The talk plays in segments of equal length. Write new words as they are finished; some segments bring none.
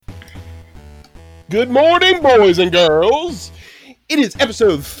Good morning, boys and girls. It is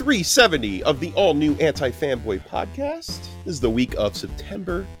episode 370 of the all-new Anti-Fanboy podcast. This is the week of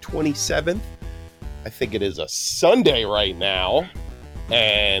September 27th. I think it is a Sunday right now.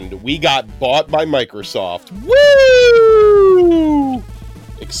 And we got bought by Microsoft. Woo!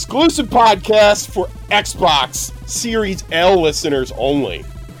 Exclusive podcast for Xbox Series L listeners only.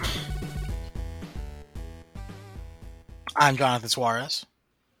 I'm Jonathan Suarez.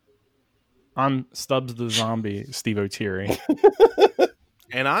 I'm Stubbs the Zombie, Steve O'Teary.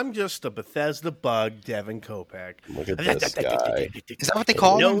 And I'm just a Bethesda bug, Devin Kopeck. Look at this guy. Is that what they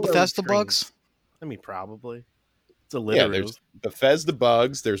call them? Bethesda bugs? I mean, probably. It's Yeah, alliterative. there's Bethesda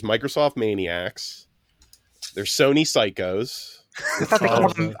bugs, there's Microsoft Maniacs, there's Sony Psychos. I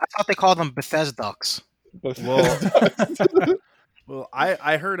thought they called them Bethesducks. Well,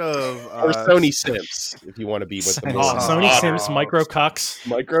 I heard of... Or Sony Simps, if you want to be with the Sony more Simps. Sony modern Sims, Micro Cucks.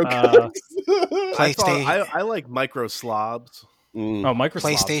 micro PlayStation. I like micro slobs. Oh,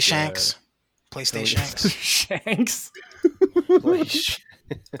 Microsoft. PlayStation. PlayStation. Shanks.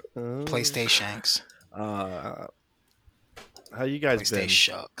 PlayStation. How you guys been?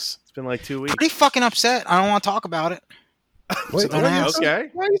 PlayStation. It's been like 2 weeks. Pretty fucking upset. I don't want to talk about it. Wait, don't ask. Okay.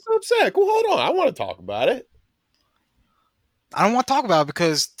 Why are you so upset? Well, hold on. I want to talk about it. I don't want to talk about it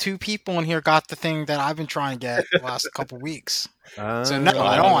because two people in here got the thing that I've been trying to get the last couple weeks. So no,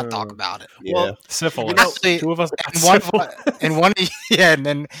 I don't want to talk about it. Yeah. Well, Syphilis. You know, Actually, Two of us got and one,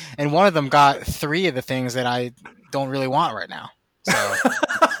 syphilis. and one of them got three of the things that I don't really want right now. So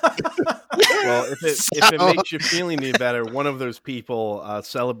Well, if it makes you feel any better, one of those people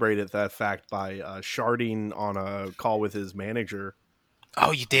celebrated that fact by sharding on a call with his manager.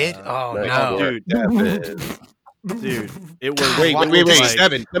 oh, you did? Oh Nice no, work, Dude. Devin. Dude, it was... Wait, Why- wait, like-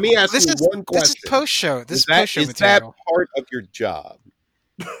 Devin. Let me ask this you is one question. This is post show. This is that, post show is that material. part of your job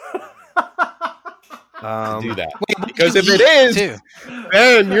to do that? Wait, what Because did if you it eat, is, too?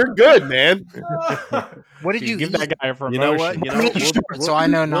 then you're good, man. What did you Give eat? that guy a promotion. You know what? I mean, sure, so I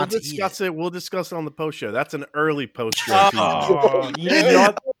know not to eat discuss it. We'll discuss it on the post show. That's an early post show. Oh, you know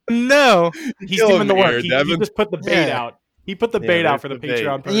what? No, He's Kill doing him the work. here, He Devin. just put the bait Yeah. out. He put the Yeah, bait out for there's the the bait.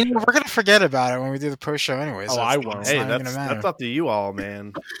 Patreon. and post we're gonna forget about it when we do the post show, anyways. Oh, so I it's- won't. it's Hey, not even gonna matter. that's up to you all,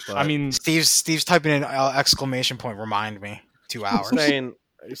 man. But I mean, Steve's typing in exclamation point. Remind me. 2 hours.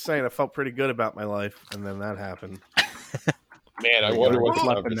 saying I felt pretty good about my life, and then that happened. Man, I wonder what the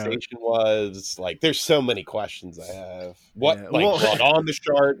Let them know. conversation was. Like, there's so many questions I have. What, Yeah, like, well- brought on the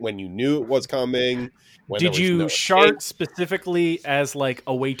chart when you knew it was coming? When there did was you no shart escape, specifically as like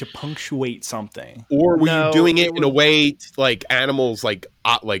a way to punctuate something? or were No, you doing it it in a was- way like animals, like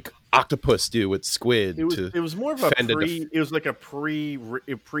octopus do with squid? It was more of a fend a it was like a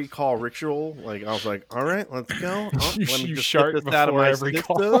pre-call ritual. Like I was like, all right, let's go. Oh, You let me just shart get this out of before my every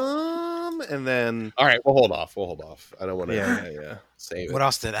call. system, and then All right, we'll hold off. I don't want to yeah. save it. What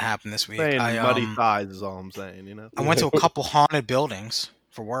else did happen this week? Saying I, muddy thighs is all I'm saying. You know. I went to a couple haunted buildings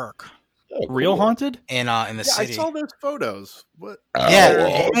for work Oh, Real cool. haunted? in the Yeah, I city. saw those photos. What? Yeah,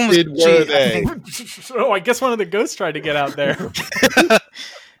 Oh, one was- did were gee, I they? think- Oh, I guess one of the ghosts tried to get out there.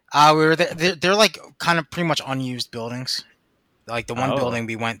 We were there. They're like kind of pretty much unused buildings. Like the one Oh. building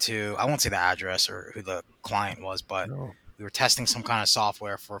we went to, I won't say the address or who the client was, but we were testing some kind of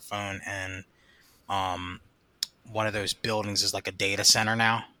software for a phone, and one of those buildings is like a data center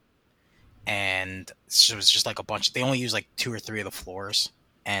now, and so it's just like a bunch. They only use like 2 or 3 of the floors,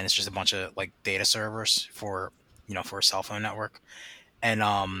 and it's just a bunch of like data servers for for a cell phone network, and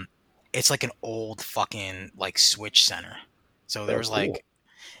it's like an old fucking like switch center. So there was cool. like,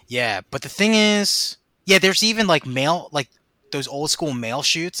 yeah, but the thing is, yeah, there's even like mail, like those old school mail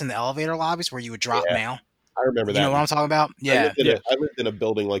chutes in the elevator lobbies where you would drop Yeah. mail. I remember that. You know what I'm talking about? Yeah. I lived in a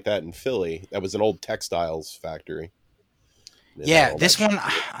building like that in Philly. That was an old textiles factory. And Yeah, all this that one,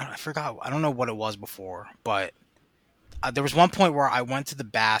 I forgot. I don't know what it was before, but there was one point where I went to the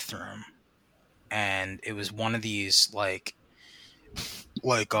bathroom, and it was one of these it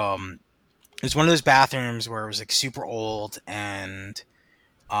was one of those bathrooms where it was like super old, and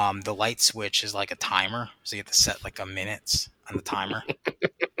the light switch is like a timer, so you have to set like a minutes on the timer.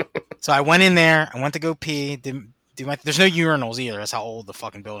 So I went in there. I went to go pee. There's no urinals either. That's how old the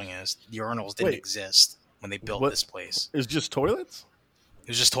fucking building is. The urinals didn't Wait. exist when they built What? this place. It's just toilets. It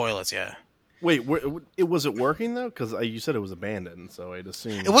was just toilets, yeah. Wait, was it working though? Because you said it was abandoned, so I'd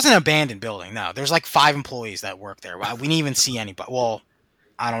assume It wasn't an abandoned building. No, there's like 5 employees that work there. We didn't even see anybody. Well,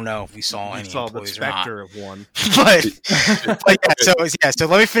 I don't know if we saw You any saw the employees or not. specter of one. but so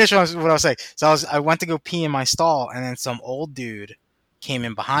let me finish what I was saying. So I went to go pee in my stall, and then some old dude came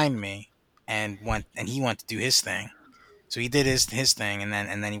in behind me and he went to do his thing. So he did his thing, and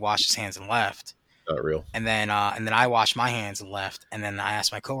then he washed his hands and left. Not real. And then I washed my hands and left. And then I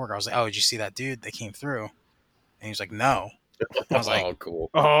asked my coworker, I was like, "Oh, did you see that dude that came through?" And he was like, "No." I was like, "Oh, cool."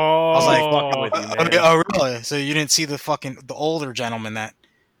 Oh, I was like, fucking with you, man. "Oh, really? So you didn't see the older gentleman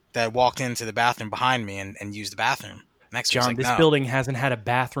that walked into the bathroom behind me and used the bathroom next to me?" John, Like, this no. building hasn't had a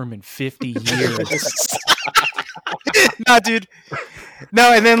bathroom in 50 years. No, dude.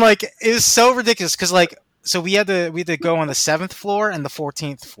 No, and then like it was so ridiculous because like so we had to go on the 7th floor and the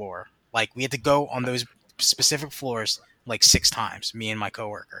 14th floor. Like we had to go on those specific floors like 6 times, me and my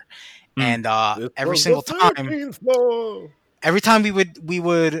coworker. And every single time, every time we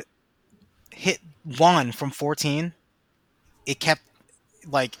would hit 1 from 14, it kept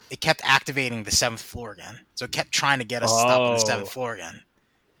activating the 7th floor again. So it kept trying to get us to stop on the 7th floor again.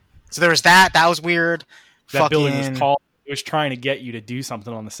 So there was that. That was weird. That building was called. It was trying to get you to do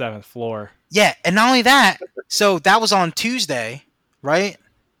something on the 7th floor. Yeah, and not only that, so that was on Tuesday, right?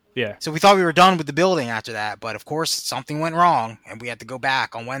 Yeah. So we thought we were done with the building after that, but of course something went wrong, and we had to go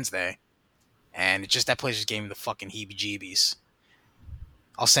back on Wednesday. And that place just gave me the fucking heebie-jeebies.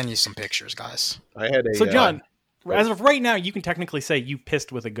 I'll send you some pictures, guys. I had a. So, John, as of right now, you can technically say you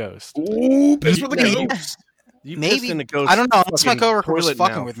pissed with a ghost. Ooh, pissed with a Maybe. ghost. You Maybe. pissed in a ghost I don't know. Unless my fucking coworker was toilet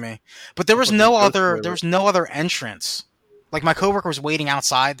fucking now. with me, but there was Fucking no ghost other. toilet. There was no other entrance. Like my coworker was waiting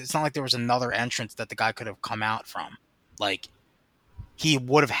outside. It's not like there was another entrance that the guy could have come out from. Like he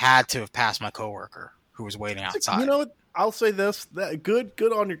would have had to have passed my coworker who was waiting outside. You know what? I'll say this: that good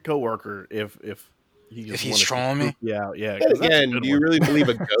on your coworker if he just If he's wanted to trolling me? spook you out. Yeah. 'cause And that's a again, good do you one. really believe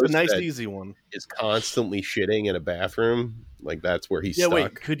a It's ghost a nice, that easy one. is constantly shitting in a bathroom? Like that's where he's Yeah. stuck.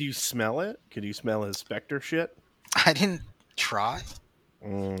 Wait. Could you smell it? Could you smell his specter shit? I didn't try.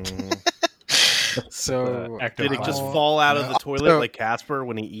 So Did it just Oh, fall out of the no. toilet So- like Casper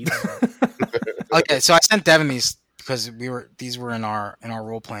when he eats? okay, so I sent Devin these because these were in our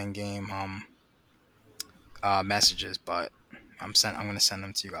role playing game messages, but I'm gonna send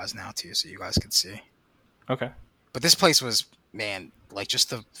them to you guys now too, so you guys can see. Okay. But this place was, man, like just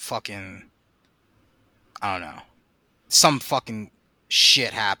the fucking, I don't know, some fucking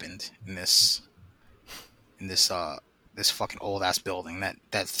shit happened in this fucking old ass building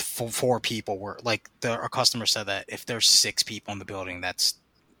that 4 people were like our customer said that if there's 6 people in the building, that's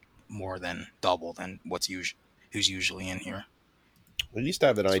more than double than who's usually in here. We used to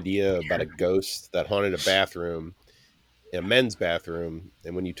have an idea weird. about a ghost that haunted a bathroom, a men's bathroom,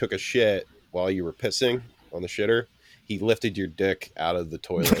 and when you took a shit while you were pissing on the shitter, he lifted your dick out of the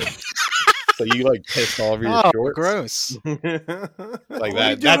toilet. So you like pissed all over your shorts. Gross. Like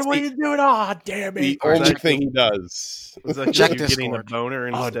What that. are you doing? Oh, damn The it. only thing he does. Was that Check you getting a Discord. boner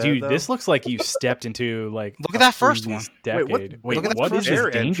Oh, instead? dude, though? this looks like you stepped into like Look a at that first previous one. decade. Wait, look at that what is first this bear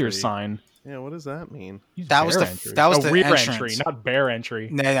danger entry. sign? Yeah, what does that mean? Use That was bear the- entry. that was Oh, the rear entrance. entry, not bear entry.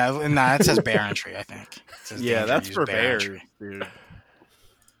 No, it says bear entry, I think. It says Yeah, danger, that's use for bear bears, entry. dude.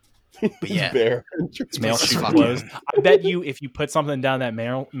 But yeah, Bear. Mail This is chute fucking- closed. I bet you if you put something down that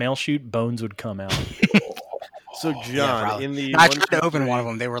mail chute, bones would come out. So, John, probably. in the I one, tried to two, open three- one of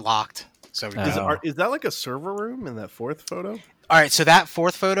them. They were locked. So we Oh. couldn't. Is that like a server room in that 4th photo? All right, so that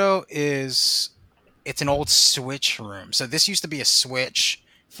 4th photo it's an old switch room. So this used to be a switch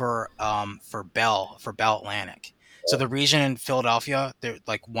for Bell Atlantic. So the region in Philadelphia, there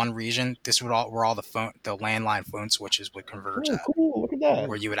like one region, this would where all the landline phone switches would converge Oh, at, cool. Look at that.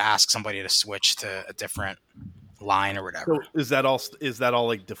 where you would ask somebody to switch to a different line or whatever. So is that all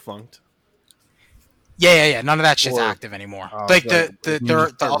like defunct? Yeah. None of that shit's Or- active anymore. Oh, Like so the you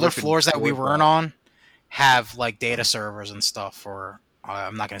start other looking floors that we towards weren't that. on have like data servers and stuff for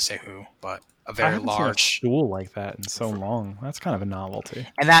I'm not gonna say who, but a I very haven't seen a large. stool like that in so long. That's kind of a novelty.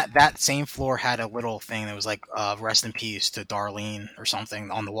 And that same floor had a little thing that was like rest in peace to Darlene or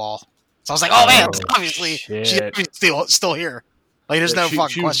something on the wall. So I was like, oh man, Oh, obviously she's shit. still here. Like there's no she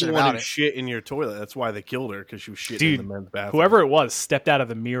fucking was question the one about who it. shit in your toilet. That's why they killed her, because she was shitting Dude, in the men's bathroom. Whoever it was stepped out of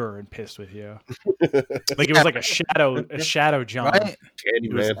the mirror and pissed with you. Like it was like a shadow John. Right?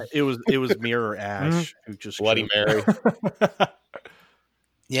 Candyman. it was Mirror Ash who just Bloody choked. Mary.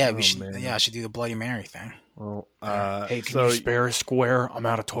 Yeah, Oh, we should. man. Yeah, I should do the Bloody Mary thing. Well, Hey, can so you spare a square? I'm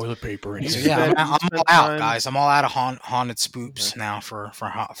out of toilet paper. You So, Anyway. yeah, spent- I'm you all spent out, time- guys. I'm all out of haunted spoops now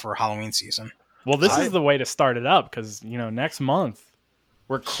for Halloween season. Well, this is the way to start it up because next month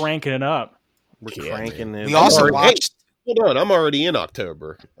we're cranking it up. we're Yeah, cranking it. We also already- watched. Hold on, I'm already in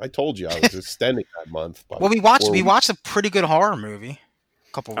October. I told you I was extending that month. by Well, we watched 4 watched a pretty good horror movie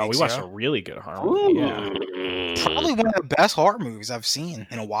a couple Oh, weeks we watched a ago. really good horror movie. Yeah. weeks. Probably one of the best horror movies I've seen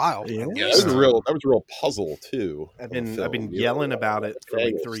in a while. Yeah. at Yeah, least. that was a real puzzle too. I've of a been film. yelling about it for like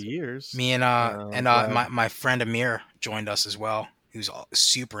Vegas. 3 years. Me and yeah. my friend Amir joined us as well. who's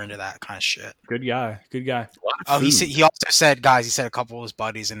super into that kind of shit. Good guy. Oh, he also said, guys, he said a couple of his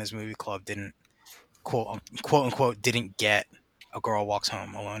buddies in his movie club didn't quote unquote didn't get A Girl Walks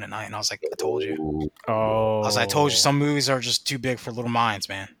Home Alone at Night, and I was like, I told you. Oh, I was like, I told you, some movies are just too big for little minds,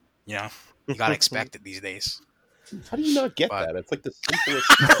 man. You know, you gotta expect it these days. How do you not get that? It's like the simplest.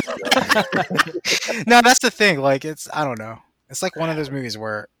 No, that's the thing. Like, I don't know. It's like one of those movies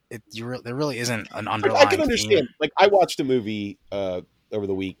where there really isn't an underlying. I can understand. Theme. Like, I watched a movie over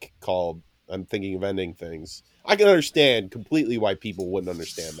the week called "I'm Thinking of Ending Things." I can understand completely why people wouldn't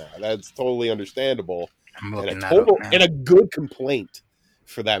understand that. That's totally understandable, and a good complaint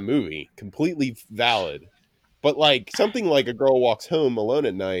for that movie. Completely valid. But like something like A Girl Walks Home Alone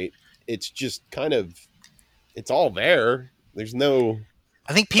at Night, it's just kind of. It's all there. There's no.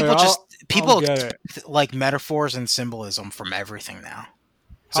 I think people expect, like metaphors and symbolism from everything now.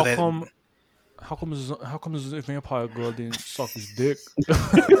 So how come the vampire girl didn't suck his dick?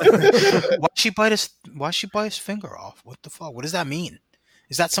 Why she bite his finger off? What the fuck? What does that mean?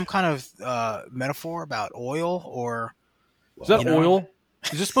 Is that some kind of metaphor about oil or? Is that oil?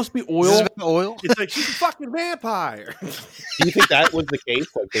 Is this supposed to be oil? Is this about oil? It's like she's a fucking vampire. Do you think that was the case?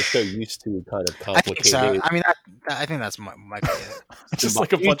 Like they're so used to kind of complicated. I think so. I mean, I think that's my just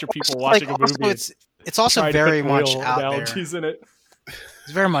like a bunch of people watching a movie. It's also very much out there. In it.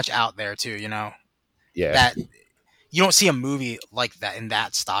 It's very much out there too. You know. Yeah. That you don't see a movie like that in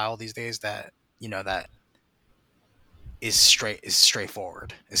that style these days. That that is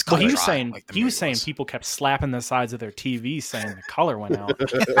straightforward. Well, he was saying people kept slapping the sides of their TV saying the color went out.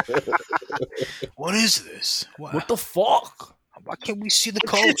 What is this? What the fuck? Why can't we see the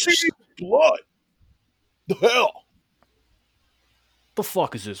colors? Blood. The hell? The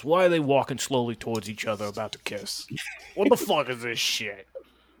fuck is this? Why are they walking slowly towards each other about to kiss? What the fuck is this shit?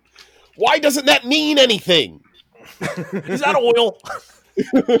 Why doesn't that mean anything? Is that oil?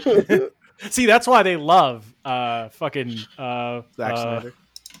 See, that's why they love fucking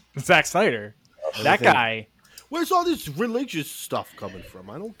Zack Snyder. That guy. Where's all this religious stuff coming from?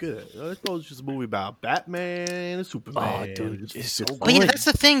 I don't get it. I thought it was just a movie about Batman and Superman. Oh, dude, it's so well, yeah, that's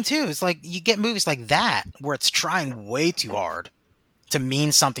the thing too. It's like you get movies like that where it's trying way too hard to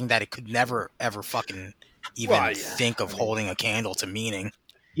mean something that it could never ever fucking even think of holding a candle to meaning.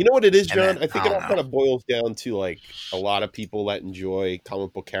 You know what it is, John? I think it all kind of boils down to like a lot of people that enjoy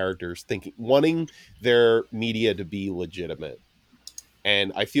comic book characters wanting their media to be legitimate.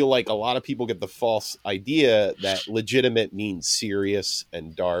 And I feel like a lot of people get the false idea that legitimate means serious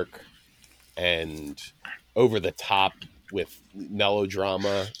and dark and over the top with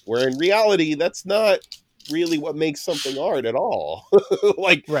melodrama, where in reality, that's not really what makes something art at all.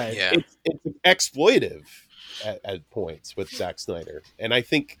 It's exploitive. At points with Zack Snyder, and I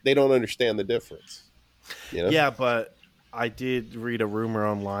think they don't understand the difference. You know? Yeah, but I did read a rumor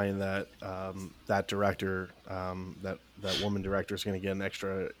online that that director, that woman director, is going to get an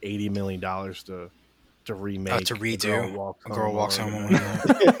extra $80 million to remake, to redo A Girl Walks Home.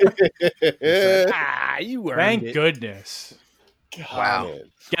 You earned Thank goodness. Wow. Man.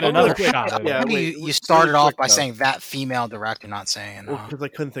 Get another shot. Yeah, you started off by saying that female director, not saying because I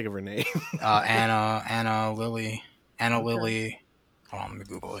couldn't think of her name. Anna Lily. Hold on, let me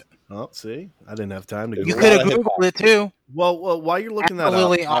Google it. Oh, see, I didn't have time to. You could have Googled it too. Well, while you're looking that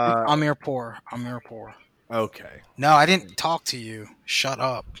Lily, up, Amirpour. Okay. No, I didn't talk to you. Shut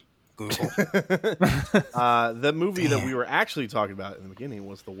up, Google. The movie that we were actually talking about in the beginning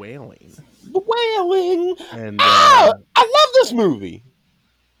was The Wailing. The Wailing. And I love this movie.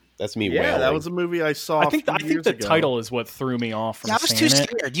 That's me. Yeah, wailing. That was a movie I saw. I think the title is what threw me off. From I was too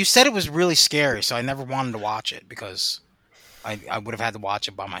scared. You said it was really scary, so I never wanted to watch it because I would have had to watch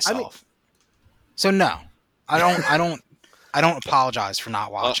it by myself. So no, I don't apologize for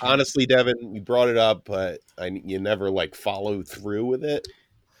not watching. Honestly, Devin, you brought it up, but you never followed through with it.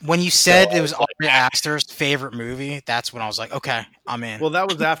 When you said it was Ari Aster's favorite movie, that's when I was like, okay, I'm in. Well, that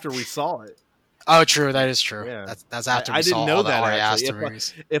was after we saw it. Oh, true. That is true. Yeah. That's after I didn't know all that. Ari Aster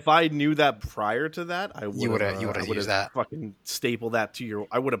movies. If I knew that prior to that, I would have used that. Fucking staple that to your.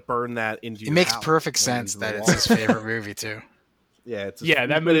 I would have burned that into. It makes perfect sense that it's his favorite movie too. Yeah,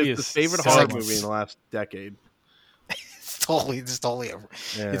 that movie is the favorite horror movie in the last decade. It's totally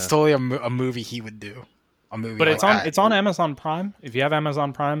a movie he would do. A movie, but like it's on Amazon Prime. If you have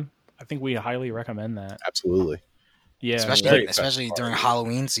Amazon Prime, I think we highly recommend that. Absolutely. Yeah, especially during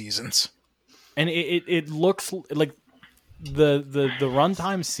Halloween seasons. And it looks like the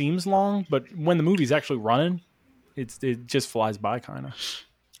runtime seems long, but when the movie's actually running, it just flies by kind of.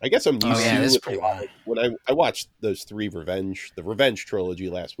 I guess I'm used to it's pretty long. When I watched those three the Revenge trilogy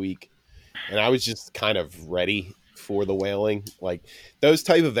last week, and I was just kind of ready for the whaling. Like those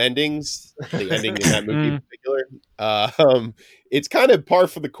type of endings, the ending in that movie in particular, it's kind of par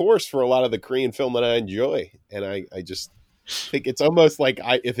for the course for a lot of the Korean film that I enjoy. And I just think it's almost like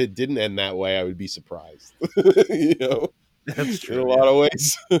if it didn't end that way, I would be surprised. You know, That's true. in a lot of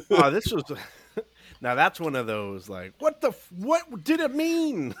ways. This was now that's one of those like what did it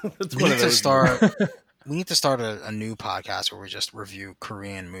mean? That's We one need of to those. start. We need to start a new podcast where we just review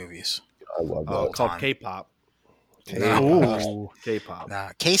Korean movies. I love Oh, that. called time. K-pop. Ooh. K-pop. Nah,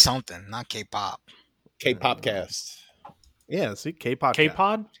 K something, not K-pop. K-pop cast. Yeah, see K-pop.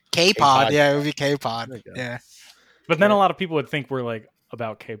 K-Pod? K-pod, K-pod. yeah, it would be K-pod. There you go. Yeah, But then a lot of people would think we're like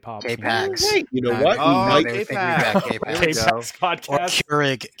about K-pop. K-Pags. Hey, you know Nah, what? they- Oh, no, We they might- would think we got K-Pags. K-Pags. There we go. K-Pax Or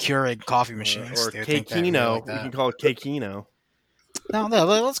podcast. Keurig coffee machines. Or They would think that we K-Kino. like We that. can call it K-Kino. No,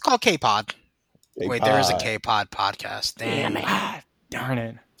 let's call it K-pod. Wait, there is a K-pop. K-pod podcast. Damn it. Ah, darn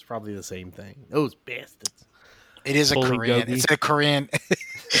it. It's probably the same thing. Those bastards. It is a Bully Korean. Gogi. It's a Korean.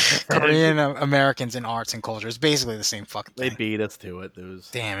 Korean Americans in arts and culture. It's basically the same fucking They thing. beat us to it. Those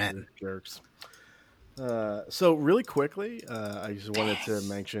Damn it. those jerks. So really quickly, I just wanted to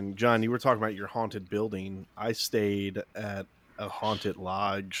mention, John, you were talking about your haunted building. I stayed at a haunted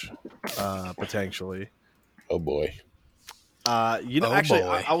lodge, potentially. Oh boy. Oh, Actually,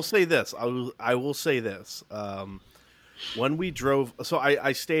 boy. I will say this. I will say this. When we drove, so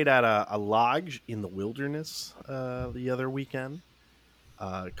I stayed at a lodge in the wilderness the other weekend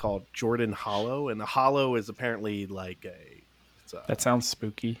called Jordan Hollow, and the Hollow is apparently like That sounds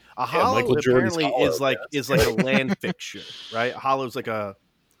spooky. a hollow. Michael Jordan's Apparently Hollow, is like a land fixture, right? A hollow is like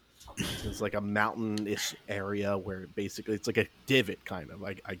a mountain-ish area where basically it's like a divot, kind of,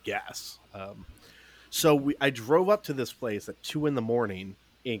 like I guess. So I drove up to this place at 2 a.m.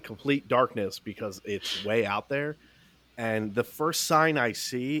 in complete darkness because it's way out there. And the first sign I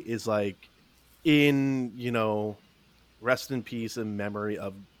see is like rest in peace in memory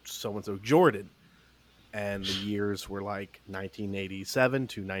of so-and-so Jordan. And the years were like 1987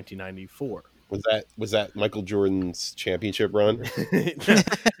 to 1994. Was that Michael Jordan's championship run?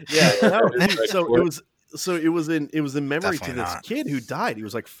 Yeah. No, so it was in memory Definitely to this not. kid who died. He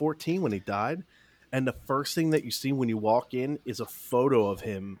was like 14 when he died. And the first thing that you see when you walk in is a photo of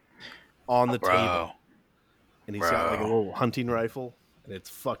him on the table. And he's got like a Bro. little hunting rifle. And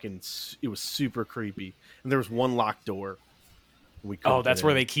it was super creepy. And there was one locked door. We couldn't Oh, that's get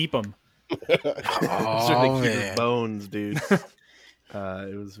where in. they keep them. That's where Oh, they keep his man. bones, dude.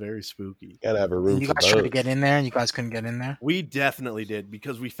 It was very spooky. Gotta have a room You for guys tried to both. get in there, and you guys couldn't get in there? We definitely did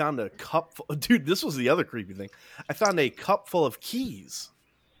because we found a cup. Dude, this was the other creepy thing. I found a cup full of keys.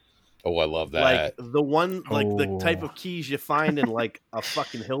 Oh, I love that. Like the one, like the Oh. type of keys you find in like a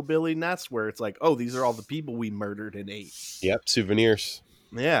fucking hillbilly nest where it's like, oh, these are all the people we murdered and ate. Yep, souvenirs.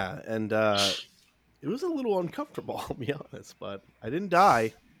 Yeah. And it was a little uncomfortable, I'll be honest, but I didn't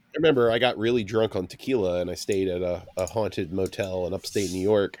die. I remember I got really drunk on tequila and I stayed at a haunted motel in upstate New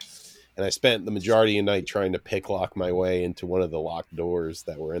York. And I spent the majority of the night trying to pick lock my way into one of the locked doors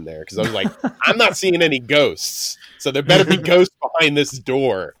that were in there. Because I was like, I'm not seeing any ghosts. So there better be ghosts behind this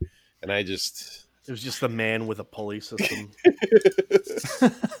door. And I just... It was just a man with a pulley system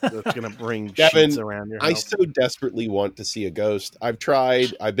that's going to bring Devin, sheets around your I house. so desperately want to see a ghost. I've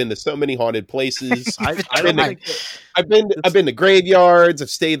tried. I've been to so many haunted places. I been don't to- think I've been to graveyards. I've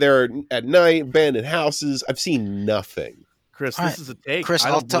stayed there at night, abandoned houses. I've seen nothing. Chris, All this right. is a take. Chris, I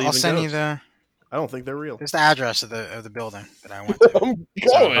I'll don't believe in send you ghosts. the. I don't think they're real. There's the address of the building that I went to. I'm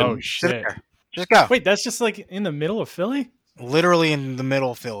going. Oh, Sit shit. there. Just go. Wait, that's just like in the middle of Philly? Literally in the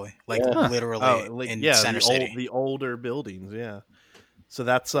middle of Philly, like Yeah. literally Oh, like, in yeah, Center City. the older buildings, yeah. So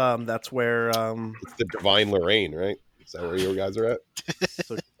that's where It's the Divine Lorraine, right? Is that where you guys are at?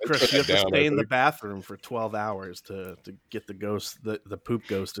 so I Chris, put you have that to down, stay I in the think. bathroom for 12 hours to get the ghost, the poop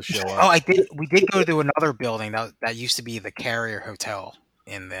ghost to show Oh, up. I did. We did go to another building that used to be the Carrier Hotel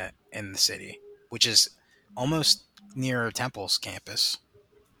in the city, which is almost near Temple's campus.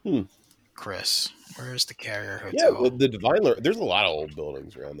 Hmm. Chris, where's the Carrier Yeah, Hotel? well, the Divine Lorraine. There's a lot of old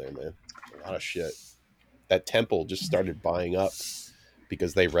buildings around there, man. A lot of shit. That temple just started buying up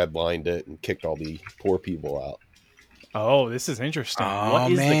because they redlined it and kicked all the poor people out. Oh, this is interesting. Oh,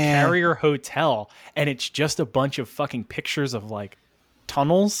 What is the man. Carrier Hotel? And it's just a bunch of fucking pictures of like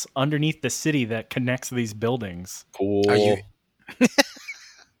tunnels underneath the city that connects these buildings. Cool. Are you-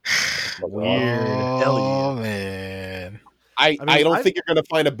 Weird. Oh man. I mean, don't I've- think you're going to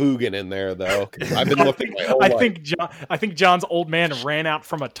find a Boogan in there, though. 'Cause I've been looking my whole I life. think John's old man ran out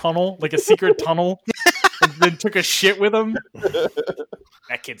from a tunnel, like a secret tunnel, and then took a shit with him.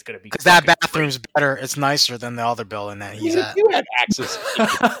 That kid's gonna be Because that bathroom's better. It's nicer than the other building that he's at. You had access.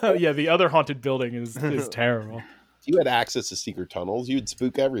 yeah, the other haunted building is terrible. If you had access to secret tunnels, you'd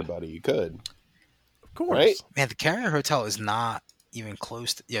spook everybody. You could. Of course. Right? Man, the Carrier Hotel is not even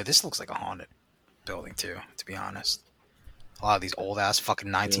close to... Yeah, this looks like a haunted building, too, to be honest. A lot of these old-ass fucking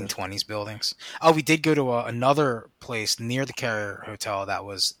 1920s buildings. Oh, we did go to another place near the Carrier Hotel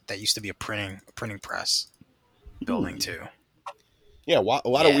that used to be a printing press building, too. Yeah, a lot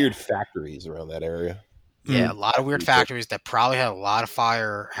of weird factories around that area. Yeah, a lot of weird factories that probably had a lot of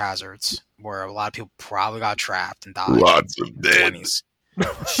fire hazards where a lot of people probably got trapped and died. Lots of in the dead. 20s.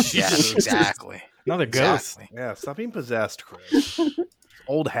 Yeah, exactly. Another ghost. Exactly. Yeah, stop being possessed, Chris.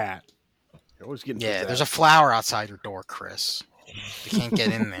 Old hat. You're always getting Yeah, possessed. there's a flower outside your door, Chris. You can't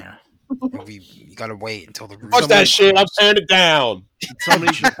get in there. You gotta wait until the roof. Watch that shit. I'm tearing it down.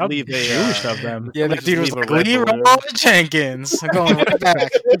 Somebody should How leave a Jewish of them. Yeah, that dude was leave like, a red Leroy balloon." Jenkins. I'm going right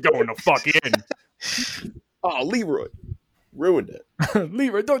back. Going to fuck in. Oh, Leroy. Ruined it.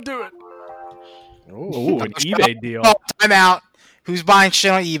 Leroy, don't do it. Ooh. Ooh, an eBay deal. Oh, time out. Who's buying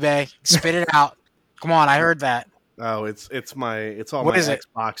shit on eBay? Spit it out. Come on, I heard that. Oh, it's all What my is it?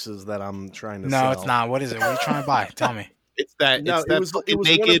 Xboxes that I'm trying to No, sell. it's not. What is it? What are you trying to buy? Tell me. It's that. No, it's that it was one of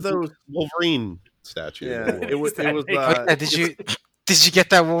naked those- Wolverine statue. Yeah, it was. That It was. naked- Did you get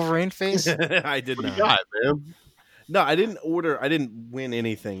that Wolverine face? I did What not. you got, man? No, I didn't order. I didn't win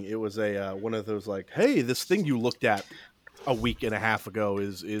anything. It was a one of those like, hey, this thing you looked at a week and a half ago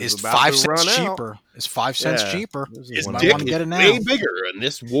is It's about 5 to cents run out. cheaper. It's 5 cents Yeah. cheaper. This is His one of might dick wanna is get it now. way bigger than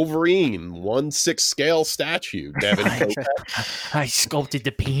this Wolverine 1/6 scale statue. Devin Kopeck. I sculpted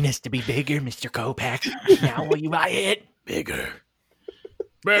the penis to be bigger, Mr. Kopak. Now will you buy it? bigger.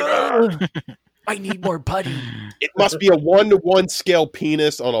 I need more putty. It must be a 1-to-1 scale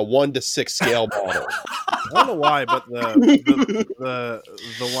penis on a 1-to-6 scale model. I don't know why, but the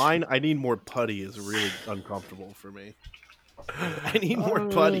line "I need more putty" is really uncomfortable for me. I need more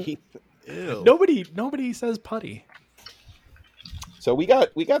putty. Ew. Nobody says putty. So we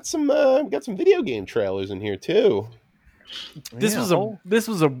got some video game trailers in here too. This was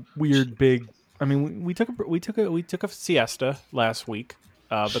a weird big. I mean, we took a siesta last week,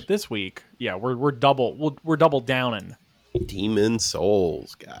 but this week, yeah, we're double downing. Demon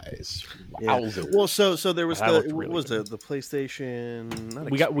Souls, guys. Yeah. Wowza. Well, so there was That looked really what was good. the PlayStation? Not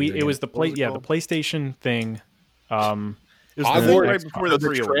It was the What was it the called? PlayStation thing. It was the Hogwarts, thing right before the the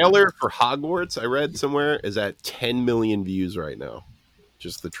pre-order. trailer for Hogwarts I read somewhere is at 10 million views right now.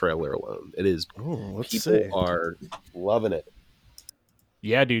 Just the trailer alone. It is. Oh, let's People see. are loving it.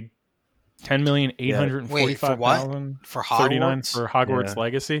 Yeah, dude. 10,845,039 For Hogwarts? for Hogwarts Yeah.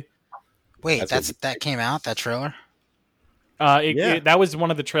 Legacy. Wait, That's that came out, that trailer? Yeah. That was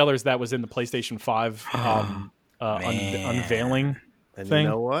one of the trailers that was in the PlayStation 5 Man. unveiling. And thing. you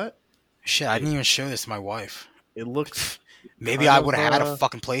know what? Shit, I didn't even show this to my wife. It looks. Maybe Kind I of, would have had a uh,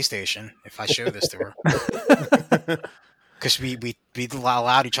 fucking PlayStation if I showed this to her. Because we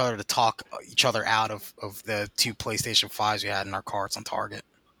allowed each other to talk each other out of the 2 PlayStation 5s we had in our carts on Target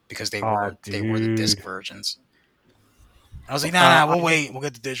because they were the disc dude. versions. I was like, nah, we'll wait. We'll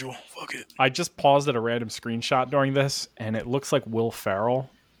get the digital. Fuck it. I just paused at a random screenshot during this, and it looks like Will Ferrell.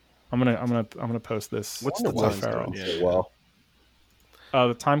 I'm gonna post this. What's to the Will time Ferrell? code? Yeah, well,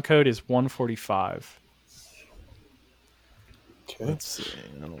 The time code is 145. Let's see.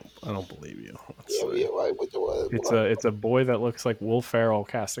 I don't believe you. Let's yeah, see. yeah, what- It's a boy that looks like Will Ferrell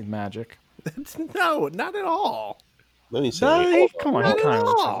casting magic. No, not at all. Let me see. No, come on, he kind of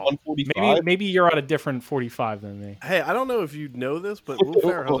looks like 145. maybe you're on a different 45 than me. Hey, I don't know if you know this, but Will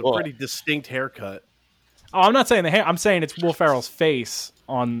Ferrell has a pretty distinct haircut. Oh, I'm not saying the hair. I'm saying it's Will Ferrell's face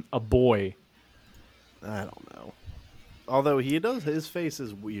on a boy. I don't know. Although his face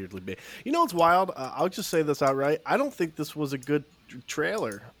is weirdly big. You know what's wild? I'll just say this outright. I don't think this was a good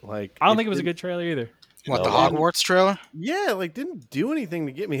trailer. Like, I don't think it was a good trailer either. What, the No. Hogwarts trailer? Yeah, like didn't do anything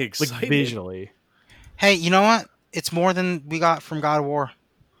to get me excited. Like visually. Hey, you know what? It's more than we got from God of War.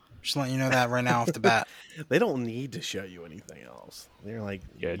 Just letting you know that right now off the bat. They don't need to show you anything else. They're like,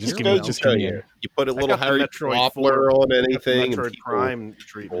 Yeah, Just just give give me me, just give me. you put a I little got the Harry Metroid Potter 4, on anything, Metroid and people Prime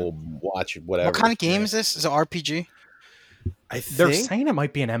treatment. will watch whatever. What kind of game is this? Is it RPG? I They're think. saying it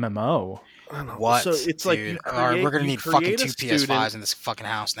might be an MMO. I don't know. What? So it's like dude? you All right, we're gonna you need fucking create 2 a student- PS5s in this fucking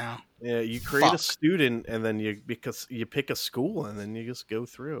house now. Yeah, you create a Fuck. student, and then you pick a school, and then you just go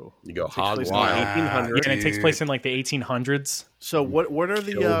through. You go Takes place in hog the wild. 1800s. Yeah, and it takes Dude. place in like the 1800s. So what are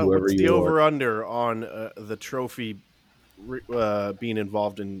the Kill whoever what's the you are. over under on the trophy being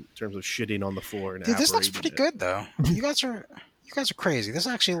involved in terms of shitting on the floor? And Dude, this looks apparating pretty it? good though. You guys are crazy. This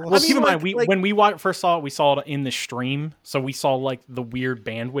actually looks. Well, mean, keep in mind, like- when we first saw it, we saw it in the stream, so we saw like the weird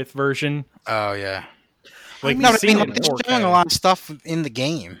bandwidth version. Oh yeah. Like No, we've I mean, seen like, it in they're 4K. showing a lot of stuff in the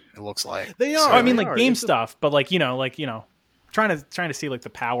game. It looks like They So, are. I mean, they like are. game It's a- stuff, but like trying to see like the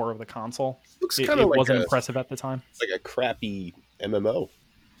power of the console. Looks It, kind of it like wasn't a, impressive at the time. it's like a crappy MMO.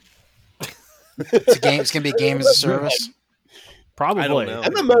 it's a game. It's gonna be a game as a service. Probably. I don't know.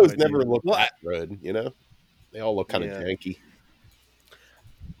 MMOs no never idea. look Well, that good, you know? They all look kind of Yeah. janky.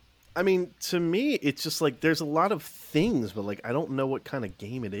 I mean, to me, it's just like there's a lot of things, but like I don't know what kind of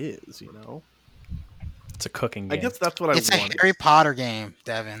game it is. You know, It's a cooking I game. guess that's what It's I a wanted. Harry Potter game,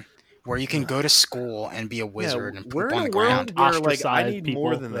 Devin, where you can go to school and be a wizard and we're poop on in the a world ground. where like I Ostracize need people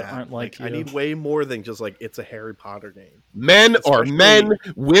more than that that. aren't like I you. need way more than just like it's a Harry Potter game. Men are Especially- men,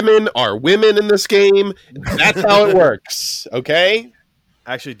 women are women in this game. That's how it works, okay?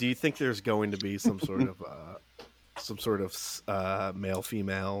 Actually, do you think there's going to be some sort of male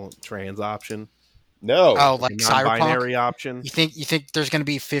female trans option? No. Oh, like Cyberpunk. Non-binary option? You think there's going to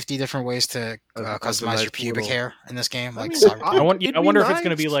be 50 different ways to As a customize nice your pubic little- hair in this game? I Like mean, Cyberpunk. I wonder if it's nice.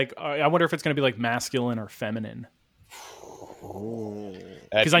 going to be like I wonder if it's going to be like masculine or feminine.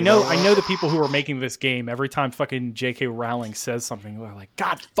 Because I know the people who are making this game. Every time fucking J.K. Rowling says something, they're like,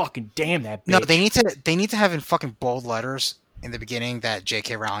 "God fucking damn that bitch." No, they need to have in fucking bold letters in the beginning that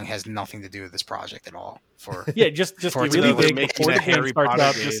J.K. Rowling has nothing to do with this project at all. For Yeah, just For it to really be big making before a the game Harry starts Potter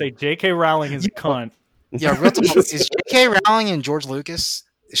up. game. Just say J.K. Rowling is a cunt. yeah, real talk, is J.K. Rowling and George Lucas?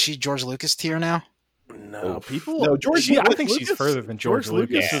 Is she George Lucas tier now? No, people. No, George I think she's further than George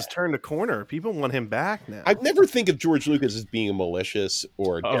Lucas Yeah. has turned a corner. People want him back now. I never think of George Lucas as being a malicious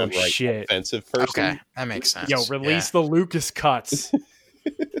or Oh, downright shit. offensive person. Okay, that makes sense. Yo, release the Lucas cuts.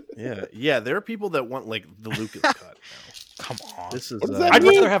 Yeah. There are people that want like the Lucas cut now. Come on. This is. What does that I'd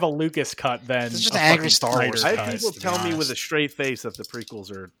mean? rather have a Lucas cut than This is just a an angry fucking Star Snyder Wars I cut. have people to be tell me with honest. a straight face that the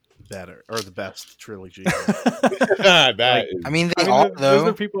prequels are better or the best trilogy. That is- I mean, they I mean, all those though.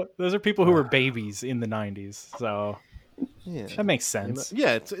 are people. Those are people who were babies in the '90s, so yeah. that makes You know, sense.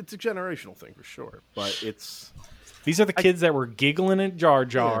 yeah, it's a generational thing for sure, but it's These are the kids that were giggling at Jar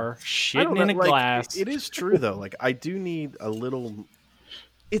Jar, I shitting don't in a know, like, glass. It is true though. Like I do need a little.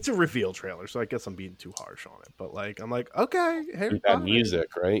 It's a reveal trailer, so I guess I'm being too harsh on it. But like, I'm like, okay, Harry you got Potter. music,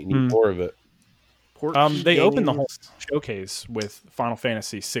 right? You need Hmm. more of it. Portkey They opened the whole games. showcase with Final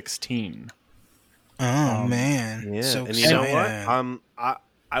Fantasy 16. Oh man, Yeah, so and you know sad. what?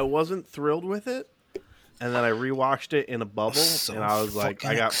 I wasn't thrilled with it, and then I rewatched it in a bubble, So and I was like,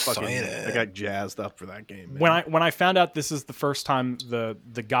 I fucking got excited. jazzed up for that game. Man. When I found out this is the first time the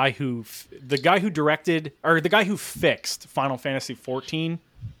guy who directed or the guy who fixed Final Fantasy 14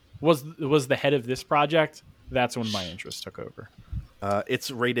 was the head of this project, that's when my interest took over. It's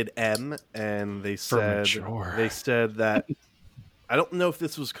rated M, and they For said mature. that I don't know if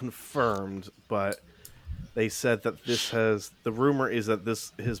this was confirmed, but they said that the rumor is that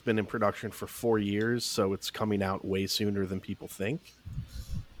this has been in production for 4 years, so it's coming out way sooner than people think.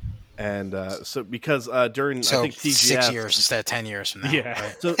 And so because during So I think TGS 6 years instead of 10 years from now. Yeah.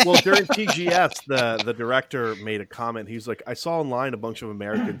 right? So, well, during TGS, the director made a comment. He's like, I saw online a bunch of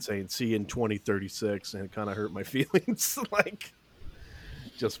Americans saying, see you in 2036, and it kind of hurt my feelings. Like,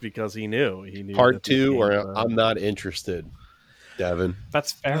 just because he knew. Part that the 2, game, or I'm not interested, Devin.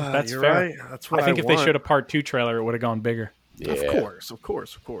 That's fair. That's you're fair. right. That's what I think if want. they showed a part 2 trailer, it would have gone bigger. Yeah. Of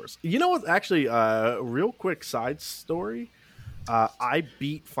course. You know what? Actually, real quick side story. I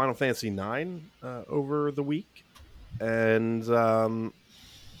beat Final Fantasy IX over the week, and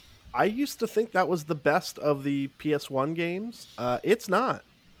I used to think that was the best of the PS1 games. It's not.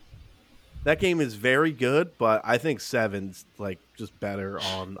 That game is very good, but I think 7's like just better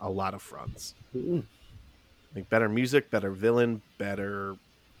on a lot of fronts. Like better music, better villain, better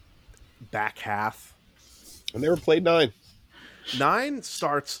back half. I never played 9. 9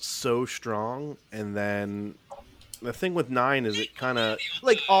 starts so strong, and then the thing with 9 is it kind of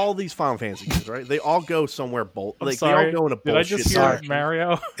like all these Final Fantasy games, right? They all go somewhere I'm like sorry. they all go in a Did I bullshit. just hear Sorry.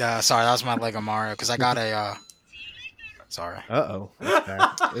 Mario? Yeah, sorry, that was my Lego Mario because I got a. Sorry, Uh-oh. It's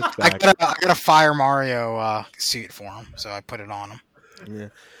back. It's I back. got a Fire Mario suit for him, so I put it on him. Yeah.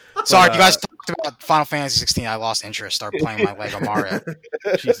 Sorry, But, you guys talked about Final Fantasy 16. I lost interest. Started playing my Lego Mario.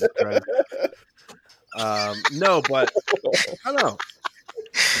 Jesus Christ. No, but I don't know.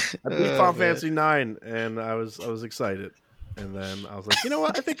 I beat Final Fantasy 9, and I was excited, and then I was like, you know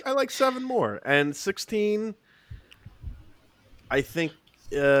what? I think I like 7 more, and 16. I think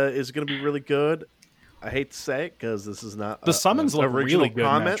is going to be really good. I hate to say it because this is not The summons look original really good in that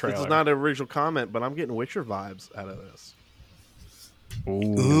comment. This trailer. is not an original comment, but I'm getting Witcher vibes out of this.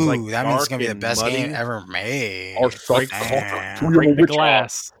 Ooh, like that means it's dark gonna be the and best muddy. game ever made. Our suck Damn. Break the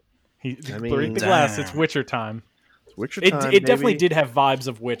glass. I mean, Break the glass. It's damn. Witcher time. It's Witcher It time, definitely baby. did have vibes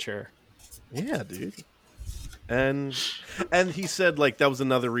of Witcher. Yeah, dude. And he said like that was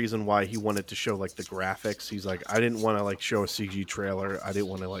another reason why he wanted to show like the graphics. He's like, I didn't want to like show a CG trailer. I didn't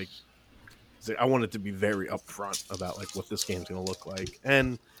want to like. I wanted to be very upfront about like what this game's going to look like.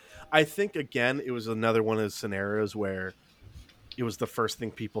 And I think again, it was another one of those scenarios where it was the first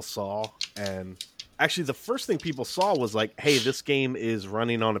thing people saw, and actually the first thing people saw was like, hey, this game is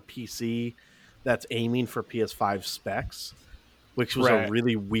running on a PC that's aiming for PS5 specs, which was a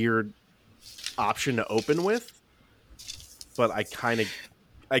really weird option to open with. But I kind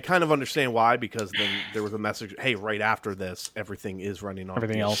of understand why, because then there was a message, hey, right after this, everything is running on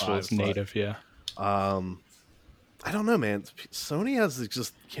everything PS5, else was native, yeah. I don't know, man. Sony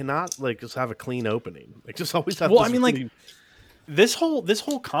just cannot like just have a clean opening. Like just always have. Well, I mean, like this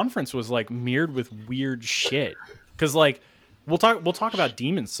whole conference was like mirrored with weird shit. Because like we'll talk about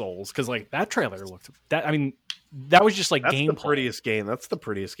Demon Souls, because like that trailer looked that. I mean, that was just like that's gameplay. The prettiest game. That's the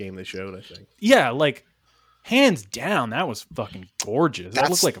prettiest game they showed, I think. Yeah, like hands down, that was fucking gorgeous.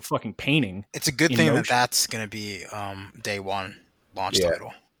 That looked like a fucking painting. It's a good thing that that's going to be day one launch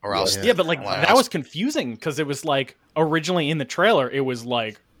title. Or else, but like that was confusing, because it was like originally in the trailer it was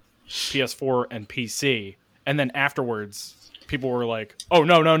like PS4 and PC, and then afterwards people were like, "Oh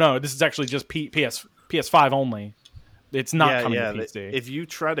no, this is actually just PS5 only. It's not coming to PC." If you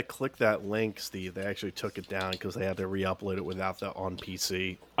try to click that link, Steve, they actually took it down because they had to re-upload it without the on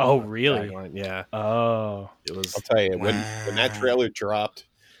PC. Oh, really? Tagline. Yeah. Oh, it was. I'll tell you, when that trailer dropped,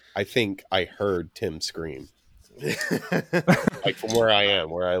 I think I heard Tim scream. Like from where I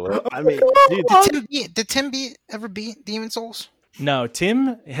live. I mean, did Tim ever beat Demon Souls? No,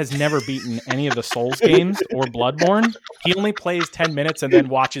 Tim has never beaten any of the Souls games or Bloodborne. He only plays 10 minutes and then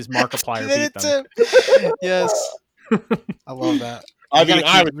watches Markiplier beat them. Yes. I love that. I we mean,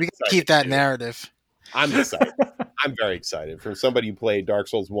 gotta keep that narrative. I'm excited. I'm very excited. From somebody who played Dark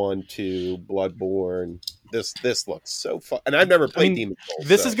Souls 1, 2, Bloodborne, this looks so fun. And I've never played Demon Souls.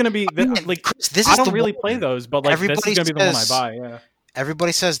 This is going to be like this I is don't really play those, but like this is going to be the one I buy. Yeah.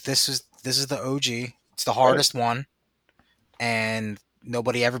 Everybody says this is the OG. It's the hardest one, and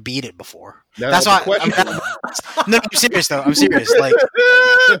nobody ever beat it before. Now, that's why. No, I'm serious though. I'm serious. Like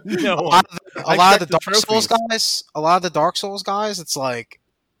No, a lot of the Dark Souls guys, it's like,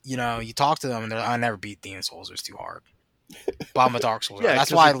 you know, you talk to them and they're like, I never beat Demon Souls. It was too hard. But I'm a Dark Souls guy.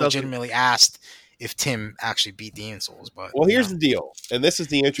 That's why I legitimately asked if Tim actually beat Demon Souls. But well, here's the deal, and this is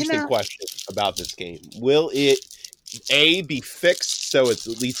the interesting question about this game: will it be fixed so it's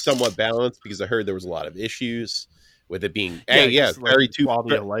at least somewhat balanced? Because I heard there was a lot of issues with it being very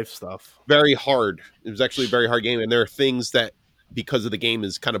quality of life stuff, very hard. It was actually a very hard game, and there are things that, because of the game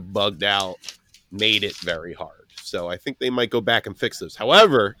is kind of bugged out, made it very hard. So I think they might go back and fix this.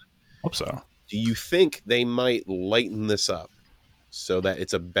 However, hope so. Do you think they might lighten this up so that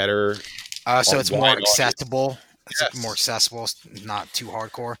it's a better? So it's more accessible. It's more accessible, not too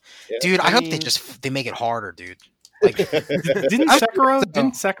hardcore. Yeah. Dude, I hope they make it harder, dude. Like, didn't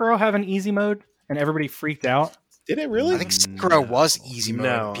Sekiro have an easy mode and everybody freaked out? Did it really? I think Sekiro was easy mode.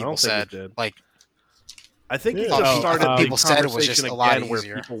 No, people said like. I think it started. People said it was just a lot where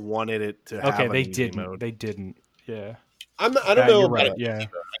easier. People wanted it to. Have they an didn't. Mode. They didn't. Yeah. I don't know about it. Yeah.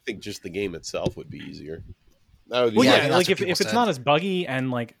 I think just the game itself would be easier. Like if it's not as buggy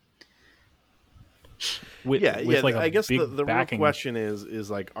and like. With like I guess the real backing. question is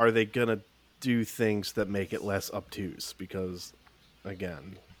like, are they gonna do things that make it less obtuse? Because,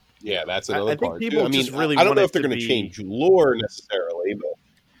 again, yeah, that's another part. People really I don't know if they're going to change lore necessarily, but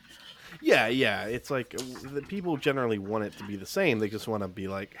yeah, it's like the people generally want it to be the same. They just want to be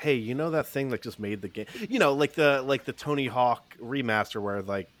like, hey, you know that thing that just made the game, you know, like the Tony Hawk remaster where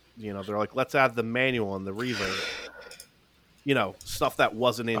like, you know, they're like, let's add the manual and the reverb. You know, stuff that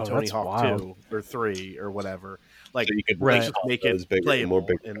wasn't in Tony Hawk 2 or 3 or whatever. Like, so you could just make it playable.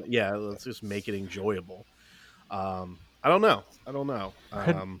 And let's just make it enjoyable. I don't know.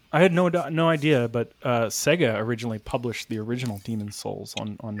 I had no idea, but Sega originally published the original Demon Souls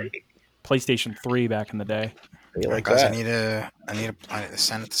on PlayStation 3 back in the day. Guys, I need to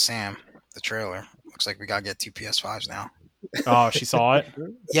send it to Sam, the trailer. Looks like we got to get 2 PS5s now. Oh, she saw it?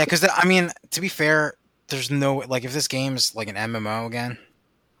 Yeah, because, I mean, to be fair, there's no, like, if this game's like an MMO again,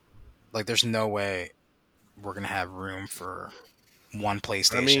 like, there's no way we're going to have room for one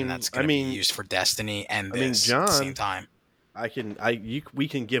PlayStation that's going to be used for Destiny and this John, at the same time. We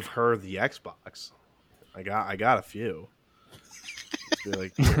can give her the Xbox. I got a few.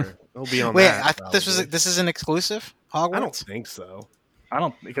 Like, it'll be on. Wait, that, I thought this is an exclusive Hogwarts? I don't think so. I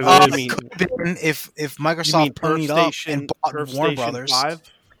don't, because if Microsoft ponied up and bought Warner Brothers. 5?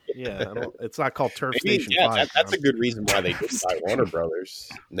 Yeah, it's not called Turf Maybe, Station yeah, 5. that's a good reason why they didn't buy Warner Brothers.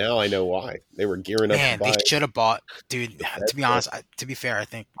 Now I know why. They were gearing up Man, to buy. they should have bought, dude. To be honest, to be fair, I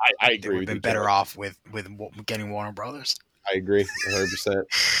think I they agree would with have you. been better John. off with getting Warner Brothers. I agree 100%.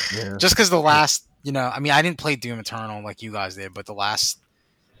 Yeah. Just because the last, I mean, I didn't play Doom Eternal like you guys did, but the last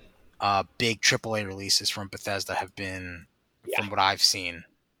big AAA releases from Bethesda have been, from what I've seen,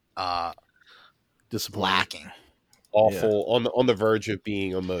 Disappointing. lacking. Awful, on the verge of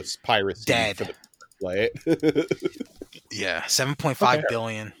being almost piracy Dead. for the play it. Yeah, 7.5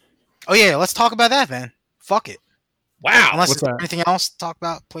 billion. Oh yeah, let's talk about that then. Fuck it. Wow. Unless What's there's that? anything else to talk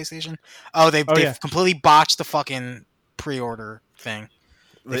about PlayStation. Oh, they've yeah. completely botched the fucking pre-order thing.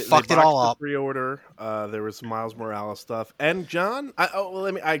 They fucked it botched all the up. Pre-order. There was some Miles Morales stuff, and John.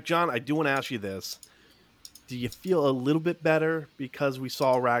 John, I do want to ask you this: do you feel a little bit better because we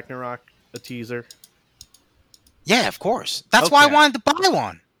saw Ragnarok, a teaser? Yeah, of course. That's why I Okay. wanted to buy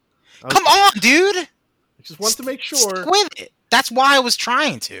one. Okay. Come on, dude. I just wanted to make sure. Stick with it. That's why I was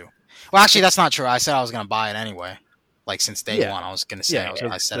trying to. Well, actually, that's not true. I said I was going to buy it anyway. Like, since day one, I was going to say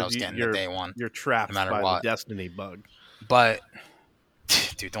I said I was getting it day one. You're trapped no matter by what. the Destiny bug. But,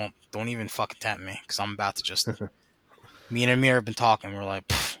 dude, don't even fucking tempt me, because I'm about to just... Me and Amir have been talking. We're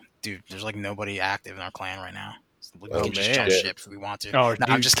like, dude, there's like nobody active in our clan right now. We can just jump ship if we want to. Oh, No,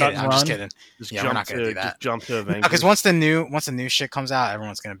 I'm dude, just cut kidding. and I'm just run? kidding. Just Yeah, jump we're not going to do that. Just jump to Avengers. Because once the new shit comes out,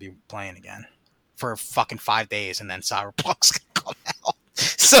 everyone's gonna be playing again for fucking 5 days, and then Cyberpunk's gonna come out,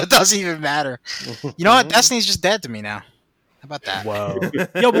 so it doesn't even matter. You know what? Destiny's just dead to me now. How about that? Whoa.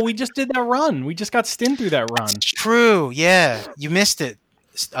 Yo, but we just did that run. We just got Stin through that run. It's true. Yeah, you missed it,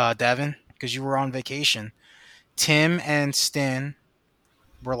 Devin, because you were on vacation. Tim and Stin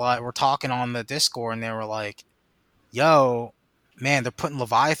were talking on the Discord, and they were like, "Yo, man, they're putting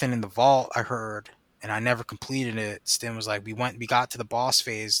Leviathan in the vault. I heard." And I never completed it. Stin was like, we got to the boss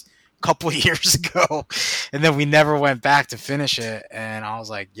phase a couple of years ago, and then we never went back to finish it. And I was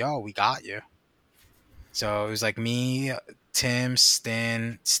like, yo, we got you. So it was like me, Tim,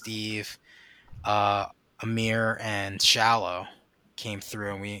 Stin, Steve, Amir, and Shallow came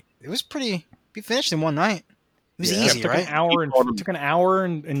through, and we finished in one night. It was easy, It took right? took an hour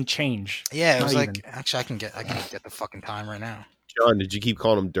and change. Yeah, it was Not like, even. actually, I can get the fucking time right now. John, did you keep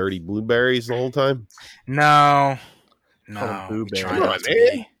calling them dirty blueberries the whole time? No, Call them we blueberries. try Come not on, to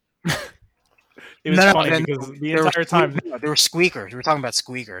be. It was No, funny no, because the There were entire time, they were squeakers. We were talking about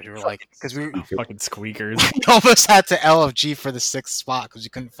squeakers. We were like, because we fucking squeakers. almost had to LFG for the 6th spot because we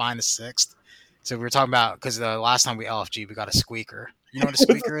couldn't find the 6th. So we were talking about, because the last time we LFG, we got a squeaker. You know what a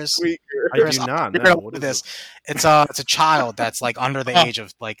squeaker is? I Chris, do not You're know. gonna What love is this. It's a child that's like under the age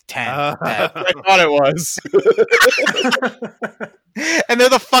of like 10. that- I thought it was. and they're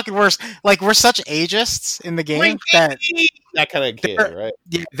the fucking worst. Like, we're such ageists in the game that that kind of kid, right?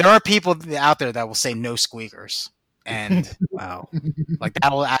 yeah, there are people out there that will say no squeakers. And Wow. like,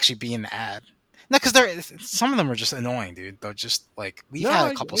 that will actually be in the ad. No, because some of them are just annoying, dude. They're just like, we've No, had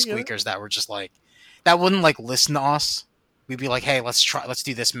I a couple get it. squeakers that were just like, that wouldn't like listen to us. We'd be like, hey, let's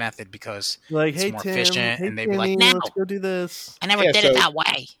do this method because Like, It's hey, more Tim. efficient, Hey, and they'd be like, Timmy, "No." let's go do this. I never Yeah, did it so- that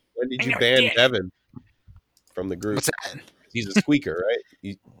way. When did I you never ban did. Devin from the group? What's that? He's a squeaker,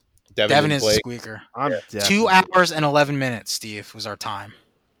 right? Devin Devin didn't is a play. squeaker. I'm 2 hours and 11 minutes, Steve, was our time.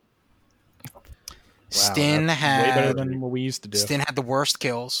 Stin that's Way better had than what we used to do. Stin had the worst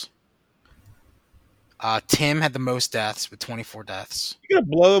kills. Tim had the most deaths with 24 deaths. You gonna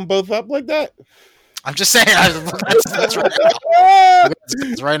blow them both up like that? I'm just saying, that's right now.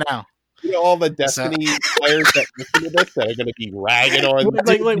 That's right now. You know, all the Destiny players that listen to this that are gonna be ragging on.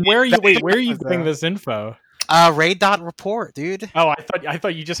 like where are you? Wait, where are you getting this info? Raid.report, dude. Oh, I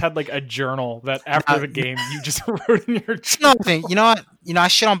thought you just had like a journal that after the game you just wrote in your. No, thing. You know what? I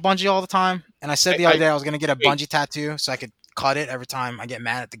shit on Bungie all the time, and I said the I- other day I was gonna get a wait. Bungie tattoo so I could cut it every time I get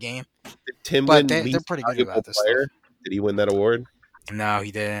mad at the game. Did Tim But win they're least pretty good valuable about this player? Did he win that award? No,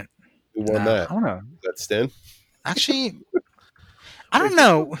 he didn't. Who won No. that? I don't know. That's Stin. Actually, I don't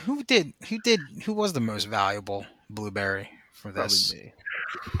know who was the most valuable blueberry for Probably this. me.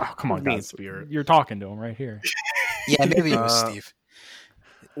 Oh, come on, Mean guys. Spirit. You're talking to him right here. Yeah, maybe it was Steve.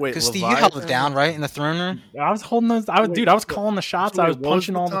 Wait, Because Steve, you held it down, right, in the throne room? I was holding those. I was calling the shots. so I wait, was what was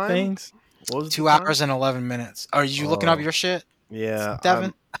punching the all the time? things. What was the 2 time? hours and 11 minutes. Are you looking up Oh. your shit, Yeah,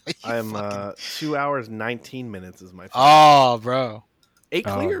 Devin? I'm 2 hours 19 minutes is my. Oh, bro. 8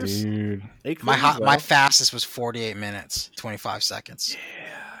 Oh, clears. dude. 8 My clears, my though. fastest was 48 minutes, 25 seconds.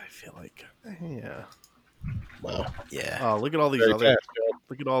 Yeah, I feel like. Yeah. Wow. Yeah. Oh, look at all these Very other. fast, John.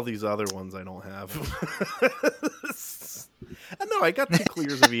 Look at all these other ones I don't have. No, I got 2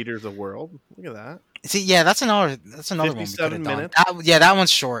 clears of Eaters of World. Look at that. See, yeah, that's another one we could 57 have done. minutes. That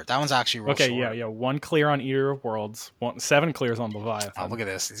one's short. That one's actually real Okay, short. yeah. 1 clear on Eater of Worlds, 7 clears on Leviathan. Oh, look at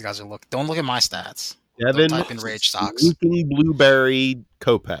this. These guys are Don't look at my stats. Devin, Don't type in Rage Stocks. Sneaking Blueberry,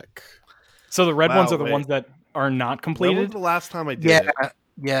 Kopech. So the red Wow, ones are the wait. ones that are not When was completed. the last time I did Yeah, it?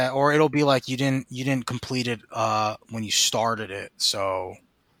 yeah. Or it'll be like you didn't complete it when you started it. So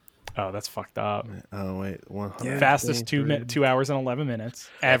Oh, that's fucked up. Oh wait, 100. Fastest 2 hours and 11 minutes.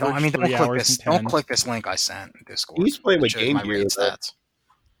 Average don't 3 click hours this. and 10. Don't click this link I sent in Discord. He's playing It with shows Game my Gear. raid though. stats.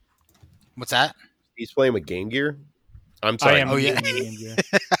 What's that? He's playing with Game Gear. I'm I sorry. am. Oh, yeah.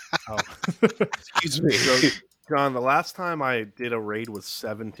 Oh. Excuse me. So, John, the last time I did a raid was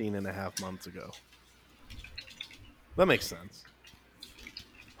 17 and a half months ago. That makes sense.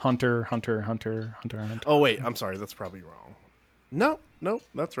 Hunter. Oh wait, I'm sorry, that's probably wrong. No,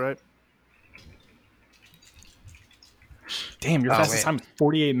 that's right. Damn, your Oh, fastest wait. time is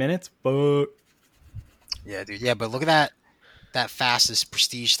 48 minutes? But Yeah, dude. Yeah, but look at that fastest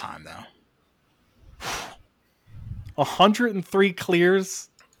prestige time though. 103 clears?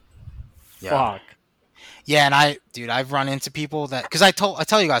 Yeah. Fuck. Yeah, and I've run into people that because I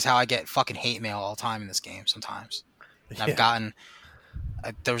tell you guys how I get fucking hate mail all the time in this game sometimes. And I've gotten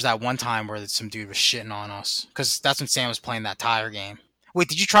there was that one time where some dude was shitting on us because that's when Sam was playing that tire game. Wait,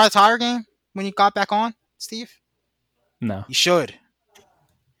 did you try the tire game when you got back on, Steve? No. You should.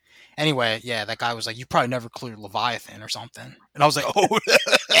 Anyway, yeah, that guy was like, "You probably never cleared Leviathan or something," and I was like, "Oh,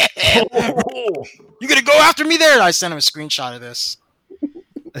 you gonna go after me there?" And I sent him a screenshot of this.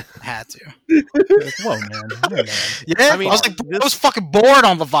 I had to. Whoa, man. Yeah, I mean, I was like, this- I was fucking bored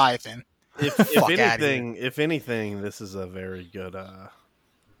on Leviathan. If Fuck outta anything, this is a very good.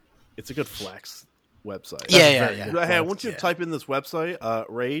 It's a good flex website. Yeah. Hey, I want you to Yeah. type in this website,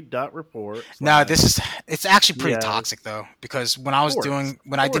 raid.report. No, it's actually pretty Yeah. toxic though, because when I was Of course. I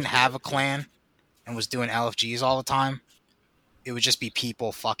Of didn't course. have a clan and was doing LFGs all the time, it would just be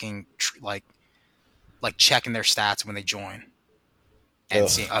people fucking like checking their stats when they join and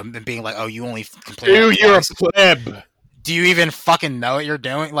and being like, "Oh, you only completed Dude, you're a twice. pleb. Do you even fucking know what you're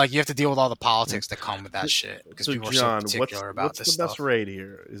doing?" Like you have to deal with all the politics that come with that shit because So, people are John, so particular about what's this the stuff. best raid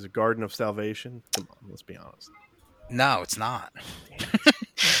here? Is it Garden of Salvation? Come on, let's be honest. No, it's not.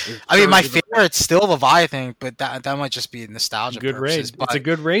 I mean, my favorite's still Leviathan, but that might just be nostalgia Good raid. purposes. But It's a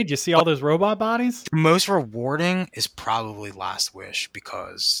good raid. You see all those robot bodies? the most rewarding is probably Last Wish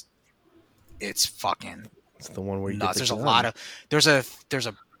because it's fucking It's the one where you nuts. get There's the a gun. lot of there's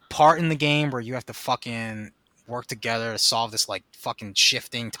a part in the game where you have to fucking work together to solve this like fucking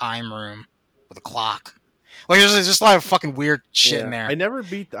shifting time room with a clock. Like there's just a lot of fucking weird shit in there. I never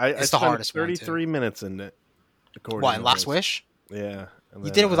beat. I the spent hardest one, too. 33 minutes in it. What in Last Wish? Yeah. and You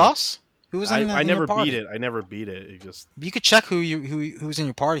then, did it with us? Who was in, I in your never party? beat it. I never beat it. It just. You could check who's in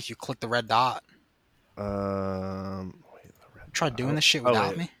your party if you click the red dot. Wait, the red Try dot. doing this shit Oh, without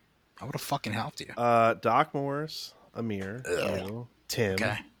wait. me. I would have fucking helped you. Doc Morris, Amir, you, Tim,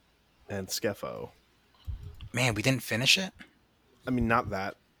 Okay. and Skeffo. Man, we didn't finish it. I mean, not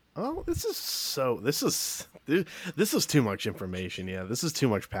that. Oh, this is too much information. Yeah, this is too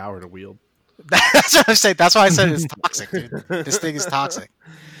much power to wield. That's what I said. That's why I said it's toxic, dude. This thing is toxic.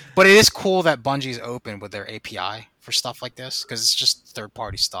 But it is cool that Bungie's open with their API for stuff like this because it's just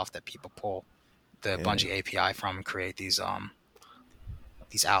third-party stuff that people pull the Bungie API from and create these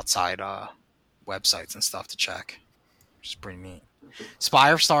outside websites and stuff to check, which is pretty neat.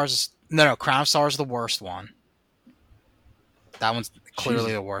 Spire of Stars, Crown of Stars is the worst one. That one's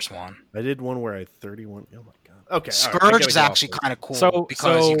clearly the worst one. I did one where I 31. Oh my god. Okay, all right, I Scourge gotta is get off actually this. kind of cool So-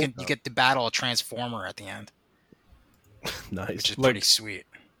 because so- you get to battle a Transformer at the end, Nice. which is Like- pretty sweet.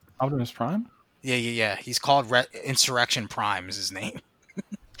 Optimus Prime? Yeah. He's called Insurrection Prime is his name.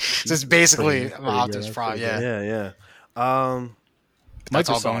 So it's basically Pretty Optimus good, Prime. pretty Yeah, good. that's all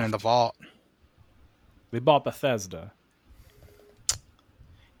Microsoft. going in the vault. They bought Bethesda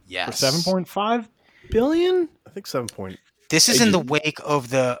Yes. for 7.5 billion? I think 7 point. This is in the wake of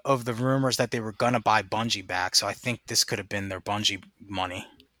the rumors that they were gonna buy Bungie back. So I think this could have been their Bungie money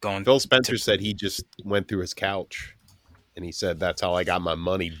going. Phil Spencer said he just went through his couch and he said, "That's how I got my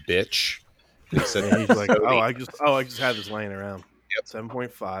money, bitch." And he said, And he's like, I just had this laying around. Yep.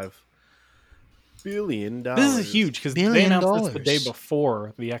 $7.5 billion. This is huge because they $billion. announced this the day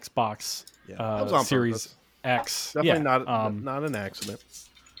before the Xbox Yeah, that was on Series purpose. X. Definitely Yeah, not an accident.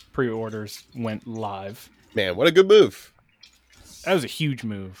 pre-orders went live. "Man, what a good move! That was a huge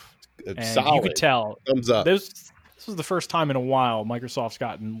move. And Solid. you could tell Thumbs up." this was the first time in a while Microsoft's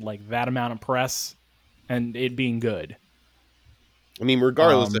gotten like that amount of press and it being good. I mean,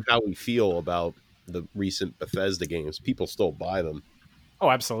 regardless of how we feel about the recent Bethesda games, people still buy them. Oh,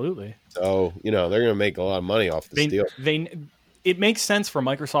 absolutely. So, they're going to make a lot of money off this deal. It makes sense for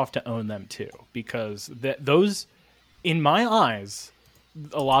Microsoft to own them too, because those, in my eyes,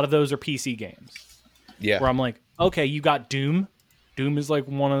 a lot of those are PC games. Yeah. Where I'm like, okay, you got Doom. Doom is like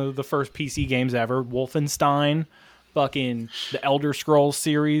one of the first PC games ever. Wolfenstein, fucking the Elder Scrolls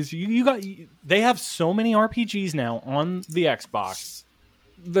series. They have so many RPGs now on the Xbox.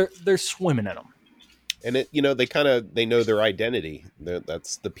 They're swimming in them. And they know their identity.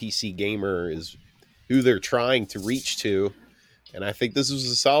 That's the PC gamer is who they're trying to reach to. And I think this was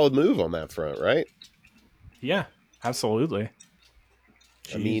a solid move on that front, right? Yeah, absolutely.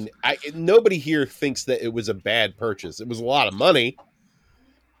 Jeez. I mean, nobody here thinks that it was a bad purchase. It was a lot of money,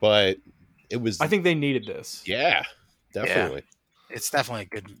 but it was. I think they needed this. Yeah, definitely. Yeah. It's definitely a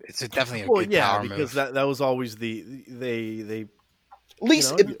good. It's definitely a well, good yeah, power because move. that was always they. At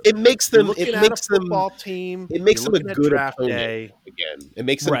least it makes them. It makes them football team. It makes them a good draft opponent day again. It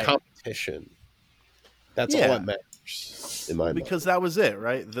makes them competition. That's all that matters in my mind. Because that was it,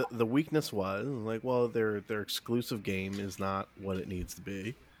 right? The weakness was like, well, their exclusive game is not what it needs to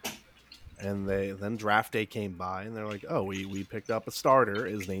be. And then draft day came by, and they're like, oh, we picked up a starter.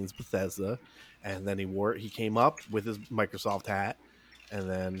 His name's Bethesda, and then he came up with his Microsoft hat, and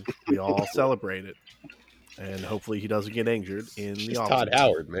then we all celebrated. And hopefully he doesn't get injured in the offseason. Todd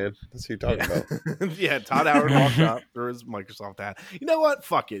Howard, man. That's who you're talking about. Yeah, Todd Howard walked up through his Microsoft hat. You know what?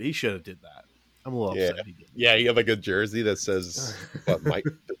 Fuck it. He should have did that. I'm a little upset he did. Yeah, you have like a jersey that says Mike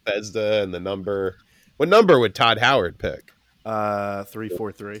Bethesda and the number. What number would Todd Howard pick?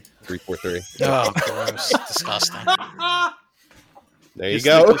 343. 343. Oh, gross. Disgusting. There you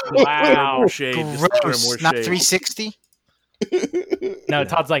go. Wow. More shade. Gross. More Not shade. 360? No,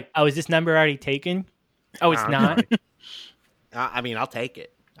 Todd's like, oh, is this number already taken? Oh, it's not? I mean, I'll take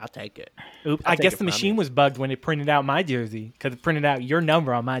it. Oop, I guess the machine was bugged when it printed out my jersey, because it printed out your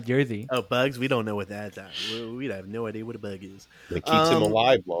number on my jersey. Oh, bugs? We don't know what that's at. We have no idea what a bug is. It keeps him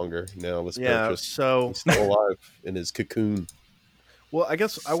alive longer. Now this purchase. So he's still alive in his cocoon. Well, I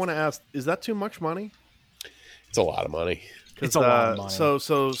guess I want to ask, is that too much money? It's a lot of money. It's a lot of money.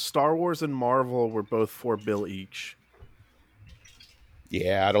 So Star Wars and Marvel were both $4 billion each.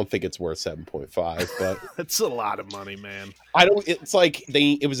 Yeah, I don't think it's worth 7.5, but that's a lot of money, man. It's like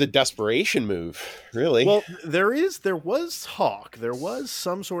it was a desperation move, really. Well, there was talk. There was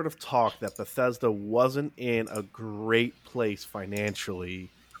some sort of talk that Bethesda wasn't in a great place financially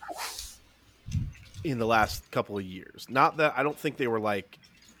in the last couple of years. Not that I don't think they were like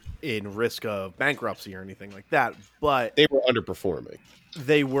in risk of bankruptcy or anything like that, but they were underperforming.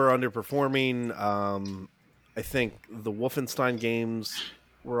 I think the Wolfenstein games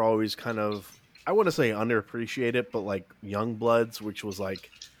were always kind of, I want to say underappreciated, but like Youngbloods, which was like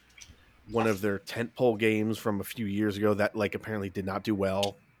one of their tentpole games from a few years ago that like apparently did not do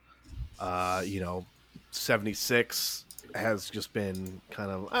well. 76 has just been kind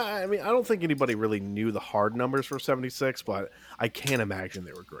of, I mean, I don't think anybody really knew the hard numbers for 76, but I can't imagine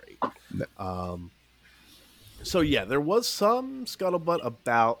they were great. So yeah, there was some scuttlebutt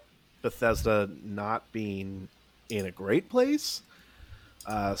about Bethesda not being in a great place,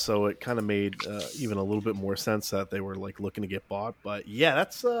 so it kind of made even a little bit more sense that they were like looking to get bought. But yeah,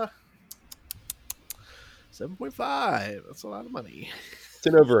 that's 7.5. That's a lot of money. It's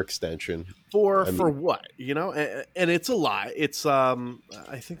an overextension for what, and it's a lot. It's I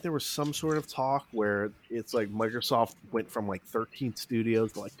think there was some sort of talk where it's like Microsoft went from like 13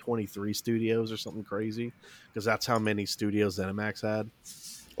 studios to like 23 studios or something crazy, because that's how many studios ZeniMax had.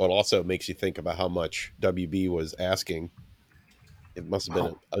 Well, it also makes you think about how much WB was asking. It must have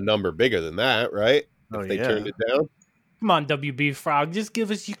been a number bigger than that, right? If they turned it down. Come on, WB Frog, just give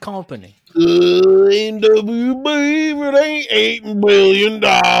us your company. Ain't WB, it ain't $8 billion.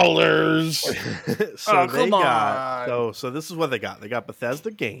 So come on. So this is what they got. They got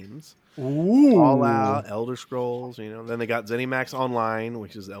Bethesda games, Ooh. Fallout, Elder Scrolls. Then they got ZeniMax Online,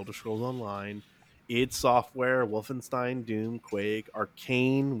 which is Elder Scrolls Online. id Software, Wolfenstein, Doom, Quake,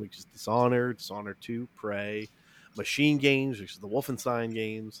 Arcane, which is Dishonored, Dishonored 2, Prey, Machine Games, which is the Wolfenstein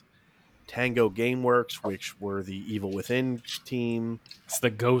games, Tango Gameworks, which were the Evil Within team. That's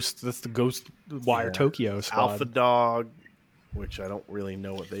the Ghostwire Tokyo squad. Alpha Dog, which I don't really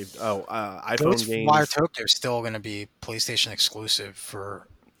know what they've... iPhone games. Ghostwire Tokyo is still going to be PlayStation exclusive for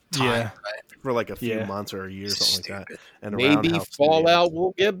time, right? For like a few months or a year, something like that. And maybe Fallout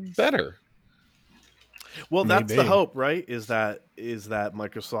will get better. Well, that's the hope, right? Is that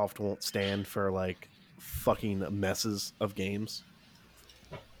Microsoft won't stand for like fucking messes of games.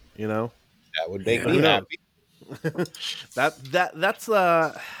 That would make me happy. that's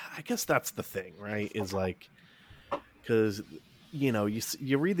I guess that's the thing, right? Is like, because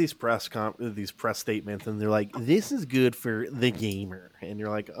you read these press statements, and they're like, "This is good for the gamer," and you're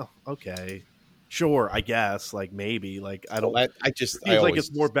like, "Oh, okay, sure, I guess, like maybe, like I don't." I like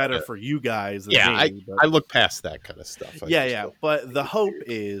it's more better for you guys. Than me, I look past that kind of stuff. But the hope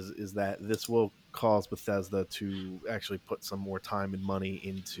is that this will cause Bethesda to actually put some more time and money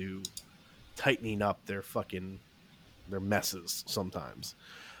into tightening up their messes sometimes.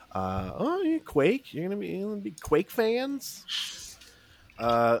 Quake, you're gonna be Quake fans.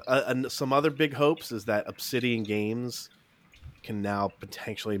 And some other big hopes is that Obsidian Games can now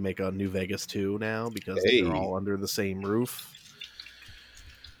potentially make a New Vegas 2 now because they're all under the same roof.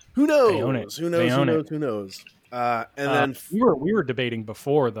 Who knows? They own it. Who knows? And then we were debating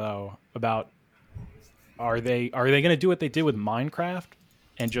before though about are they going to do what they did with Minecraft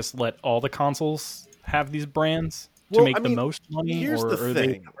and just let all the consoles have these brands to make the most money? Here's or the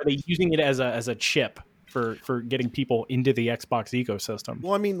thing. Are they using it as a chip for getting people into the Xbox ecosystem?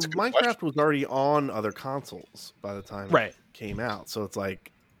 Well, I mean, Minecraft was already on other consoles by the time it came out, so it's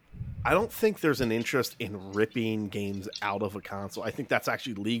like I don't think there's an interest in ripping games out of a console. I think that's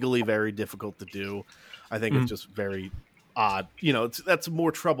actually legally very difficult to do. I think it's just very odd. That's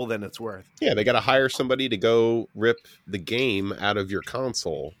more trouble than it's worth. Yeah, they got to hire somebody to go rip the game out of your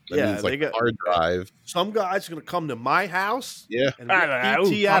console. That means like a hard drive. Some guy's going to come to my house. Yeah, and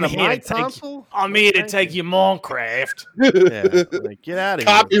PT out of my console. I'm here to take your Minecraft. Get out of here.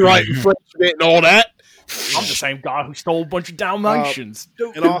 Copyright infringement and all that. I'm the same guy who stole a bunch of Dalmatians.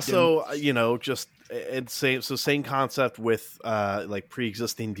 And also, same concept with like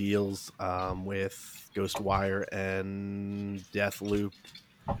pre-existing deals with Ghostwire and Deathloop.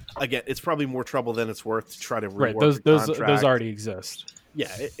 Again, it's probably more trouble than it's worth to try to rework the contract. Those already exist.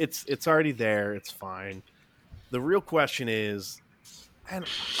 Yeah, it's already there. It's fine. The real question is, and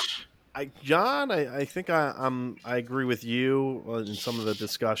John, I think I agree with you in some of the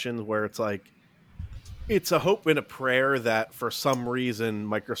discussions where it's like it's a hope and a prayer that for some reason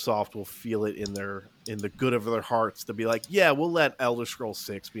Microsoft will feel it in the good of their hearts to be like, yeah, we'll let Elder Scrolls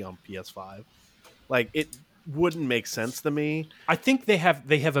 6 be on PS5. Like, it wouldn't make sense to me. I think they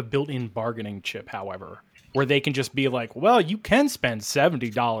have a built-in bargaining chip, however, where they can just be like, well, you can spend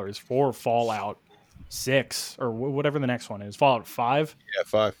 $70 for Fallout 6 or whatever the next one is, Fallout 5. Yeah,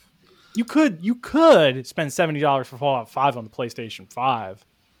 5. You could spend $70 for Fallout 5 on the PlayStation 5,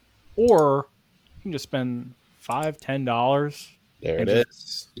 or you can just spend $5, $10. There it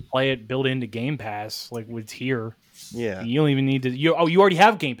is. Play it, build into Game Pass, like what's here. Yeah, you don't even need to. You already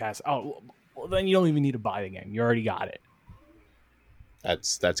have Game Pass. Oh. Well, then you don't even need to buy the game. You already got it.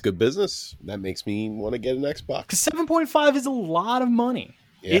 That's good business. That makes me want to get an Xbox. Because 7.5 is a lot of money.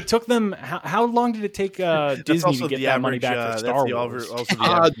 Yeah. It took them. How long did it take Disney to get that money back for Star Wars?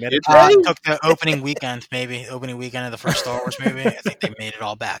 It took the opening weekend, maybe opening weekend of the first Star Wars movie. I think they made it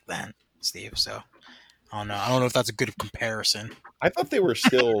all back then, Steve. So I don't know if that's a good comparison. I thought they were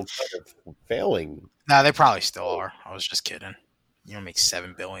still kind of failing. No, they probably still are. I was just kidding. You don't make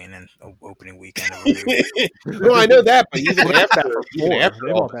 $7 billion in opening weekend of a movie. No, I know that, but even after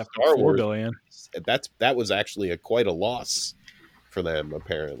all Star Wars, $4 billion. That was actually quite a loss for them,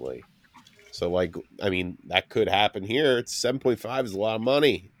 apparently. So, like, I mean, that could happen here. It's 7.5 is a lot of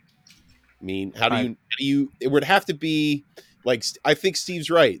money. I mean, how do you? It would have to be like I think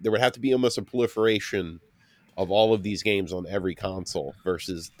Steve's right. There would have to be almost a proliferation of all of these games on every console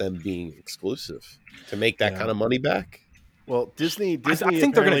versus them being exclusive to make that kind of money back. Well, Disney I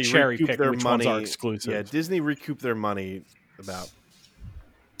think they're going to cherry pick their which money. Ones are exclusive. Yeah, Disney recouped their money about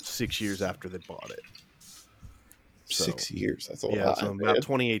 6 years after they bought it. So, 6 years. That's a lot. Yeah, so about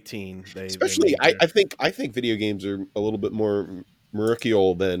 2018. I think video games are a little bit more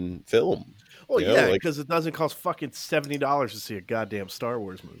mercurial than film. Well, yeah, because it doesn't cost fucking $70 to see a goddamn Star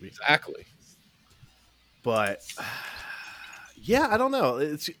Wars movie. Exactly. But yeah, I don't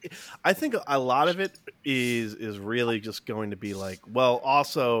know. I think a lot of it is really just going to be like, well,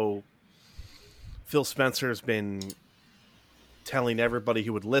 also Phil Spencer's been telling everybody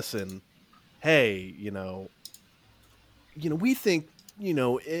who would listen, hey, we think,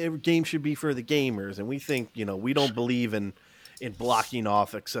 every game should be for the gamers, and we think, we don't believe in blocking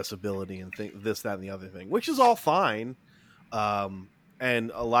off accessibility and this, that, and the other thing, which is all fine.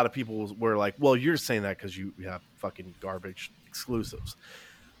 And a lot of people were like, well, you're saying that because you have fucking garbage exclusives.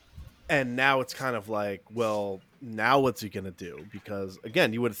 And now it's kind of like, well, now what's he going to do? Because,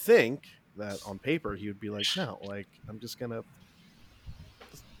 again, you would think that on paper he would be like, no, like, I'm just going to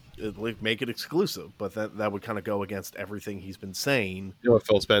make it exclusive. But that would kind of go against everything he's been saying. You know what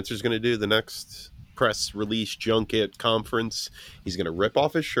Phil Spencer's going to do the next press release junket conference. He's going to rip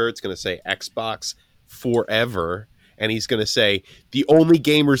off his shirt. It's going to say Xbox Forever. And he's going to say, the only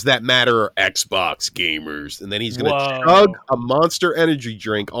gamers that matter are Xbox gamers. And then he's going to chug a Monster Energy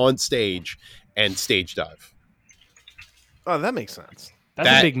drink on stage and stage dive. Oh, that makes sense. That's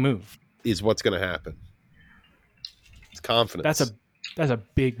a big move. Is what's going to happen. It's confidence. That's a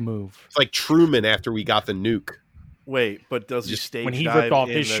big move. It's like Truman after we got the nuke. Wait, but does he stage when he dive ripped off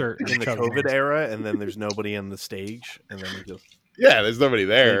in his the, shirt in the COVID era, and then there's nobody on the stage, and then he just there's nobody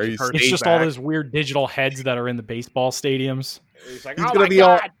there. It's just all those weird digital heads that are in the baseball stadiums. He's like, he's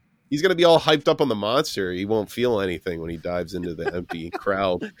gonna be all hyped up on the monster. He won't feel anything when he dives into the empty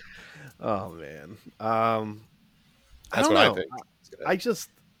crowd. Oh man, that's what I think.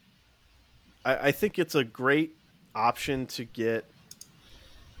 I think it's a great option to get.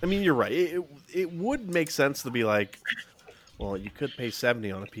 I mean, you're right. It would make sense to be like, well, you could pay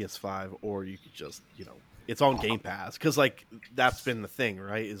 $70 on a PS5, or you could just, it's on Game Pass. Because, like, that's been the thing,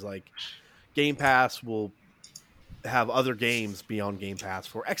 right? Is like, Game Pass will have other games be on Game Pass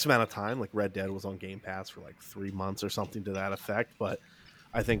for X amount of time. Like, Red Dead was on Game Pass for like 3 months or something to that effect. But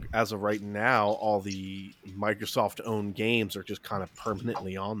I think as of right now, all the Microsoft-owned games are just kind of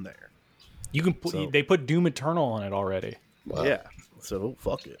permanently on there. You can they put Doom Eternal on it already. Wow. Yeah. So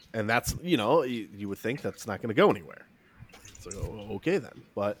fuck it. And that's, you would think that's not going to go anywhere. So okay then.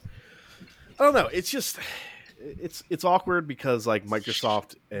 But I don't know. It's just, it's awkward because like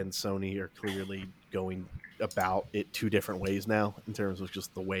Microsoft and Sony are clearly going about it 2 different ways now in terms of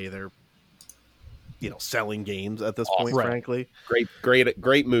just the way they're, selling games at this point, right. Frankly.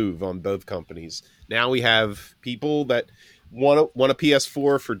 Great move on both companies. Now we have people that want a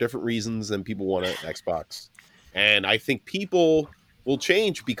PS4 for different reasons than people want an Xbox. And I think people will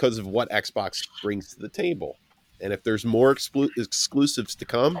change because of what Xbox brings to the table. And if there's more exclusives to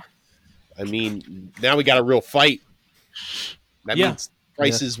come, I mean, now we got a real fight. That means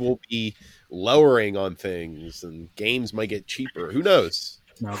prices will be lowering on things and games might get cheaper. Who knows?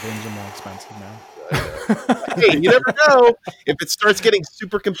 No, games are more expensive now. Hey, you never know if it starts getting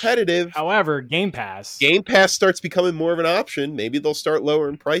super competitive. However, Game Pass starts becoming more of an option. Maybe they'll start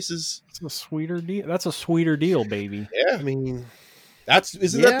lowering prices. That's a sweeter deal. That's a sweeter deal, baby. Yeah, I mean,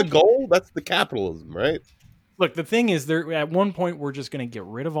 isn't that the goal? That's the capitalism, right? Look, the thing is, at one point we're just going to get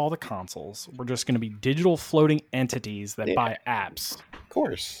rid of all the consoles. We're just going to be digital floating entities that buy apps. Of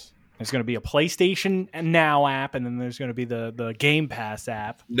course. There's going to be a PlayStation Now app, and then there's going to be the Game Pass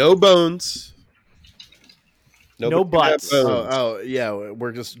app. No bones. No butts. Oh, yeah.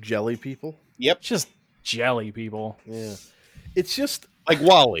 We're just jelly people. Yep. Just jelly people. Yeah. It's just like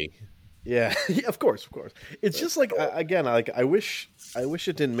Wally. Yeah. Of course. It's just like, again, I wish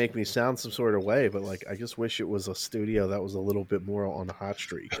it didn't make me sound some sort of way, but like, I just wish it was a studio that was a little bit more on the hot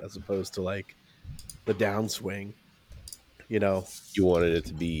streak as opposed to like the downswing, You wanted it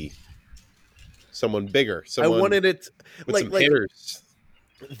to be someone bigger. I wanted it with some hitters.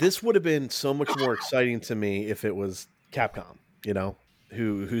 This would have been so much more exciting to me if it was Capcom,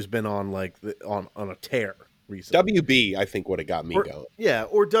 who's been on like on a tear recently. WB, I think, would have got me going. Yeah,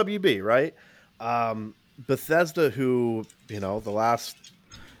 or WB, right? Bethesda, who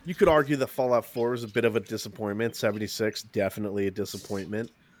you could argue that Fallout 4 was a bit of a disappointment. 76, definitely a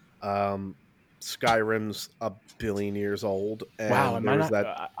disappointment. Skyrim's a billion years old. And wow, am I not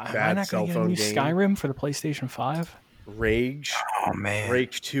cell going to get a phone new game. Skyrim for the PlayStation 5? Rage. Oh man,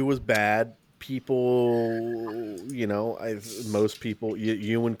 Rage 2 was bad. People, most people,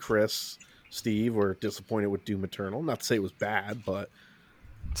 you and Chris, Steve, were disappointed with Doom Eternal. Not to say it was bad, but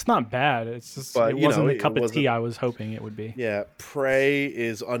it's not bad. It's just it wasn't the cup of tea I was hoping it would be. Yeah, Prey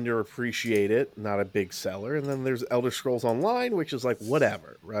is underappreciated, not a big seller, and then there's Elder Scrolls Online, which is like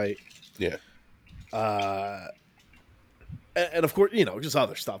whatever, right? Yeah. And of course, just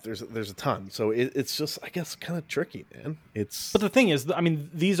other stuff. There's a ton. So it's just, I guess, kind of tricky, man. But the thing is, I mean,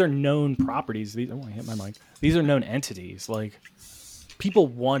 these are known properties. I hit my mic. These are known entities. Like, people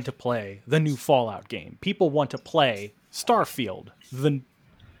want to play the new Fallout game. People want to play Starfield, the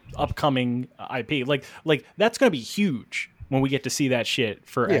upcoming IP. Like that's going to be huge when we get to see that shit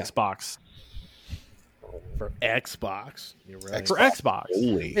for Xbox. For Xbox, you're right. For Xbox,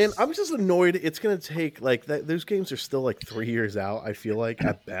 and I'm just annoyed. It's going to take like that. Those games are still like 3 years out. I feel like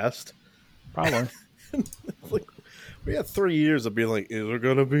at best, probably. Like, we had 3 years of being like, is it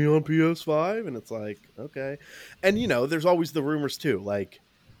going to be on PS5? And it's like, okay. And there's always the rumors too. Like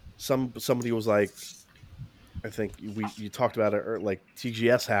somebody was like, I think you talked about it, or like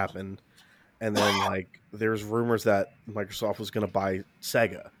TGS happened, and then like there's rumors that Microsoft was going to buy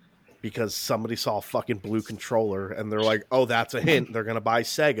Sega. Because somebody saw a fucking blue controller and they're like, oh, that's a hint. They're going to buy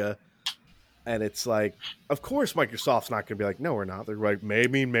Sega. And it's like, of course, Microsoft's not going to be like, no, we're not. They're like,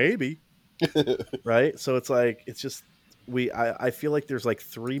 maybe. Right? So it's like, it's just, I feel like there's like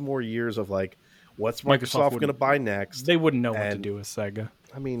 3 more years of like, what's Microsoft going to buy next? They wouldn't know what to do with Sega.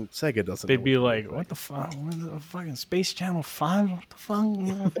 I mean, Sega doesn't. They'd be like, what the fuck? What the fucking Space Channel 5? What the fuck?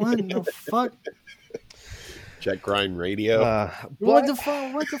 What the fuck? Jet Grind Radio. What the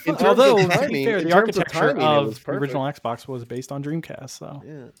fuck? What the fuck? Although, to be fair, the architecture of the original Xbox was based on Dreamcast. So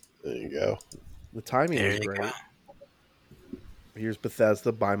yeah, there you go. The timing was great. Here's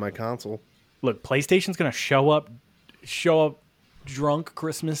Bethesda, buy my console. Look, PlayStation's gonna show up drunk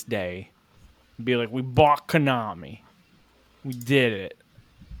Christmas Day, and be like, we bought Konami, we did it.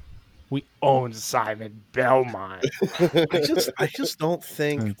 We own Simon Belmont. I just don't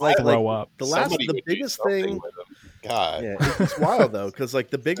think throw up. The biggest thing. God, yeah, it's wild though, because like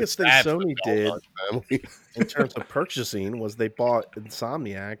the biggest thing Sony did in terms of purchasing was they bought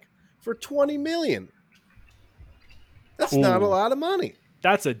Insomniac for $20 million. That's not a lot of money.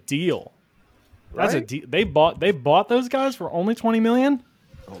 That's a deal. That's right? a deal. They bought those guys for only $20 million.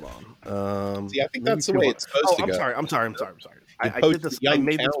 Hold on. See, I think that's the way it's supposed to go. I'm sorry. I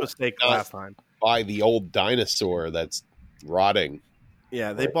made this mistake last time. Buy the old dinosaur that's rotting.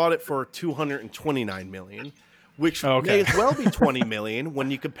 Yeah, they bought it for $229 million, which may as well be $20 million when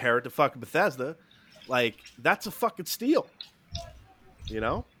you compare it to fucking Bethesda. Like, that's a fucking steal. You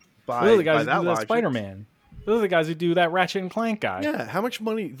know? Those are the guys who do that Spider-Man. Those are the guys who do that Ratchet and Clank guy. Yeah, how much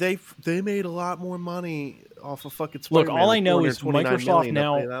money? They made a lot more money off of fucking Spider-Man. Look, all I know is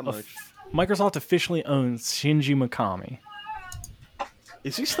Microsoft Microsoft officially owns Shinji Mikami.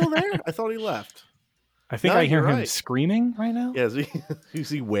 Is he still there? I thought he left. I think I hear him screaming right now. Yeah, is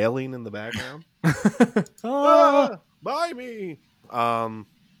he wailing in the background? Buy me.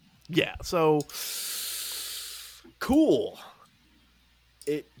 Yeah, so cool.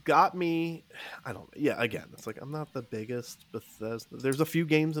 It got me. Again, it's like I'm not the biggest Bethesda. There's a few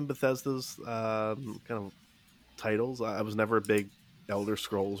games in Bethesda's kind of titles. I was never a big Elder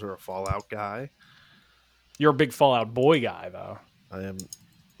Scrolls or a Fallout guy. You're a big Fallout boy guy, though. I am.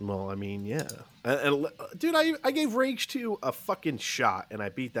 Well, I mean, yeah. And dude, I gave Rage 2 a fucking shot, and I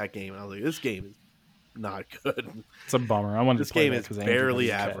beat that game. I was like, this game is not good. It's a bummer. I wanted this to play game is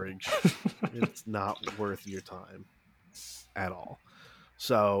barely average. It's not worth your time at all.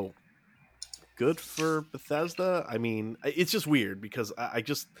 So good for Bethesda. I mean, it's just weird because I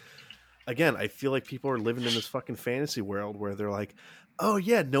feel like people are living in this fucking fantasy world where they're like, oh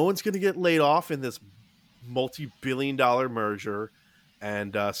yeah, no one's going to get laid off in this multi-billion-dollar merger,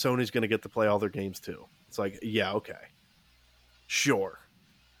 and Sony's going to get to play all their games too. It's like, yeah, okay. Sure.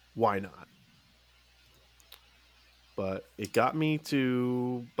 Why not? But it got me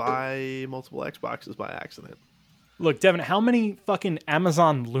to buy multiple Xboxes by accident. Look, Devin, how many fucking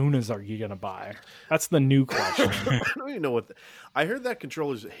Amazon Lunas are you going to buy? That's the new question. I don't even know what... I heard that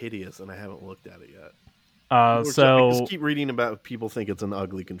controller's hideous, and I haven't looked at it yet. I just keep reading about people think it's an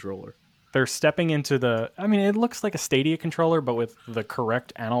ugly controller. They're stepping into the... I mean, it looks like a Stadia controller, but with the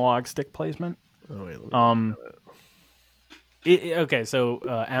correct analog stick placement. Oh, wait, Amazon... It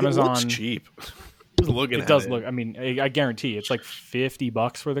looks cheap. It does look... I mean, I guarantee it's like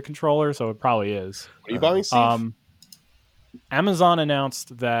 $50 for the controller, so it probably is. What are you buying, Steve? Amazon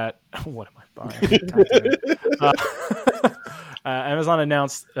announced that... What am I buying? Amazon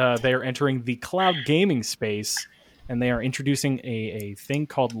announced they are entering the cloud gaming space, and they are introducing a thing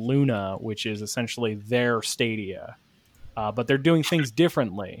called Luna, which is essentially their Stadia. But they're doing things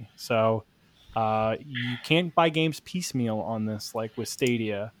differently. So you can't buy games piecemeal on this like with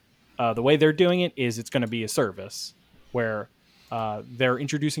Stadia. The way they're doing it is it's going to be a service where they're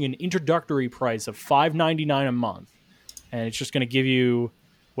introducing an introductory price of $5.99 a month. And it's just going to give you,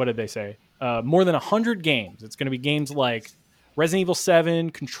 what did they say? More than 100 games. It's going to be games like Resident Evil 7,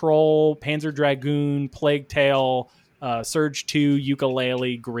 Control, Panzer Dragoon, Plague Tale, Surge 2,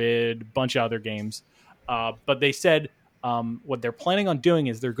 Yooka-Laylee, Grid, bunch of other games. But they said what they're planning on doing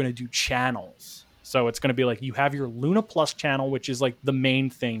is they're going to do channels. So it's going to be like you have your Luna Plus channel, which is like the main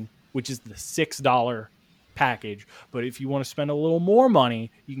thing, which is the $6 package. But if you want to spend a little more money,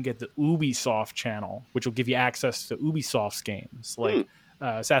 you can get the Ubisoft channel, which will give you access to Ubisoft's games like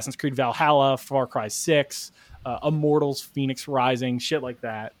Assassin's Creed Valhalla, Far Cry 6, Immortals, Phoenix Rising, shit like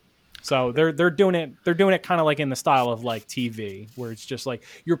that. So they're doing it kind of like in the style of like TV, where it's just like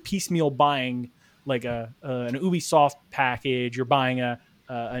you're piecemeal buying like an Ubisoft package, you're buying an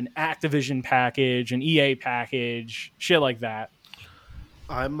Activision package, an EA package, shit like that.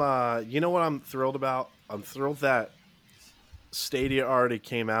 I'm you know what I'm thrilled about? I'm thrilled that Stadia already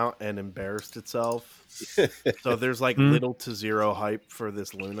came out and embarrassed itself So there's like little to zero hype for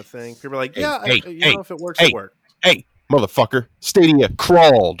this Luna thing. People are like, yeah, Hey, if it works, it works. Hey, motherfucker, Stadia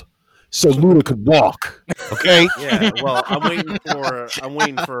crawled so Luna could walk. Okay. Yeah. Well, I'm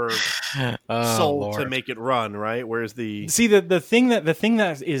waiting for Soul Lord. to make it run, right? Where's the the thing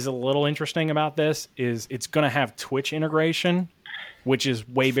that is a little interesting about this is it's going to have Twitch integration, which is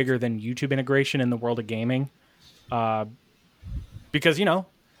way bigger than YouTube integration in the world of gaming. Because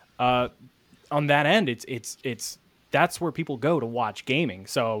on that end, it's that's where people go to watch gaming.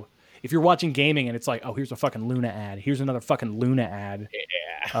 So if you're watching gaming and it's like, oh, here's a fucking Luna ad, here's another fucking Luna ad.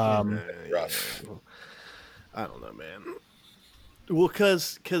 Rough. I don't know, man. Well,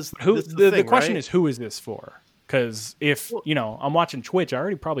 because the question is, who is this for? Because if I'm watching Twitch, I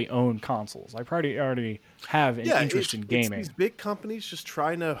already probably own consoles. I probably already have an interest in gaming. It's these big companies just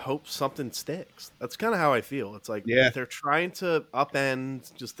trying to hope something sticks. That's kind of how I feel. It's like they're trying to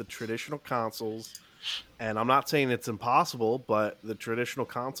upend just the traditional consoles. And I'm not saying it's impossible, but the traditional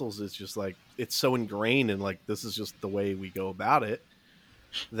consoles is just like, it's so ingrained and like this is just the way we go about it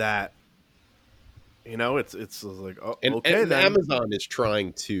that it's like, oh, okay. And then Amazon is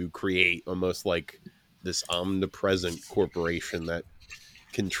trying to create almost like this omnipresent corporation that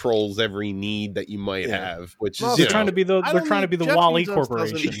controls every need that you might have, which is they're trying to be the Jeff Wall-E Bezos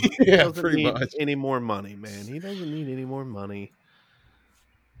corporation. doesn't pretty need much. any more money, man. He doesn't need any more money.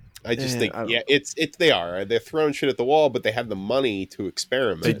 I just think, they are. They're throwing shit at the wall, but they have the money to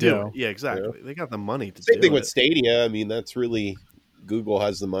experiment. They do. Yeah, exactly. They got the money to Same do thing it. with Stadia. I mean, that's really, Google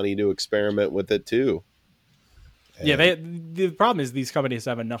has the money to experiment with it too. Yeah, the problem is these companies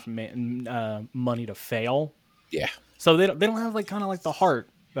have enough money to fail. Yeah, so they don't have like kind of like the heart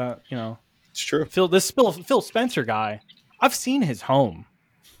that it's true. Phil Spencer guy. I've seen his home.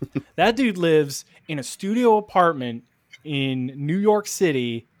 That dude lives in a studio apartment in New York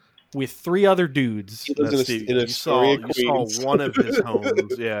City with 3 other dudes. You saw one of his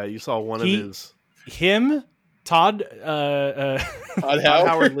homes. Yeah, you saw one of his. Him, Todd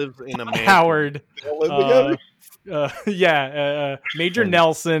Howard lives in a mansion. Howard. Major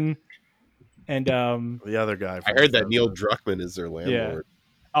Nelson and the other guy. I heard that Neil Druckmann is their landlord.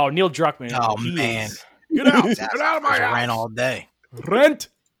 Yeah. Oh, Neil Druckmann. Oh man, get out of my house! Rent all day. Rent.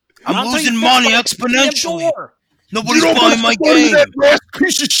 I'm losing money exponentially. Nobody's buying my game. That last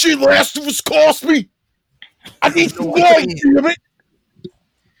piece of shit Last of Us cost me. I need some wine, damn it.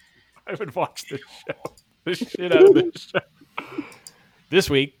 I would watch this show. The shit out of this show. This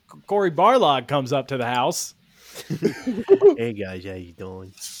week, Corey Barlog comes up to the house. Hey guys, how you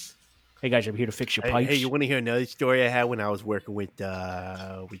doing? Hey guys, I'm here to fix your pipes. Hey, you want to hear another story I had when I was working with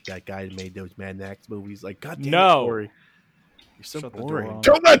that guy who made those Mad Max movies? Like, God damn it, Corey. You're so boring.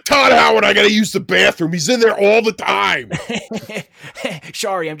 Tell that Todd Howard I gotta use the bathroom. He's in there all the time.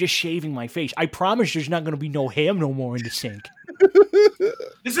 Sorry, I'm just shaving my face. I promise there's not going to be no hair no more in the sink.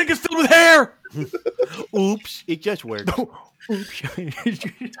 The sink is filled with hair. Oops, it just works. Oops. Todd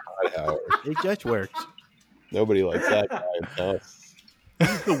Howard. It just works. Nobody likes that guy. No.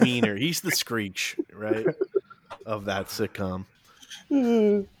 He's the wiener. He's the Screech, right? Of that sitcom.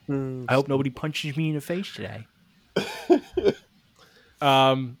 I hope nobody punches me in the face today.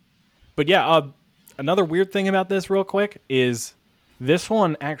 But yeah, another weird thing about this real quick is this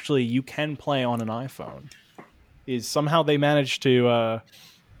one actually you can play on an iPhone. Is somehow they managed to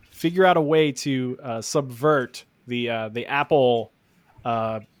figure out a way to subvert the Apple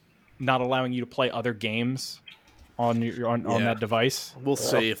not allowing you to play other games on that device. We'll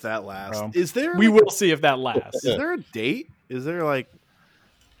see if that lasts. We will see if that lasts. Is there a date? Is there like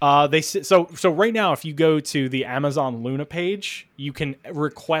so right now, if you go to the Amazon Luna page, you can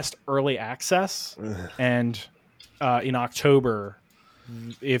request early access, and in October,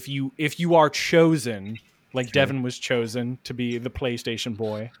 if you are chosen, like Devin was chosen to be the PlayStation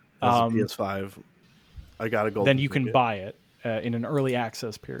boy, PS5, I gotta go. Then you can buy it in an early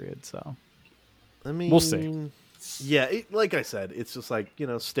access period. So, I mean, we'll see. Yeah, like I said, it's just like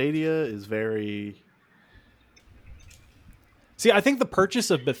Stadia is very. See, I think the purchase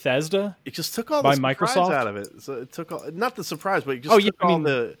of Bethesda it just took all by the surprise Microsoft out of it. So it took not the surprise, but it just took all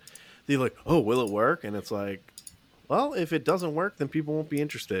the like, oh, will it work? And it's like, well, if it doesn't work, then people won't be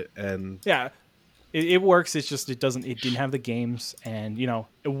interested. And yeah, it works. It's just it didn't have the games, and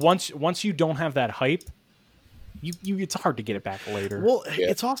once you don't have that hype, you it's hard to get it back later. Well,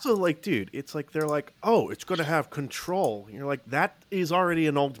 it's also like, dude, it's like they're like, oh, it's going to have Control. And you're like, that is already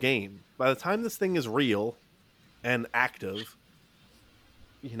an old game. By the time this thing is real and active.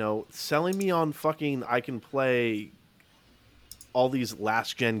 Selling me on fucking I can play all these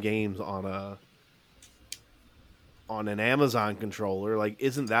last gen games on an Amazon controller, like,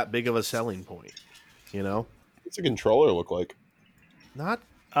 isn't that big of a selling point. You know, What's a controller look like? not.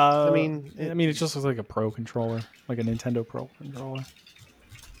 I mean, it just looks like a Pro controller, like a Nintendo Pro controller.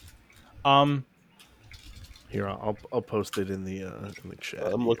 Here, I'll post it in the chat.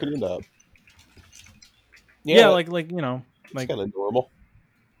 I'm looking it up. Yeah, like you know, it's like kind of normal.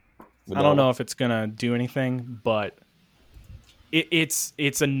 I don't know if it's gonna do anything, but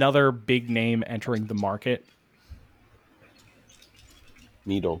it's another big name entering the market.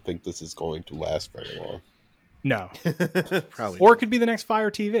 You don't think this is going to last very long? No, Probably. or it could be the next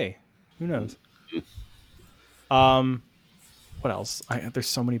Fire TV. Who knows? What else? There's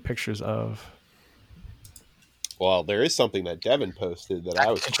so many pictures of. Well, there is something that Devin posted that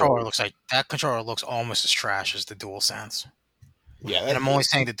I was. That controller looks almost as trash as the DualSense. Yeah, and I'm only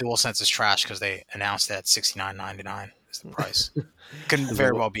saying the DualSense is trash because they announced that $69.99 is the price. Couldn't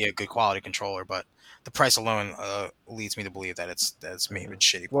very well be a good quality controller, but the price alone leads me to believe that it's made with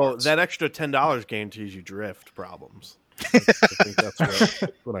shitty parts. Well, that extra $10 guarantees you drift problems. I think that's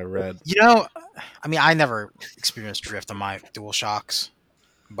what I read. You know, I mean, I never experienced drift on my DualShocks,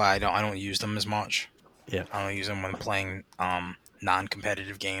 but I don't use them as much. Yeah, I don't use them when playing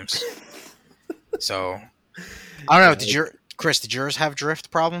non-competitive games. So I don't know. Did yours have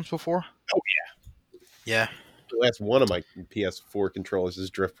drift problems before? Oh yeah. That's one of my PS4 controllers is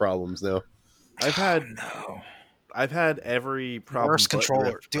drift problems now. I've had every problem. Worst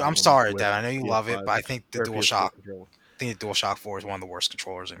controller, dude. I'm sorry, Dad. I know you love it, but I think the DualShock 4 is one of the worst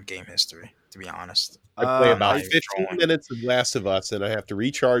controllers in game history. To be honest, I play about 15 minutes of Last of Us, and I have to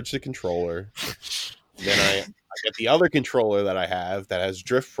recharge the controller. Then I get the other controller that I have that has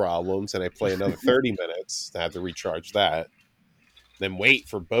drift problems, and I play another 30 minutes. I have to recharge that. Then wait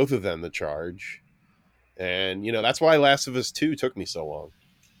for both of them to charge. And, that's why Last of Us 2 took me so long.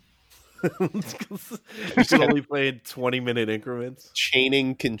 You can only play in 20-minute increments.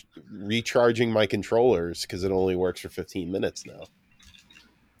 Recharging my controllers because it only works for 15 minutes now.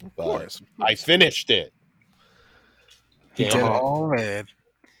 Of course. I finished it. Oh, man.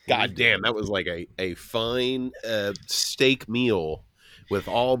 God damn, that was like a fine steak meal with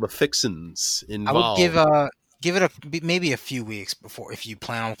all the fixins involved. I would give it maybe a few weeks before if you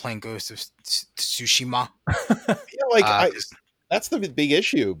plan on playing Ghost of Tsushima. That's the big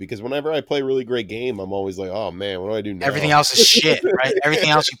issue because whenever I play a really great game, I'm always like, oh man, what do I do now? Everything else is shit, right? Everything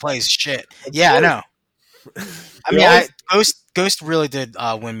else you play is shit. Yeah, I know. I mean, Ghost really did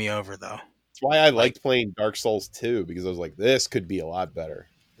win me over though. That's why I liked playing Dark Souls 2 because I was like, this could be a lot better.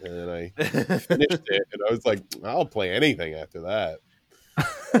 And then I finished it, and I was like, I'll play anything after that.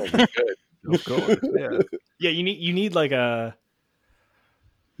 Good. Of course, yeah. Yeah, you need like a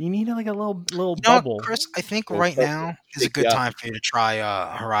little bubble. Chris, I think right now is a good time for you to try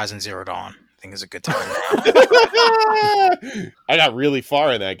Horizon Zero Dawn. I think it's a good time. I got really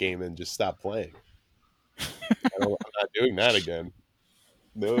far in that game and just stopped playing. I'm not doing that again.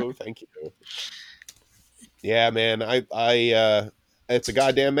 No, thank you. Yeah, man, I it's a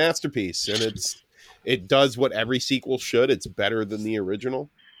goddamn masterpiece, and it does what every sequel should. It's better than the original.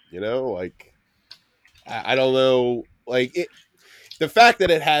 I don't know, the fact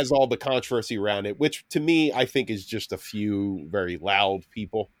that it has all the controversy around it, which to me I think is just a few very loud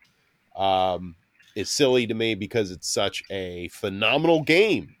people, is silly to me because it's such a phenomenal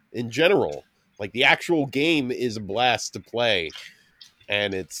game in general. Like the actual game is a blast to play.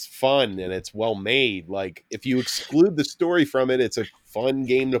 And it's fun and it's well made. Like if you exclude the story from it, it's a fun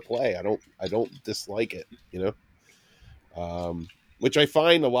game to play. I don't dislike it, which I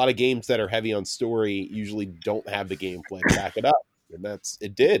find a lot of games that are heavy on story usually don't have the gameplay to back it up, and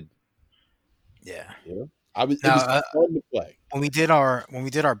it did. Yeah, it was fun to play. When we did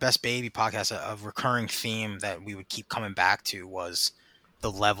our Best Baby podcast, a recurring theme that we would keep coming back to was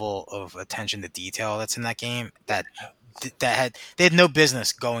the level of attention to detail that's in that game. They had no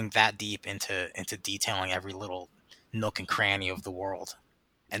business going that deep into detailing every little nook and cranny of the world,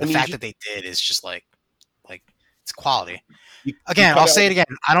 and the fact that they did is just like it's quality. Again, I'll say it again.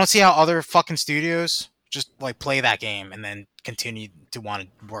 I don't see how other fucking studios just play that game and then continue to want to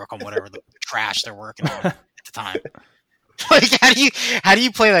work on whatever the trash they're working on at the time. How do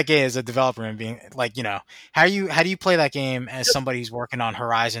you play that game as a developer and being how do you play that game as somebody who's working on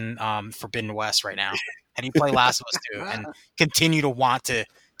Horizon Forbidden West right now? How do you play Last of Us 2 and continue to want to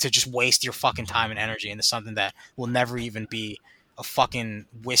just waste your fucking time and energy into something that will never even be a fucking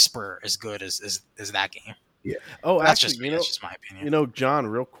whisper as good as that game? Yeah. Oh, that's actually, that's just my opinion. John,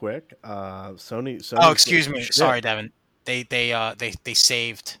 real quick, Sony. Oh, excuse me. Sorry, Devin. They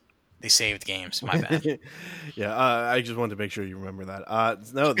saved games. My bad. Yeah, I just wanted to make sure you remember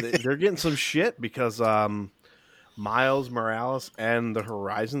that. No, they're getting some shit because Miles Morales and the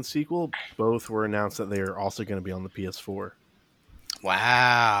Horizon sequel both were announced that they are also going to be on the PS4.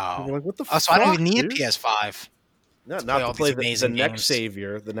 Wow. Like, what the fuck? So I don't even need a PS5. Not to play the next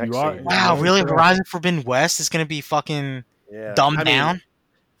Savior. The next Savior. Wow, really? Horizon Forbidden West is going to be fucking dumbed down?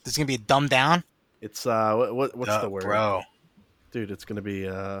 This is going to be dumbed down? It's, what's the word? Bro. Dude, it's going to be,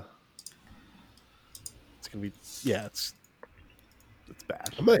 it's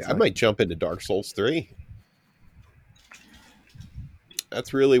bad. I might jump into Dark Souls 3.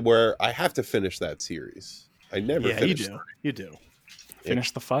 That's really where I have to finish that series. I never finished. You do.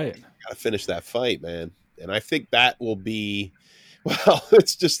 Finish the fight. Gotta finish that fight, man. And I think that will be, well,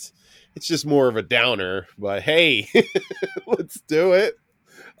 it's just more of a downer. But hey, let's do it.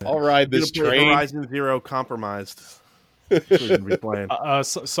 I'll ride this train. Horizon Zero Compromised. Be playing.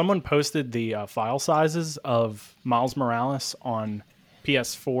 Someone posted the file sizes of Miles Morales on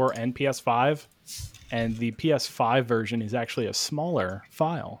PS4 and PS5, and the PS5 version is actually a smaller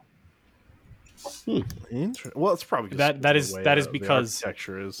file. Well, it's probably just that is because the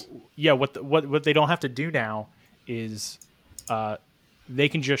architecture is. Yeah, what they don't have to do now is they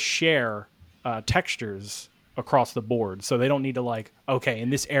can just share textures across the board, so they don't need to like, okay,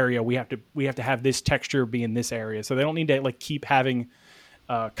 in this area we have to have this texture be in this area, so they don't need to like keep having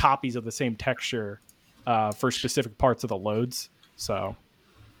copies of the same texture for specific parts of the loads. So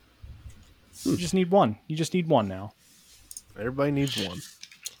you just need one. You just need one now. Everybody needs one.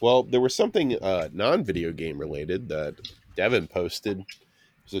 Well, there was something non-video game related that Devin posted. It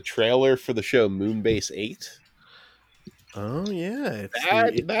was a trailer for the show Moonbase 8. Oh, yeah.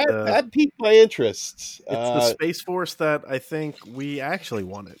 That piqued my interest. It's the Space Force that I think we actually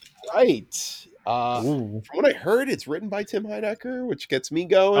wanted. Right. From what I heard, it's written by Tim Heidecker, which gets me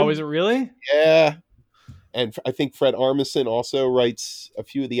going. Oh, is it really? Yeah. And I think Fred Armisen also writes a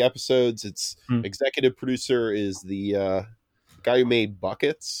few of the episodes. Its executive producer is the guy who made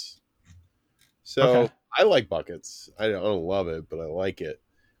Buckets. So okay. I like Buckets. I don't love it, but I like it.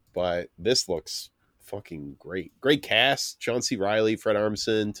 But this looks fucking great. Great cast. John C. Reilly, Fred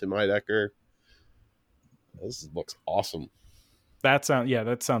Armisen, Tim Heidecker. This looks awesome. That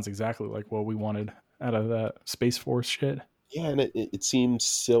sounds exactly like what we wanted out of that Space Force shit. Yeah, and it seems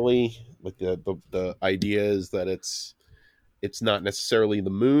silly. Like the idea is that it's not necessarily the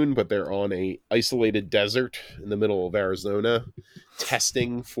moon, but they're on a isolated desert in the middle of Arizona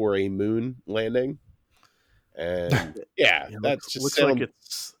testing for a moon landing. And that looks like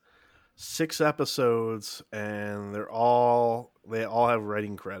it's 6 episodes, and they all have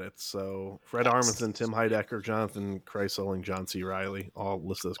writing credits. So Fred Armisen, Tim Heidecker, Jonathan Kreisel, and John C. Reilly all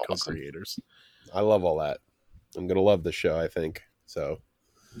listed as co-creators. I love all that. I'm gonna love the show, I think. So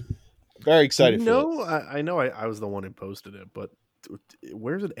very excited. I know I was the one who posted it, but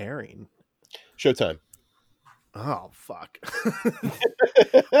where's it airing? Showtime. Oh fuck!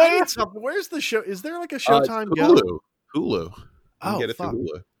 I need something. Where's the show? Is there like a Showtime? Hulu. Oh, get it fuck. through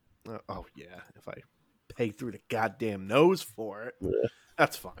Hulu. Oh yeah, if I pay through the goddamn nose for it,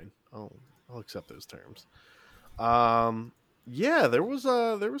 that's fine. I'll accept those terms. Yeah, there's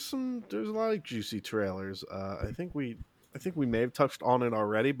a lot of juicy trailers. I think we may have touched on it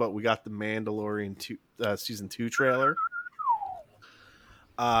already, but we got the Mandalorian season 2 trailer.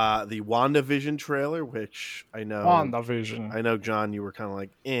 The WandaVision trailer, which I know, John, you were kind of like,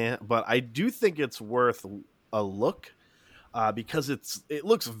 but I do think it's worth a look because it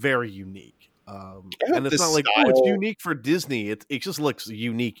looks very unique. And it's not like, it's unique for Disney. It just looks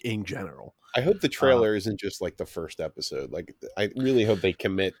unique in general. I hope the trailer isn't just like the first episode. Like, I really hope they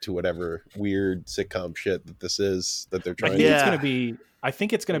commit to whatever weird sitcom shit that this is that they're trying. I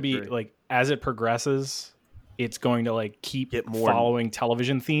think it's gonna be like, as it progresses, it's going to like keep following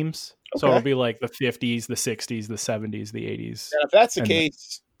television themes. Okay. So it'll be like the 50s, the 60s, the 70s, the 80s. And if that's the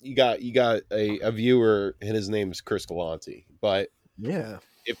case, you got a viewer, and his name is Chris Galanti. But yeah,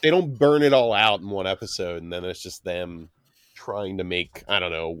 if they don't burn it all out in one episode, and then it's just them trying to make, I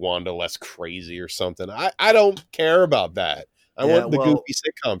don't know, Wanda less crazy or something, I don't care about that. I want the goofy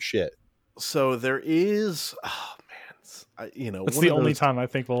sitcom shit. So there is, it's the only time I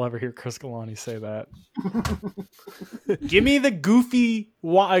think we'll ever hear Chris Galanti say that. Give me the goofy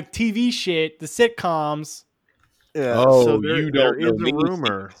TV shit, the sitcoms. Yeah. Oh, so there is a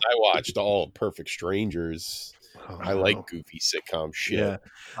rumor. I watched all Perfect Strangers. I like goofy sitcom shit. Yeah,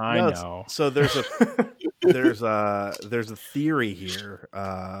 I know. So there's a theory here.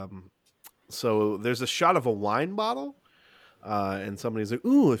 So there's a shot of a wine bottle, and somebody's like,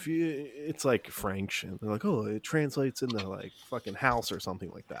 "Ooh, it's like French," and they're like, "Oh, it translates into like fucking house or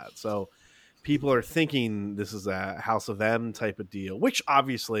something like that." So people are thinking this is a House of M type of deal, which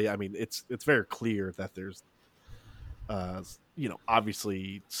obviously, I mean, it's very clear that there's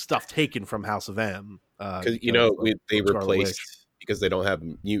obviously stuff taken from House of M. Because they Scarlet replaced Witch. because they don't have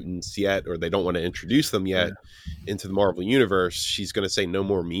mutants yet, or they don't want to introduce them yet into the Marvel universe. She's going to say no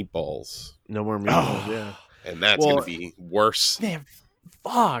more meatballs, No more meatballs. Yeah, and that's going to be worse. Man,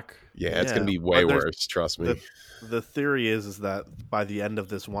 fuck. Yeah, it's going to be way worse. Trust me. The theory is that by the end of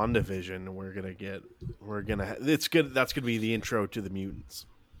this WandaVision, it's good. That's going to be the intro to the mutants.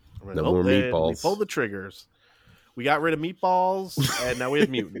 No more meatballs. They pulled the triggers. We got rid of meatballs, and now we have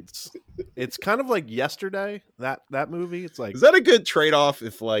mutants. It's kind of like Yesterday, that movie. It's like, is that a good trade-off?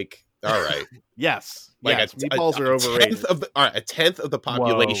 If all right, yes, like meatballs are overrated. A tenth of the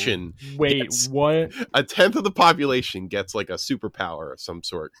population. Whoa. Wait, what? A tenth of the population gets like a superpower of some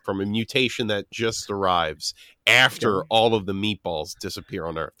sort from a mutation that just arrives after all of the meatballs disappear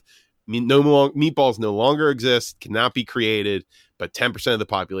on Earth. Meatballs no longer exist, cannot be created, but 10% of the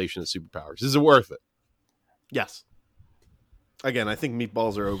population has superpowers. Is it worth it? Yes. Again, I think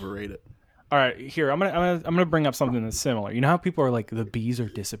meatballs are overrated. All right, here I'm gonna bring up something that's similar. You know how people are like, the bees are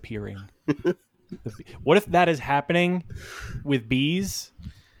disappearing. What if that is happening with bees,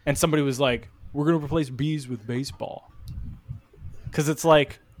 and somebody was like, we're gonna replace bees with baseball? Because it's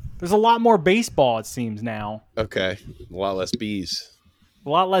like there's a lot more baseball, it seems now. Okay, a lot less bees. A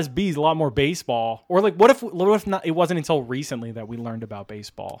lot less bees, a lot more baseball. Or like, what if not? It wasn't until recently that we learned about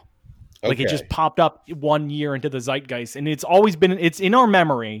baseball. Like it just popped up 1 year into the zeitgeist, and it's in our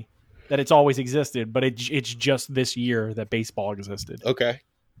memory that it's always existed, but it's just this year that baseball existed. Okay.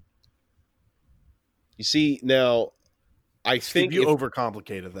 You see, now I think you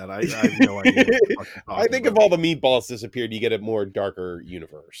overcomplicated that. I have no idea. I think if all the meatballs disappeared, you get a more darker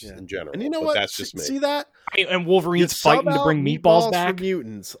universe in general. And you know what? That's just me. See that? And Wolverine's fighting to bring meatballs back. For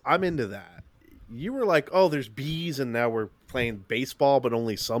mutants. I'm into that. You were like, oh, there's bees, and now we're playing baseball, but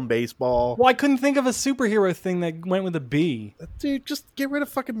only some baseball. Well, I couldn't think of a superhero thing that went with a bee. Dude, just get rid of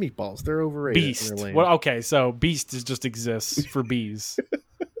fucking meatballs. They're overrated. Beast. Well, okay, so Beast just exists for bees.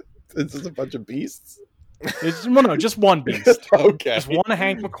 This is a bunch of beasts? No, just one beast. Okay. Just one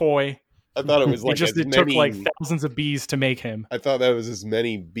Hank McCoy. I thought it was like it took like thousands of bees to make him. I thought that was as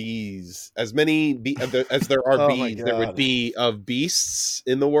many bees as there are bees there would be of beasts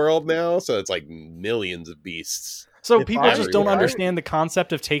in the world now. So it's like millions of beasts. So people just don't understand the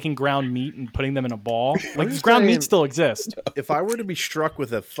concept of taking ground meat and putting them in a ball. Like ground meat still exists. If I were to be struck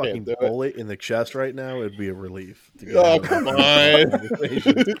with a fucking bullet in the chest right now, it'd be a relief. Oh, come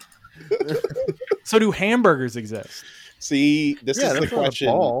on. So do hamburgers exist? See, this is the question.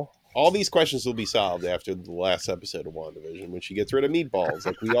 All these questions will be solved after the last episode of WandaVision when she gets rid of meatballs,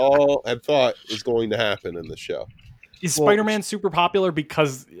 like we all had thought was going to happen in the show. Is Spider-Man super popular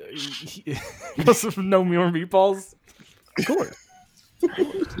because of no more meatballs? Of course.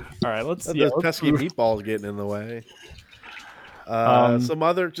 All right, let's see. Those pesky meatballs getting in the way. Some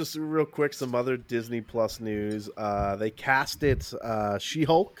other Disney Plus news. They casted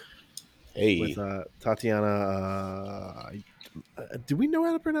She-Hulk. Hey, with Tatiana. Do we know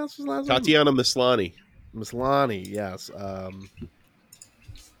how to pronounce his last name? Tatiana Maslany. Maslany, yes.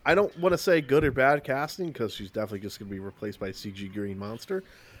 I don't want to say good or bad casting because she's definitely just going to be replaced by CG Green Monster.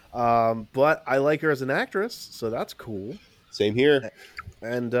 But I like her as an actress, so that's cool. Same here.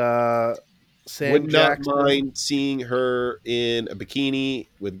 And Sam would Jackson. not mind seeing her in a bikini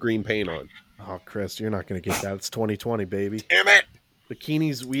with green paint on. Oh, Chris, you're not going to get that. It's 2020, baby. Damn it!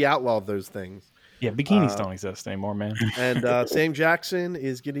 Bikinis, we outlawed those things. Yeah, bikinis don't exist anymore, man. And Sam Jackson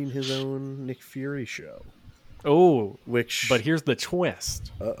is getting his own Nick Fury show. Oh, but here's the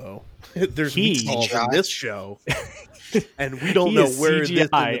twist. There's meatballs in this show, and we don't know where CGI this in the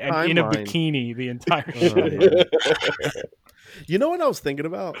timeline. in a bikini the entire show. You know what I was thinking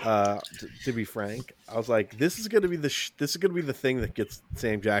about? To be frank, I was like, this is going to be the thing that gets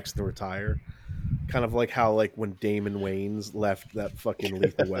Sam Jackson to retire. Kind of like how when Damon Wayans left that fucking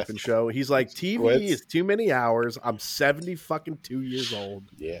Lethal Weapon show. He's like, TV is too many hours. I'm 2 years old.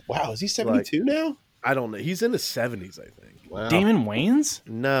 Yeah. Wow, is he 72 now? I don't know. He's in his 70s, I think. Wow. Damon Wayans?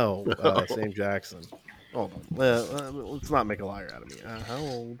 No, Sam Jackson. Hold on. Let's not make a liar out of me. How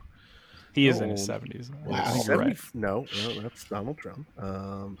old? He is in his 70s. Wow. I think you're right. No, that's Donald Trump.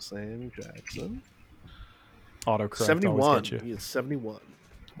 Sam Jackson. Autocorrect. 71. He is 71.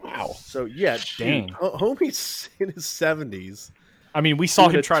 Wow. So, yeah. Dang. Dude, homie's in his 70s. I mean, we saw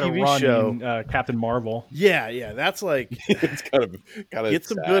him try to TV run show. in Captain Marvel. Yeah. That's like it's kind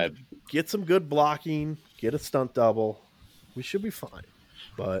of get some good blocking, get a stunt double. We should be fine.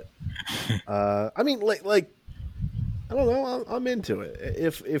 But I mean, like I don't know. I'm into it.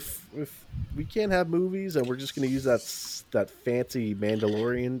 If we can't have movies and we're just going to use that fancy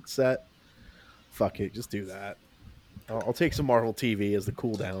Mandalorian set, fuck it, just do that. I'll take some Marvel TV as the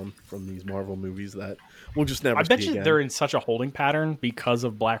cool down from these Marvel movies that we'll just never. I bet you again. they're in such a holding pattern because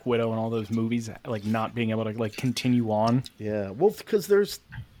of Black Widow and all those movies, like not being able to like continue on. Yeah, well, because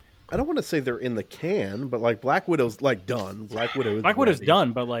I don't want to say they're in the can, but like Black Widow's like done. Black Widow's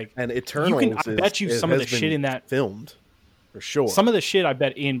done, but like and Eternals. I bet you some of the shit in that filmed for sure. Some of the shit I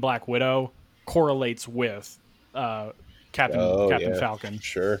bet in Black Widow correlates with Captain Falcon.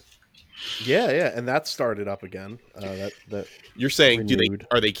 Sure. Yeah, and that started up again. That You're saying, renewed.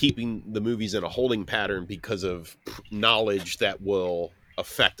 are they keeping the movies in a holding pattern because of knowledge that will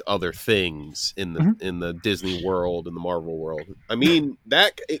affect other things in the Disney world and the Marvel world? I mean,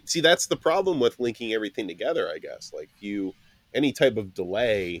 that's the problem with linking everything together, I guess. Like any type of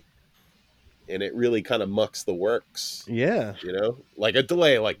delay, and it really kind of mucks the works. Yeah, like a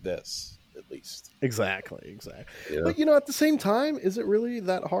delay like this, at least. Exactly. Yeah. But at the same time, is it really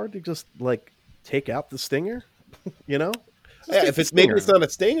that hard to just like take out the stinger? Yeah, if maybe it's not a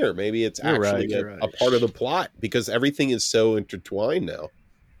stinger, maybe it's actually a part of the plot because everything is so intertwined now.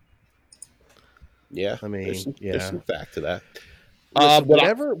 Yeah, I mean, there's some fact to that. Listen,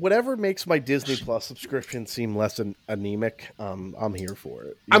 whatever makes my Disney Plus subscription seem less anemic, I'm here for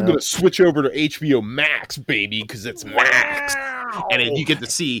it. I'm going to switch over to HBO Max, baby, because it's Max, and you get to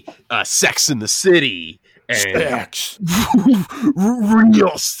see Sex in the City and Sex,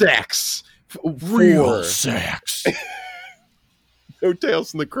 real sex, real sex. No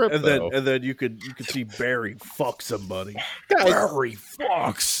Tales from the Crypt, and then you could see Barry fuck somebody. Barry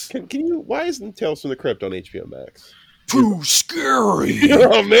fucks. Can you? Why isn't Tales from the Crypt on HBO Max? Too scary.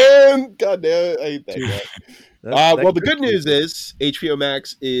 Oh man, god damn it, I hate that guy. Well, the good news is HBO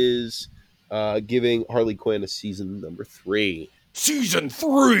Max is giving Harley Quinn a season number 3. Season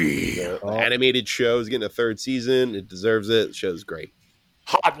 3. The animated show is getting a 3rd season. It deserves it. The show's great.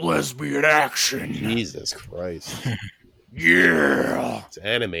 Hot lesbian action. Jesus Christ. Yeah. It's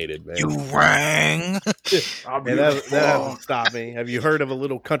animated, man. You rang. And that hasn't stopped me. Have you heard of a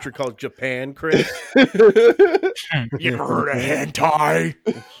little country called Japan, Chris? You ever heard of hentai?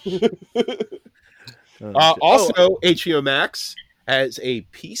 Also, HBO Max has a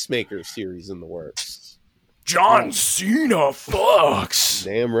Peacemaker series in the works. John Cena fucks.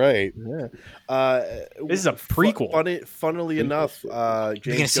 Damn right. Yeah. This is a prequel. Funnily enough,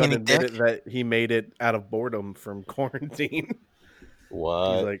 James Gunn admitted that he made it out of boredom from quarantine.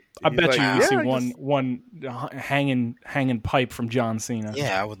 What? I bet you see one hanging pipe from John Cena.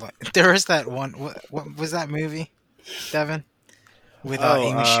 Yeah, I would like. There is that one. What was that movie, Devin? With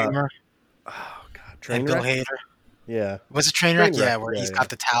Amy Schumer. Oh God, and Bill Hader. Yeah. Was it Trainwreck? Yeah, where he's got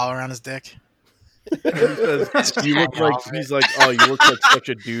the towel around his dick. You look like he's like, oh, you look like such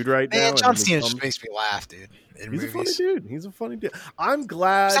a dude right now. Man, John Cena just makes me laugh, dude. He's a funny dude. He's a funny dude. I'm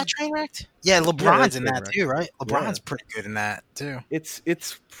glad. Is that Trainwrecked? Yeah, LeBron's in that too, right? LeBron's pretty good in that too. It's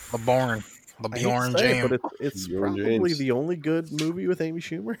LeBron James, but it's probably the only good movie with Amy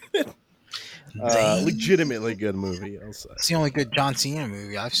Schumer. Legitimately good movie. I'll say it's the only good John Cena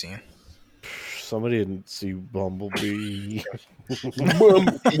movie I've seen. Somebody didn't see Bumblebee.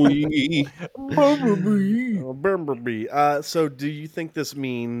 Bumblebee. So, do you think this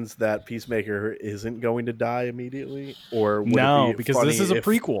means that Peacemaker isn't going to die immediately, or would no? it be because this is a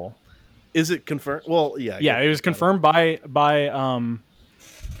prequel. Is it confirmed? Well, yeah. It was confirmed by. I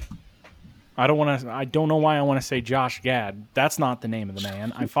don't know why I want to say Josh Gad. That's not the name of the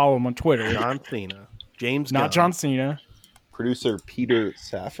man. I follow him on Twitter. John Cena. James. Not Gunn. John Cena. Producer Peter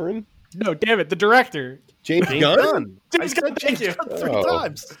Safran. No, damn it, the director. James Gunn. James Gunn, thank you. 3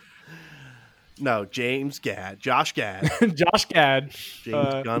 times. No, James Gad. Josh Gad. Josh Gad.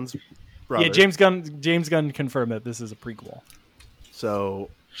 James Gunn's brother. Yeah, James Gunn confirmed that this is a prequel. So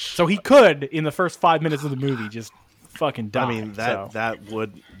he could, in the first 5 minutes of the movie, just fucking die. I mean, that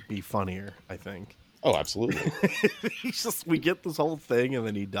would be funnier, I think. Oh, absolutely. We get this whole thing, and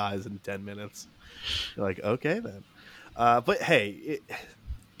then he dies in 10 minutes. You're like, okay, then. But hey,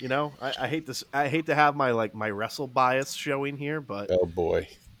 I hate this. I hate to have my wrestle bias showing here, but oh boy,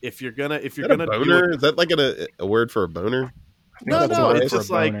 if you're gonna boner, is that like a word for a boner? No, it's just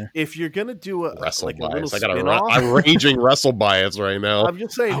like if you're gonna do a wrestle bias. I got a raging wrestle bias right now. I'm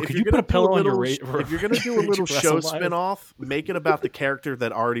just saying, if you're gonna do a little show spin-off, make it about the character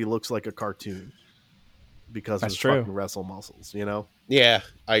that already looks like a cartoon because of his fucking wrestle muscles. Yeah,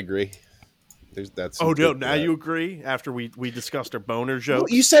 I agree. Now you agree after we discussed our boner joke?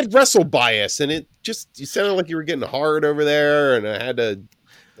 Well, you said wrestle bias, and you sounded like you were getting hard over there, and I had to.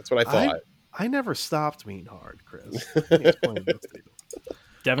 That's what I thought. I never stopped being hard, Chris.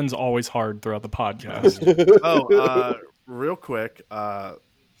 Devin's always hard throughout the podcast. Real quick,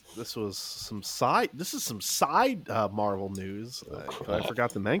 this was some side. This is some side Marvel news. I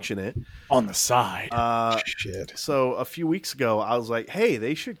forgot to mention it on the side. Shit. So a few weeks ago, I was like, "Hey,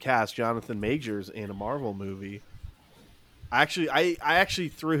 they should cast Jonathan Majors in a Marvel movie." I actually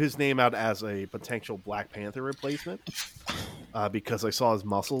threw his name out as a potential Black Panther replacement because I saw his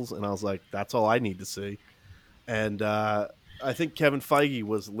muscles, and I was like, "That's all I need to see." And I think Kevin Feige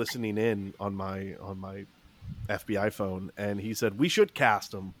was listening in on my FBI phone, and he said we should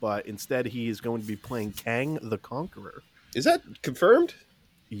cast him, but instead he is going to be playing Kang the Conqueror. Is that confirmed?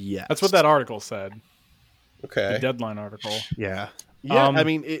 Yeah, that's what that article said. Okay, the Deadline article. Yeah. I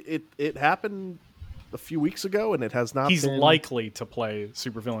mean, it happened a few weeks ago, and it has not. He's likely to play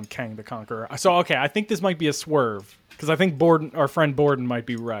supervillain Kang the Conqueror. So okay, I think this might be a swerve because I think our friend Borden might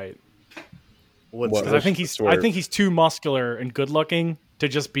be right. Because I think he's too muscular and good looking to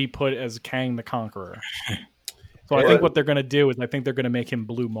just be put as Kang the Conqueror. So I think what they're going to do is I think they're going to make him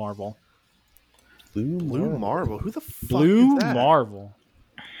Blue Marvel. Blue Marvel? Who the fuck Blue is that? Marvel.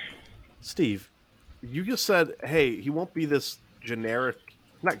 Steve, you just said, hey, he won't be this generic,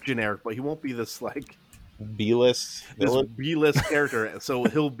 not generic, but he won't be this like B-list villain? This B-list character. So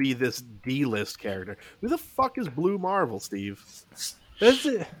he'll be this D-list character. Who the fuck is Blue Marvel, Steve? He's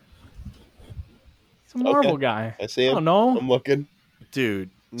a Marvel guy. I see him. I don't know. I'm looking. Dude.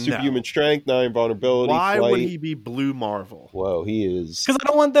 Superhuman strength, 9 vulnerability. Why flight. would he be Blue Marvel? Whoa, he is. Because I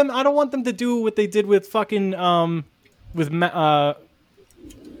don't want them to do what they did with fucking oh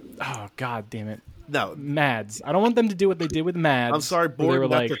god damn it. No, Mads. I don't want them to do what they did with Mads. I'm sorry, Borden.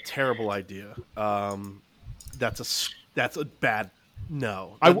 That's like, a terrible idea. That's a bad.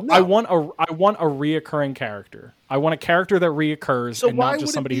 No, I want a reoccurring character. I want a character that reoccurs, and not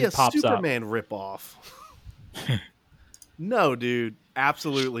just somebody who pops up. Superman ripoff. No, dude,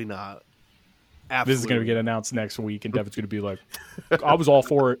 absolutely not. Absolutely. This is going to get announced next week, and Devin's going to be like, "I was all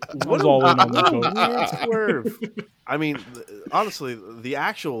for it. I was all in on that swerve." I mean, honestly, the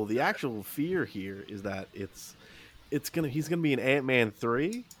actual fear here is that he's gonna be in Ant-Man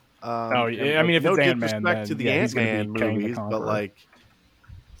 3. I mean, if no it's Ant-Man, disrespect to the Ant-Man movies, but like.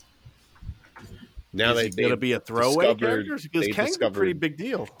 Now is he going to be a throwaway character? Because Kang's a pretty big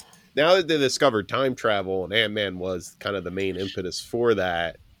deal. Now that they discovered time travel and Ant-Man was kind of the main impetus for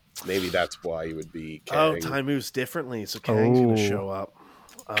that, maybe that's why he would be Kang. Oh, time moves differently, so Kang's going to show up.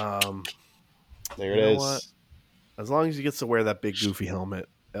 There it is. What? As long as he gets to wear that big goofy helmet.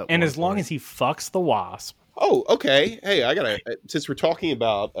 And as long as he fucks the Wasp. Oh, okay. Hey, since we're talking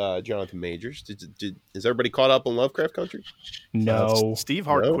about Jonathan Majors, is everybody caught up on Lovecraft Country? No. Steve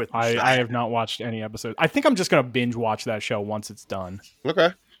Hart quit. I have not watched any episode. I think I'm just going to binge watch that show once it's done.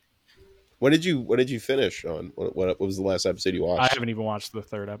 Okay. When did you finish on? What was the last episode you watched? I haven't even watched the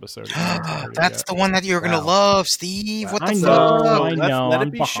third episode. That's the one that you're going to love, Steve. What the fuck? I know. Let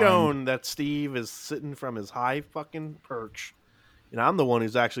it be shown that Steve is sitting from his high fucking perch, and I'm the one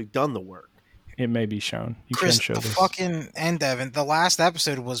who's actually done the work. It may be shown. You Chris, can show this. Fucking and Devin, the last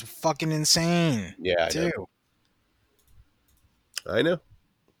episode was fucking insane. Yeah, I know.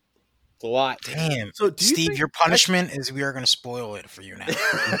 It's a lot. Damn. So Steve, your punishment is we are going to spoil it for you now.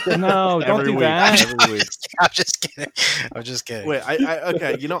 No, don't do that. Every week. I'm just kidding. Wait,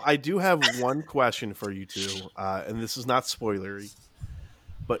 okay. I do have one question for you two, and this is not spoilery,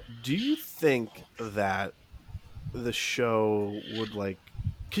 but do you think that the show would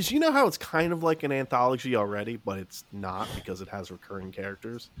because you know how it's kind of like an anthology already, but it's not because it has recurring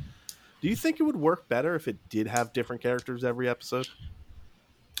characters. Do you think it would work better if it did have different characters every episode?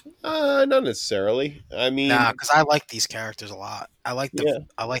 Not necessarily. I mean, because I like these characters a lot. I like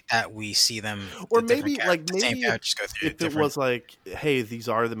that we see them. Or maybe if it was like, hey, these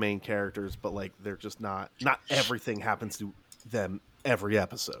are the main characters, but they're just not everything happens to them every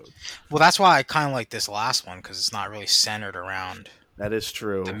episode. Well, that's why I kind of like this last one because it's not really centered around. That is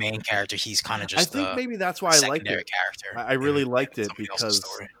true. The main character, he's kind of just. I think maybe that's why I liked it. Character. I really liked it because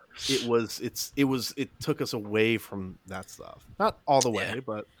it took us away from that stuff. Not all the way,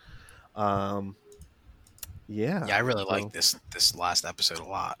 but yeah. Yeah, I really like this last episode a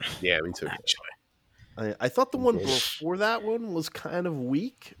lot. Yeah, me too. Actually, I thought the one before that one was kind of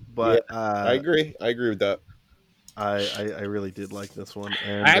weak, but I agree. I agree with that. I really did like this one.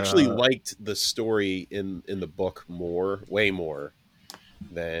 And, I actually liked the story in the book way more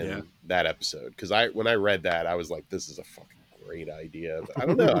than that episode. Because when I read that, I was like, this is a fucking great idea. But I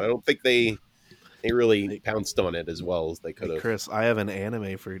don't know. I don't think they really pounced on it as well as they could have. Chris, I have an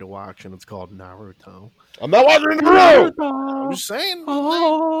anime for you to watch, and it's called Naruto. I'm not watching Naruto! I'm just saying.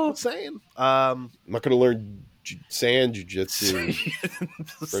 I'm saying. I'm not going to learn sand jujitsu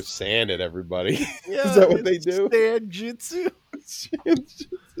for sand at everybody. Yeah, is that what they do? Sand jutsu.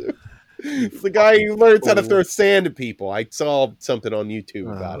 It's the guy who learns how to throw sand at people. I saw something on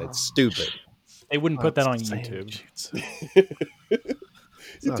YouTube about it. It's stupid. They wouldn't put that on YouTube.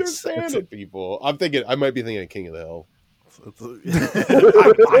 You throw sand at people. I might be thinking of King of the Hill.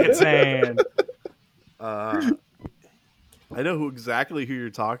 Pocket sand. I know exactly who you're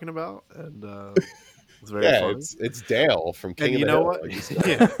talking about, and it's very funny. It's Dale from King of the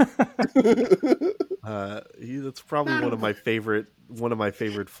Hill. That's probably one of my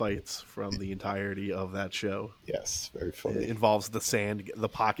favorite fights from the entirety of that show. Yes, very funny. It involves the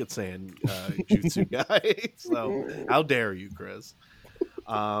pocket sand jutsu guy. So how dare you, Chris?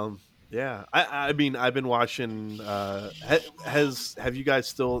 Yeah, I mean, I've been watching. Have you guys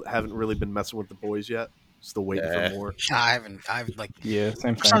still haven't really been messing with The Boys yet? Still waiting for more. I haven't.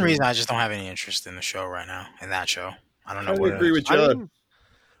 Same for some reason, I just don't have any interest in the show right now. In that show, I don't know. I agree with John.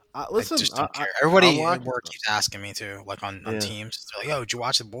 Listen, I just don't care. Everybody at work keeps asking me to, like on Teams. They're like, "Yo, did you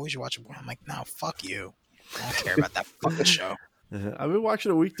watch The Boys? You watch The Boys?" I'm like, "No, fuck you. I don't care about that fucking show." I've been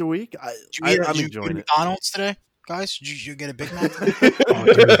watching it week to week. I'm enjoying it. McDonald's today, guys? Did you get a Big Mac?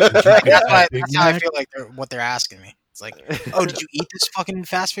 That's how I feel like what they're asking me. It's like, "Oh, did you eat this fucking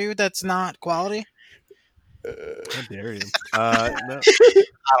fast food that's not quality?" How dare you? No. I don't know.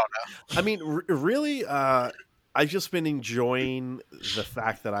 I mean, really, I've just been enjoying the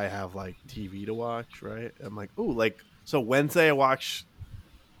fact that I have like TV to watch. Right? I'm like, so Wednesday I watch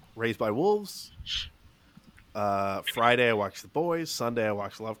Raised by Wolves. Friday I watch The Boys. Sunday I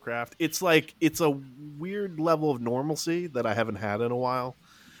watch Lovecraft. It's a weird level of normalcy that I haven't had in a while,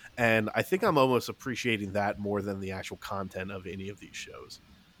 and I think I'm almost appreciating that more than the actual content of any of these shows.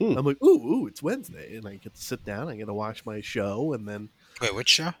 I'm like, ooh, it's Wednesday, and I get to sit down. I get to watch my show, and then wait, which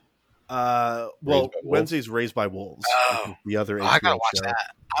show? Wednesday's Raised by Wolves. The other HBO I gotta watch show.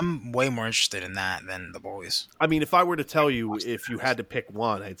 that. I'm way more interested in that than The Boys. I mean, if I were to tell you if you had to pick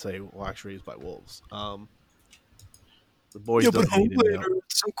one, I'd say watch Raised by Wolves. The Boys. Yeah, but Homelander,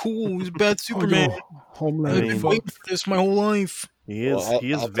 it's so cool. He's a bad Superman. Homelander. I've been waiting for this my whole life. He is.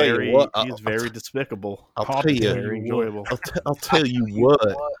 He is very despicable. I'll tell you, very enjoyable. I'll tell you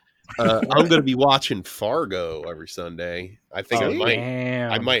what. I'm going to be watching Fargo every Sunday. I think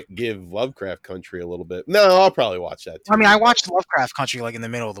I might give Lovecraft Country a little bit. No, I'll probably watch that too. I mean, I watched Lovecraft Country like in the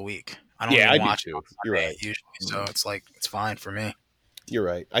middle of the week. I don't even watch it. You're right. Usually, so it's fine for me. You're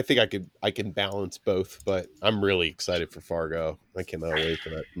right. I think I can balance both, but I'm really excited for Fargo. I cannot wait for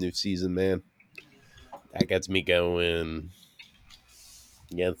that new season, man. That gets me going.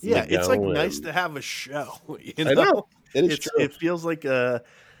 It's like nice to have a show. You know? I know. It is true. It feels like as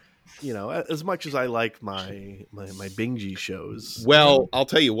much as I like my Bingy shows. Well, I'll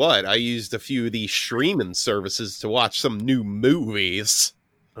tell you what. I used a few of these streaming services to watch some new movies.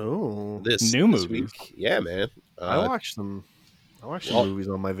 Oh, this movies? Week. Yeah, man. I watched some movies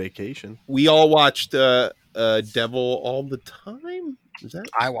on my vacation. We all watched Devil All the Time. Is that?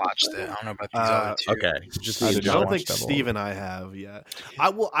 I watched it. I don't know about these other two. Okay, just I don't think Steve and I have yet. I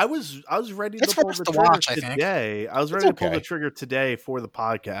was ready to pull the trigger today. I was ready to pull the trigger today for the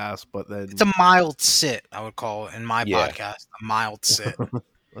podcast, but then it's a mild sit. I would call it in my podcast a mild sit.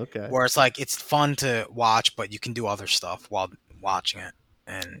 Okay, where it's like it's fun to watch, but you can do other stuff while watching it,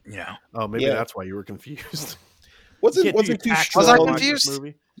 and Oh, maybe that's why you were confused. Wasn't too strong. Was I confused?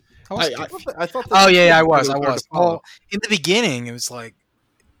 Movie? I thought. Oh yeah, I was. Well, in the beginning, it was like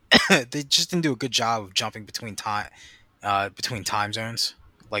they just didn't do a good job of jumping between time zones.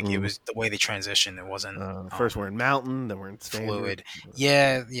 Like it was the way they transitioned. It wasn't. First we're in mountain, then we're in standard. Fluid.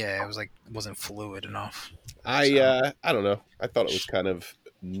 Yeah. It was like wasn't fluid enough. I don't know. I thought it was kind of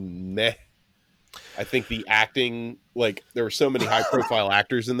meh. I think the acting, like there were so many high profile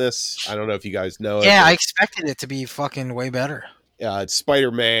actors in this. I don't know if you guys know. Yeah, I expected it to be fucking way better. It's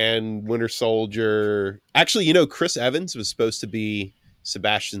Spider-Man, Winter Soldier. Actually, Chris Evans was supposed to be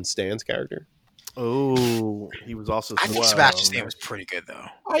Sebastian Stan's character. Oh, he was also. I think Sebastian Stan was pretty good though.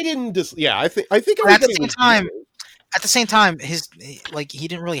 I didn't just. Yeah, I think. At the same time, he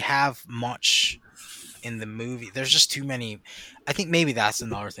didn't really have much in the movie. There's just too many. I think maybe that's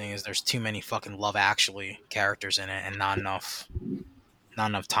another thing is there's too many fucking Love Actually characters in it, and not enough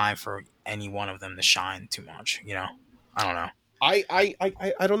time for any one of them to shine too much. I don't know.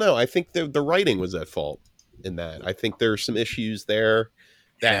 I don't know. I think the writing was at fault in that. I think there's some issues there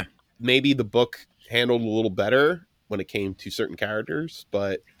that maybe the book handled a little better when it came to certain characters,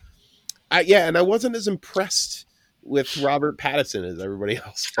 but and I wasn't as impressed with Robert Pattinson as everybody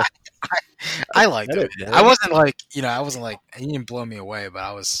else. I liked it. I wasn't like, he didn't blow me away, but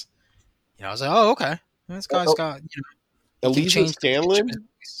I was like, oh, okay. This guy's got, Elisa Scanlon,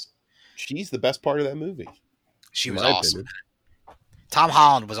 she's the best part of that movie. She was awesome. Tom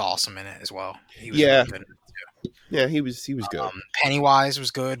Holland was awesome in it as well. He was really good. Yeah, he was good. Pennywise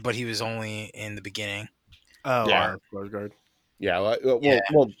was good, but he was only in the beginning. Oh, Yeah. Skarsgård. Yeah,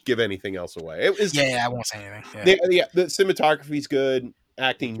 won't give anything else away. It was, I won't say anything. Yeah, the cinematography's good.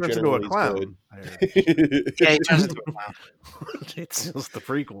 Acting Turns generally into a clown. is good. he turns into a clown. It's just the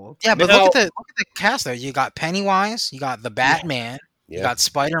prequel. Yeah, but Now- look at the cast though. You got Pennywise, you got the Batman, you Yeah. got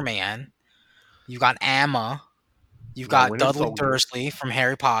Spider-Man, you got Amma, you've Yeah, got Winter Dudley Soldier. Dursley from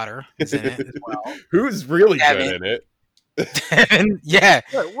Harry Potter is in it as well. Who's really Devin. good in it? Devin, yeah,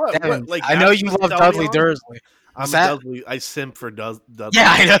 What? Devin, Like, I know that's you what love Dudley Dudley on? Dursley. I'm What's that? Dudley. I simp for Dudley.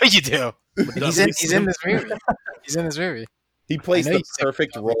 Yeah, I know you do. But He's Dudley in this movie. He's in this movie He plays I know the you said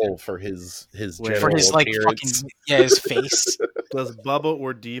perfect Dudley role for his Wait, general for his like appearance. fucking his face. Does Bubba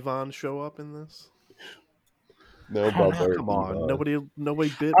or Devon show up in this? No, Oh, Bubba or Come on, Devon.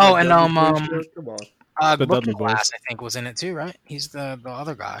 nobody bit. Oh, my and Dudley Boy show? Come on. The Looking Dudley Boys. Glass, I think, was in it too, right? He's the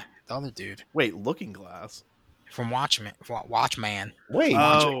other guy, the other dude Wait, Looking Glass. from Watchman. Wait,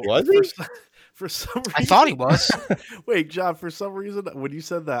 Oh, was he? For some reason, I thought he was. Wait, John. For some reason, when you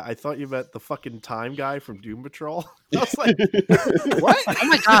said that, I thought you meant the fucking time guy from Doom Patrol. I was like, what? Oh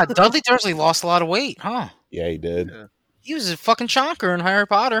my god, Dudley Dursley lost a lot of weight, huh? Yeah, he did. He was a fucking chonker in Harry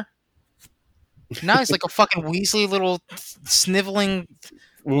Potter. Now he's like a fucking Weasley little sniveling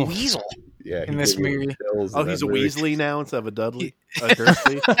weasel. Yeah, In he this gave me movie. chills Oh, in he's that a movie. Weasley now instead of a Dudley.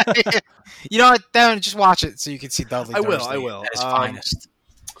 Dursley. You know what? Then just watch it so you can see Dudley I will, Dursley I will. at his finest.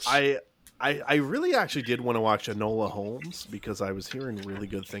 I really actually did want to watch Enola Holmes because I was hearing really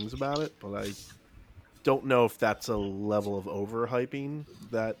good things about it, but I don't know if that's a level of overhyping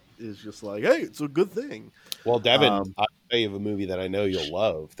that is just like, hey, it's a good thing. Well, Devin, I'll tell you of a movie that I know you'll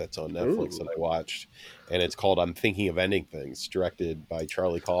love that's on Netflix that I watched, and it's called I'm Thinking of Ending Things, directed by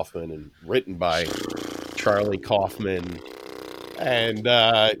Charlie Kaufman and written by Charlie Kaufman. And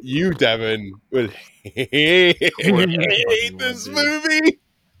you, Devin, would hate this movie.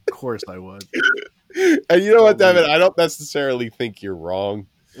 Of course I would. And you know what, Devin? I don't necessarily think you're wrong.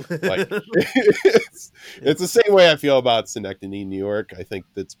 Like, it's the same way I feel about Synecdoche, New York. I think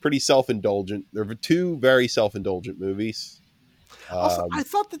that's pretty self-indulgent. There were two very self-indulgent movies. Also, I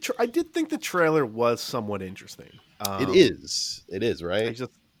thought I did think the trailer was somewhat interesting. It is, right?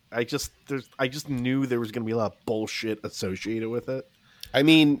 I just knew there was going to be a lot of bullshit associated with it. I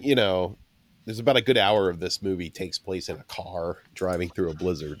mean, you know, there's about a good hour of this movie takes place in a car driving through a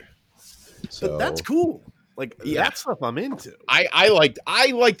blizzard. So But that's cool. Like, Yeah. that stuff I'm into. I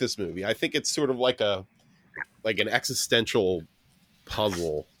like this movie. I think it's sort of like an existential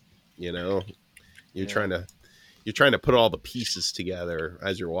puzzle. You know, you're trying to put all the pieces together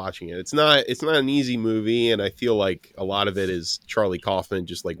as you're watching it. It's not an easy movie, and I feel like a lot of it is Charlie Kaufman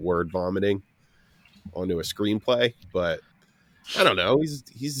just like word vomiting onto a screenplay. But I don't know.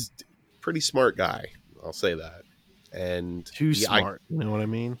 He's a pretty smart guy. I'll say that. And Too smart. You know what I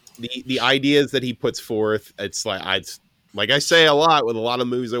mean? The ideas that he puts forth, it's like I say a lot with a lot of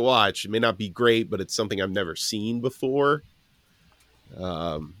movies I watch. It may not be great, but it's something I've never seen before.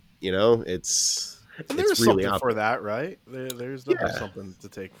 You know, it's There's really something out for that, right? There's definitely something to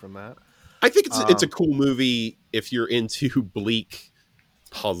take from that. I think it's a cool movie if you're into bleak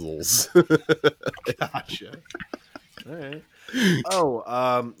puzzles. Gotcha. All right.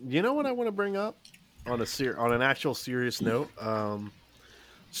 Oh, you know what I want to bring up on an actual serious note?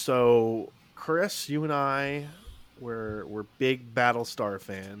 So Chris, you and I we're big Battlestar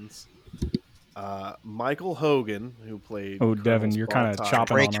fans. Michael Hogan, who played Devin, you're kind of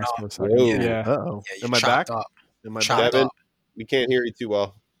chopping on us for a second. Whoa. Yeah. Uh-oh. Yeah, Am I chopped back? up. Am I Chopped back? Devin, up. we can't hear you too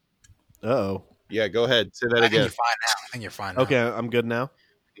well. Uh-oh. Yeah, go ahead. Say that I think again. you're fine now. I think you're fine now. Okay, I'm good now.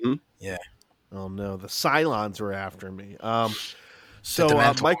 Mhm. Yeah. Oh no, the Cylons were after me. The So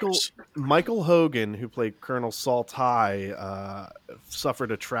Dementors. Michael Hogan, who played Colonel Saltai,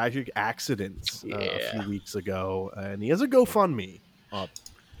 suffered a tragic accident a few weeks ago, and he has a GoFundMe up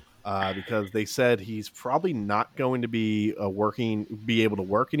because they said he's probably not going to be able to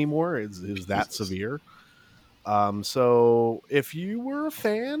work anymore. It's that severe. So if you were a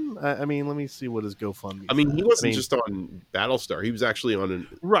fan, I mean, let me see what his GoFundMe. I mean, he wasn't just on Battlestar. He was actually on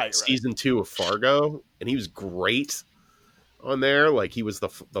season 2 of Fargo, and he was great on there. Like, he was the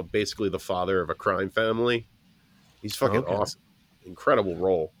basically the father of a crime family. He's fucking awesome. Incredible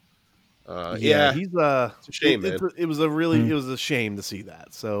role. He's it's a shame, man. It was a shame to see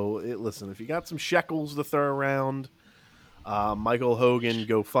that. So listen, if you got some shekels to throw around, Michael Hogan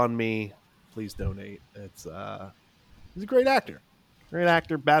GoFundMe, please donate. He's a great actor. Great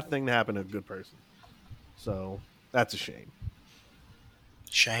actor. Bad thing to happen to a good person. So that's a shame.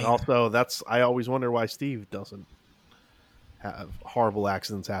 Shame. And also, I always wonder why Steve doesn't have horrible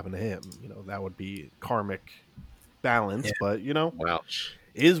accidents happen to him. That would be karmic balance. Yeah. But wow,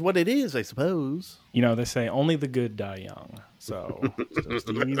 is what it is, I suppose. They say only the good die young. So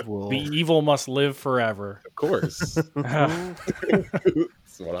Steve the evil must live forever. Of course.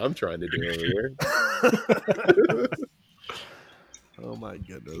 That's what I'm trying to do over here. Oh my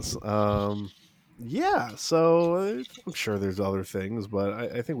goodness. Yeah, so I'm sure there's other things, but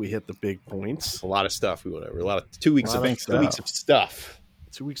I think we hit the big points. A lot of stuff we went over. 2 weeks of stuff.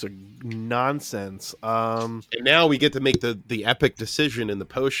 2 weeks of nonsense. And now we get to make the epic decision in the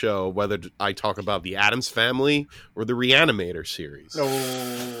post show whether I talk about the Addams Family or the Reanimator series.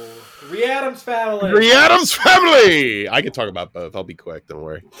 Oh, the Addams Family. The Addams Family. I can talk about both. I'll be quick. Don't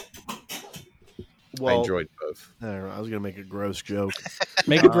worry. Well, I enjoyed both. I don't know. I was going to make a gross joke.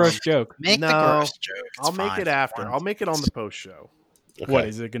 Make a gross joke. Make the gross joke. I'll make it after. I'll make it on the post show. Okay. What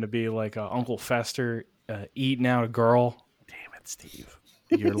is it going to be like? Uncle Fester eating out a girl? Damn it, Steve!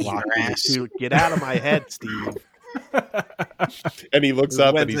 You're locked in. Get out of my head, Steve. And he looks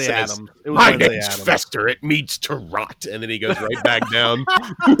up and he says, "My name's Fester. It means to rot." And then he goes right back down.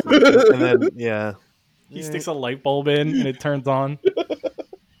 And then he sticks a light bulb in and it turns on.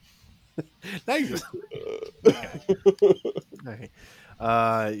 Now you just okay.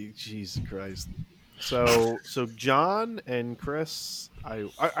 Jesus Christ. So John and Chris,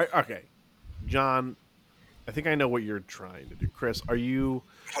 okay. John, I think I know what you're trying to do. Chris, are you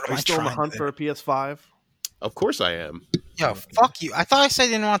still on the hunt for a PS5? Of course I am. Yo, fuck you. I thought I said I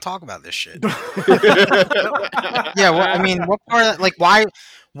didn't want to talk about this shit. Yeah, well, I mean, what part of that, like, why?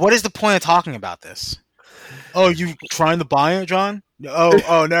 What is the point of talking about this? Oh, you trying to buy it, John?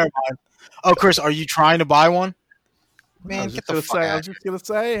 Oh, never mind. Oh, Chris, are you trying to buy one? Man, get the fuck out. I was just gonna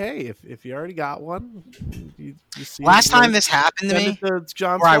say, hey, if you already got one, you see. Last time this happened to me, where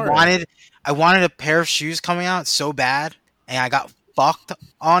I wanted a pair of shoes coming out so bad, and I got fucked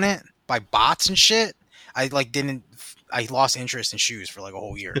on it by bots and shit. I lost interest in shoes for like a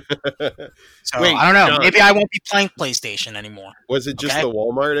whole year. So wait, I don't know. John, maybe I won't be playing PlayStation anymore. Was it just the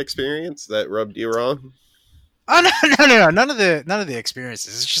Walmart experience that rubbed you wrong? Oh no! None of the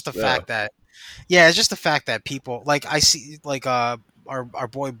experiences. It's just the fact that, it's just the fact that people like I see like our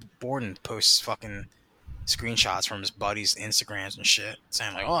boy Borden posts fucking screenshots from his buddies' Instagrams and shit,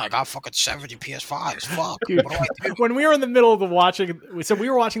 saying like, "Oh, I got fucking 70 PS5s. Fuck, dude, what do I do?" When we were in the middle of the we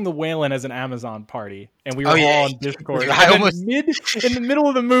were watching the Whalen as an Amazon party, and we were all on Discord. Dude, in the middle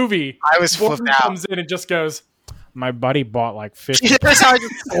of the movie, I was flipped out. Comes in and just goes, "My buddy bought like 50." That's how I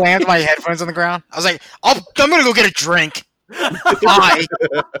just slammed my headphones on the ground. I was like, I'm gonna go get a drink. Bye. I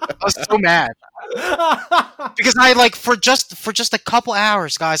was so mad because I like for just a couple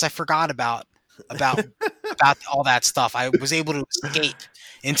hours, guys, I forgot about all that stuff. I was able to escape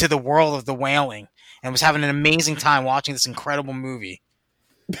into the world of the Wailing and was having an amazing time watching this incredible movie.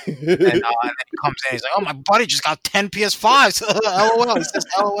 And then he comes in, he's like, "Oh, my buddy just got 10 PS5s." LOL. He says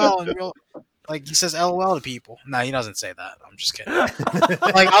LOL and like he says LOL to people. No, he doesn't say that. I'm just kidding.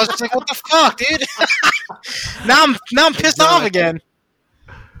 Like I was just like, what the fuck, dude? now I'm pissed off again.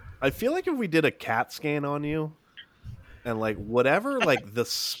 I feel like if we did a CAT scan on you, and like whatever like the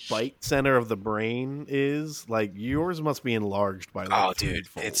spite center of the brain is, like yours must be enlarged by like dude,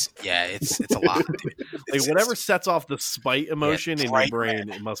 it's a lot, dude. Like whatever sets off the spite emotion in your brain,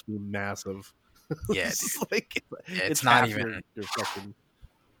 it must be massive. Yeah, it's like it's not even your fucking.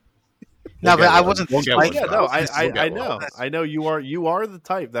 No, but I wasn't. I know you are the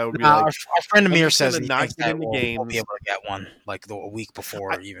type that would be. Our friend Amir says he thinks that we'll be able to get one like a week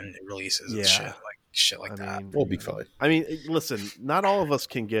before even it releases. And shit like that. We'll be fine. I mean, listen, not all of us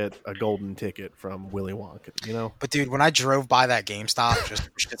can get a golden ticket from Willy Wonka, you know. But dude, when I drove by that GameStop just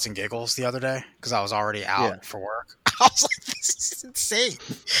for shits and giggles the other day because I was already out for work, I was like, "This is insane."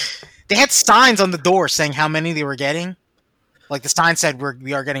 They had signs on the door saying how many they were getting. Like the sign said,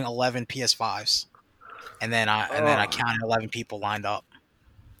 we are getting 11 PS5s, and then I counted 11 people lined up.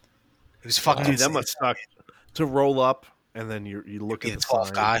 It was fucking. Dude, that must suck to roll up, and then you look at the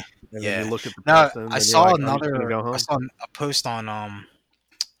 12th guy. And then you look at the person. I saw I saw a post on I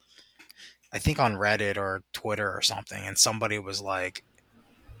think on Reddit or Twitter or something, and somebody was like,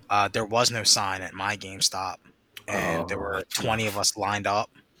 "There was no sign at my GameStop, and there were 20 of us lined up."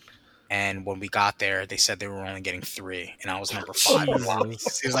 And when we got there, they said they were only getting 3, and I was number 5 in line.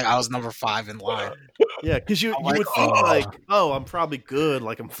 He was like, I was number 5 in line. Yeah, because you would think like, oh, I'm probably good,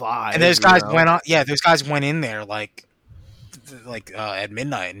 like I'm 5. And those guys went on. Yeah, those guys went in there like at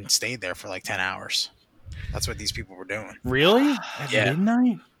midnight and stayed there for like 10 hours. That's what these people were doing. Really? At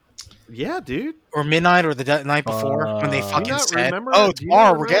midnight? Yeah, dude. Or midnight or the night before when they fucking said, remember,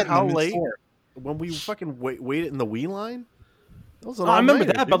 tomorrow we're getting how late when we fucking waited in the Wii line. I remember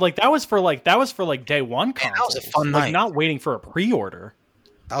that, but like that was for day one consoles. That was a fun night. Not waiting for a pre-order.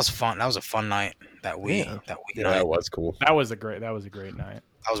 That was fun. That was a fun night. That week. Yeah, night. that was cool. That was a great night.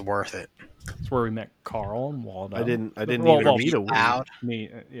 That was worth it. That's where we met Carl and Waldo. I didn't even meet a loud. Me,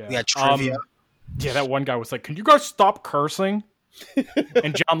 yeah. We had trivia. Yeah, that one guy was like, "Can you guys stop cursing?"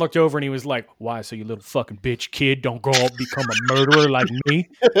 And John looked over and he was like, "Why? So you little fucking bitch kid don't go out and become a murderer like me?"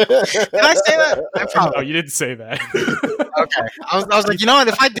 Did I say that? No, you didn't say that. Okay. I was like, you know what?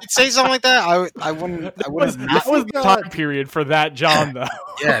 If I did say something like that, I wouldn't. That was the time period for that, John. Though.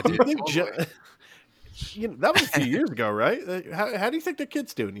 Yeah, dude. That was a few years ago, right? How do you think the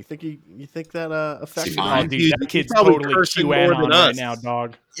kid's doing? You think that affects him? Oh, dude, that kid's totally QAnon right now,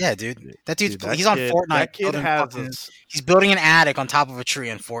 dog. Yeah, dude. That dude's he's on Fortnite. That kid he's building an attic on top of a tree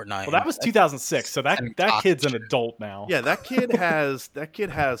in Fortnite. Well, that was 2006, so that kid's an adult now. Yeah, that kid has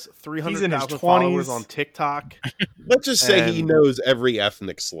 300,000 followers on TikTok. Let's just say he knows every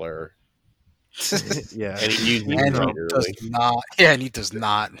ethnic slur. Yeah, and he uses and he does not. Yeah, and he does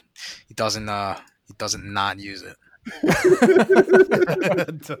not. He doesn't. He doesn't not use it.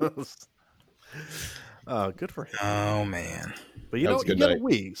 It does. Oh, good for him. Oh man! But you got a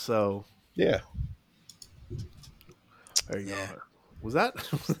Wii, so yeah. There you go. Was that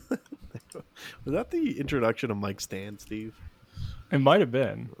the introduction of Mike Stan, Steve? It might have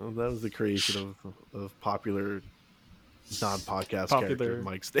been. Well, that was the creation of popular non-podcast character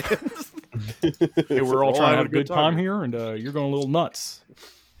Mike Stan. Hey, we're all trying to have a good time here, and you're going a little nuts.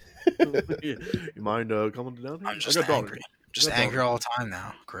 You mind coming down here? I'm just angry. Just angry all the time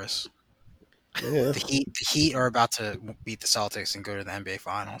now, Chris. Yeah. The Heat are about to beat the Celtics and go to the NBA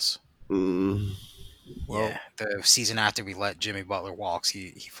Finals. Mm. Well, yeah, the season after we let Jimmy Butler walk,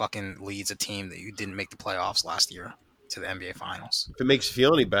 he fucking leads a team that you didn't make the playoffs last year to the NBA Finals. If it makes you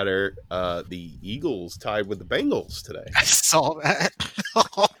feel any better, the Eagles tied with the Bengals today. I saw that.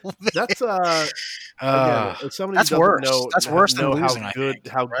 That's again, somebody that's worse. That's worse than losing.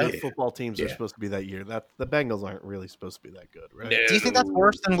 How good football teams are supposed to be that year. That the Bengals aren't really supposed to be that good, right? No. Do you think that's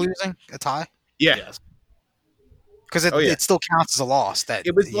worse than losing a tie? Yeah. Yes. Because it still counts as a loss. That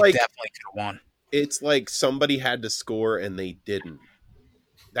it was you like, definitely could have won. It's like somebody had to score and they didn't.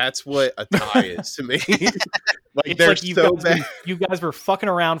 That's what a tie is to me. Like they're so bad. You guys were fucking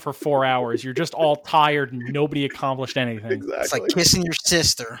around for 4 hours. You're just all tired and nobody accomplished anything. Exactly. It's like kissing your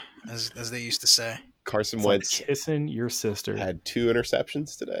sister, as they used to say. Carson Wentz kissing your sister. had 2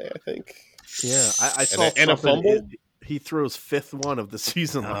 interceptions today, I think. Yeah, I saw and a fumble. He threw his 5th one of the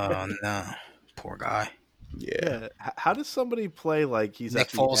season. Oh no, poor guy. Yeah. How does somebody play like he's Nick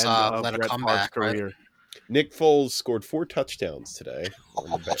at the Foles end of let a Brett comeback, Favre's career? right? Nick Foles scored 4 touchdowns today.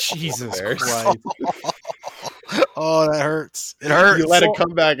 Jesus Christ. Oh, that hurts. It hurts. You let it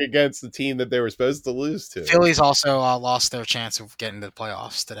come back against the team that they were supposed to lose to. Phillies also lost their chance of getting to the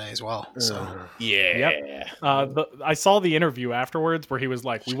playoffs today as well. So yeah. I saw the interview afterwards where he was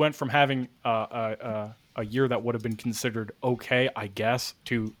like, "We went from having a year that would have been considered okay, I guess,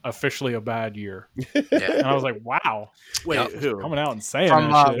 to officially a bad year." And I was like, "Wow, wait, who coming out and saying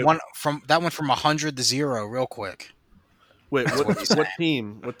that went from 100 to 0 real quick." Wait, what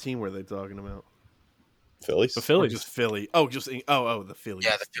team? What team were they talking about? Phillies. The Phillies. Or just Philly. Oh, the Phillies.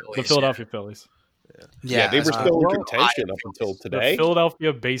 Yeah, the Phillies. The Philadelphia Phillies. Yeah, they were still in contention up until today. The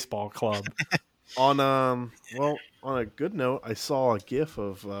Philadelphia Baseball Club. On a good note, I saw a GIF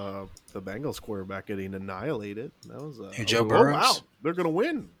of the Bengals quarterback getting annihilated. That was Joe Burrow. Wow, they're gonna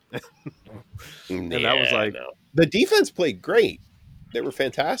win. And that was like the defense played great. They were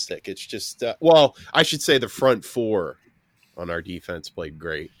fantastic. It's just I should say the front 4 on our defense played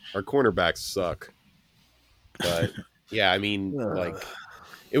great. Our cornerbacks suck, but yeah, I mean, like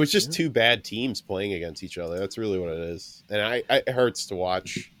it was just 2 bad teams playing against each other. That's really what it is, and it hurts to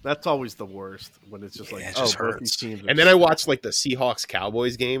watch. That's always the worst when it's just like both these teams. And then I watched like the Seahawks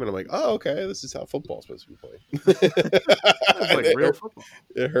Cowboys game, and I'm like, oh, okay, this is how football's supposed to be played. It's like real football.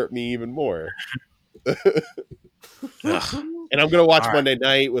 It hurt me even more. And I'm gonna watch Monday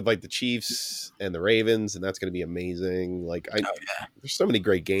night with like the Chiefs and the Ravens, and that's gonna be amazing. Like, there's so many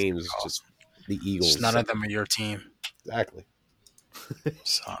great games. It's just the Eagles. Just none of them are your team. Exactly.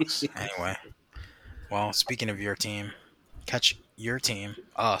 Sucks. Anyway, well, speaking of your team, catch your team,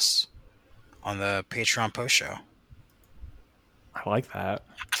 us, on the Patreon post show. I like that.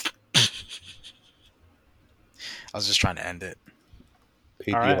 I was just trying to end it.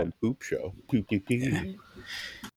 Patreon poop show. Yeah.